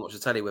cuddle up and watch the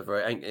telly with her.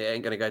 It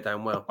ain't gonna go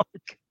down well.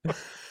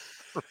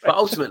 But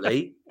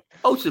ultimately,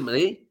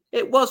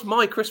 it was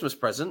my Christmas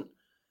present,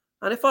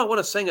 and if I want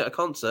to sing at a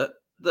concert,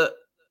 that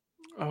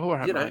All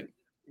right, you know. mate.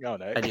 Oh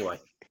no. Anyway,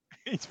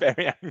 He's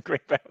very angry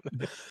about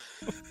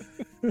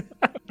this.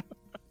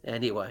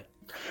 anyway,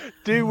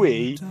 Do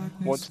we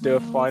want to do a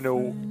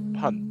final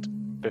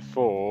punt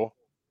before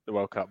the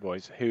World Cup,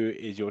 boys? Who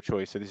is your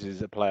choice? So this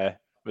is a player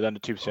with under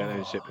 2%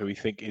 ownership who we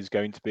think is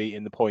going to be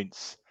in the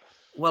points.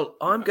 well,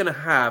 I'm gonna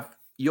have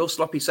your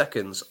sloppy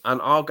seconds,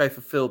 and I'll go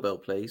for Phil Bill,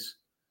 please.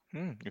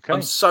 Okay.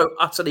 I'm so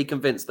utterly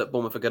convinced that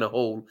Bournemouth are going to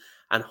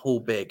haul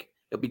big.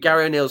 It'll be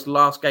Gary O'Neill's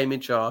last game in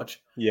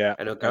charge, Yeah.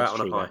 and he'll go out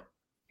on a high.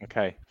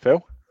 Okay.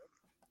 Phil?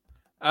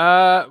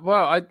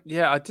 Well, I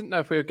didn't know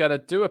if we were going to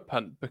do a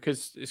punt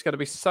because it's going to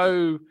be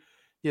so,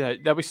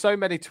 there'll be so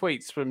many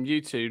tweets from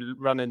you two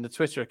running the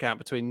Twitter account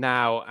between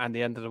now and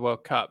the end of the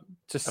World Cup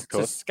to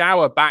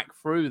scour back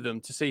through them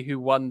to see who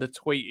won the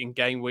tweet in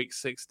game week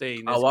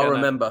 16. I'll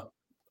remember.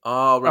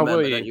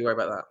 Don't you? you worry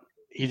about that.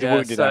 He's a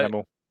wounded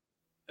animal.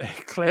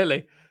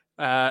 Clearly.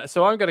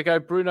 So I'm going to go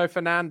Bruno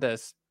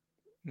Fernandes.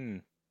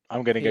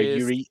 I'm going to go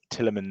Yuri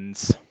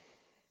Tillemans.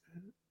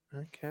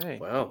 Okay.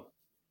 Well,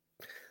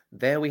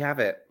 there we have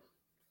it.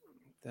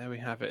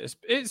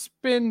 It's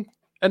been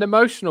an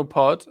emotional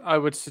pod, I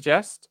would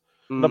suggest.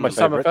 Not my for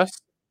some of favourite.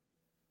 us.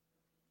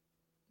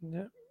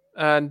 Yeah.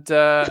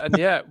 And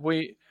yeah,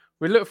 we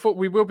look for.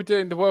 We will be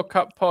doing the World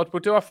Cup pod. We'll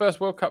do our first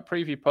World Cup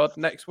preview pod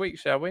next week,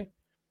 shall we?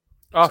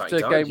 After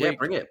Exciting game times. week,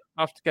 Bring it.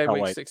 after game Can't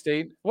week wait.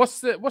 16. What's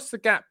the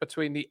gap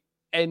between the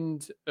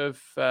end of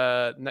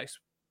next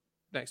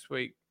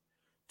week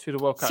to the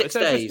World Cup? 6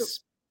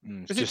 days.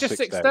 Is it just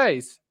 6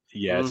 days?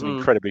 Yeah, it's an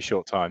incredibly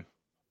short time.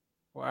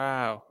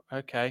 Wow.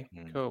 Okay.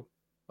 Cool.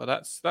 Well,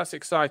 that's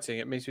exciting.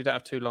 It means we don't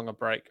have too long a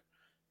break.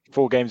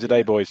 4 games a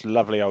day, boys.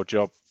 Lovely old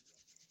job.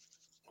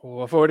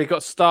 Oh, I've already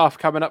got staff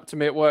coming up to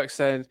me at work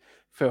saying,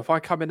 "Phil, if I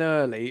come in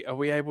early, are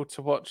we able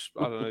to watch?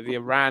 I don't know, the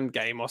Iran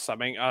game or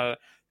something?"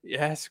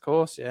 Yes, of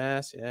course.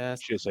 Yes.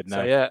 Should have said no.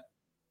 So yeah.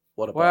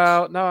 What a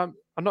Well, no,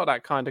 I'm not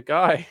that kind of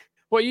guy.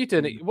 What are you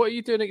doing? What are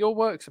you doing at your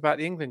works about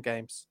the England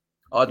games?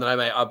 I don't know,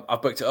 mate.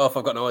 I've booked it off.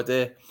 I've got no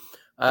idea.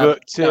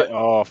 Booked it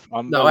off.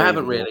 No, I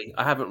haven't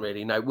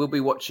really. No, we'll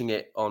be watching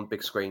it on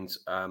big screens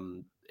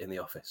in the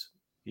office.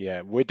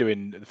 Yeah, we're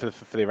doing for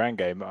the Iran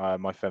game.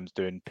 My firm's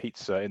doing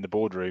pizza in the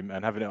boardroom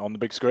and having it on the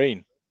big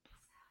screen.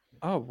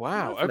 Oh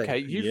wow! Lovely. Okay,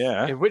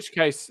 Yeah. In which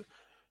case,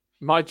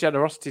 my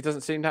generosity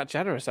doesn't seem that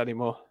generous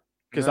anymore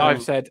because No.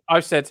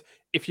 I've said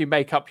if you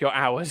make up your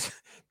hours,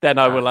 then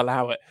I will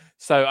allow it.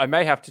 So I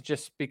may have to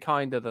just be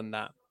kinder than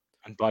that.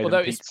 And buy Although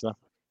them pizza.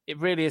 it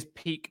really is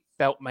peak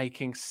belt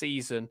making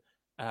season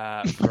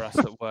for us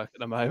at work at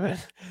the moment.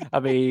 I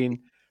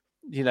mean,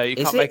 you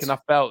can't make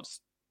enough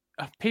belts.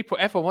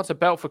 Everyone wants a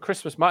belt for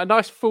Christmas. A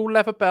nice full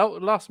leather belt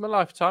that lasts my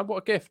lifetime. What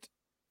a gift!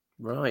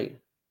 Right.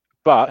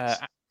 But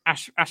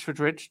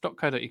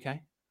ashfordridge.co.uk.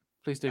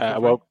 Please do. a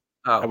feel World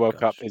free.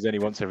 Cup is only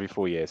once every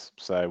 4 years.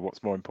 So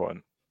what's more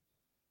important?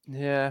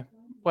 Yeah.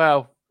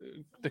 Well,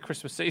 the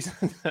Christmas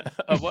season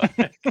at work.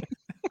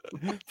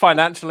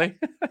 Financially.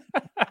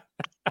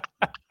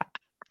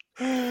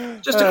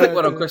 Just a quick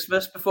one on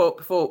Christmas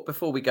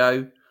before we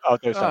go. I'll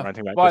go start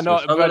ranting about Why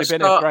Christmas. not? We've only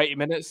been here for 80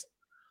 minutes.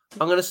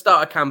 I'm going to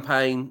start a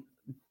campaign.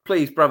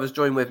 Please, brothers,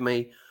 join with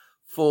me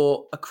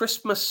for a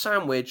Christmas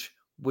sandwich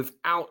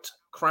without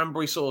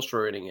cranberry sauce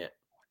ruining it.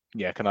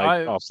 Yeah,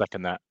 I'll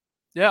second that.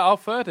 Yeah, I'll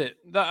third it.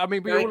 We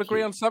Thank all agree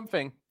you. on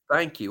something.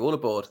 Thank you. All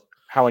aboard.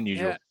 How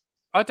unusual. Yeah.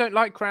 I don't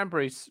like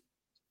cranberries.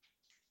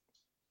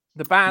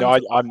 The band No,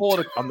 I'm or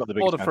not the the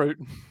biggest fan. fruit.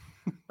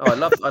 Oh,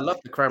 I love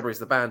the Cranberries,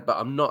 the band, but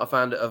I'm not a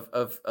fan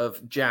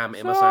of jam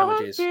in my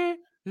sandwiches.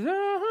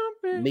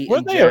 Meat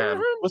Weren't and they? jam.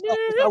 Was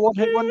that a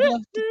one-hit wonder?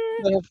 Did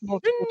they have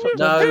multiple top 10?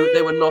 No,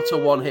 they were not a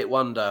one-hit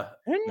wonder.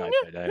 No,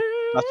 they don't.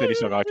 That's the only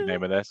song I can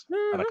name of theirs,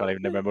 and I can't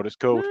even remember what it's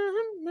called.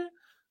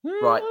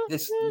 Right,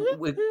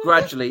 we're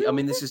gradually. I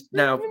mean, this is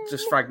now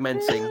just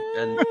fragmenting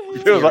and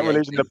It feels like we're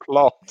losing the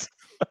plot.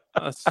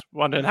 I was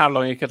wondering how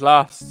long it could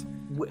last.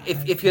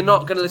 If you're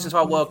not going to listen to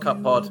our World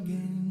Cup pod,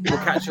 we'll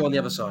catch you on the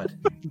other side.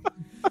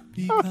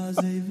 Because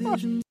a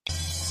vision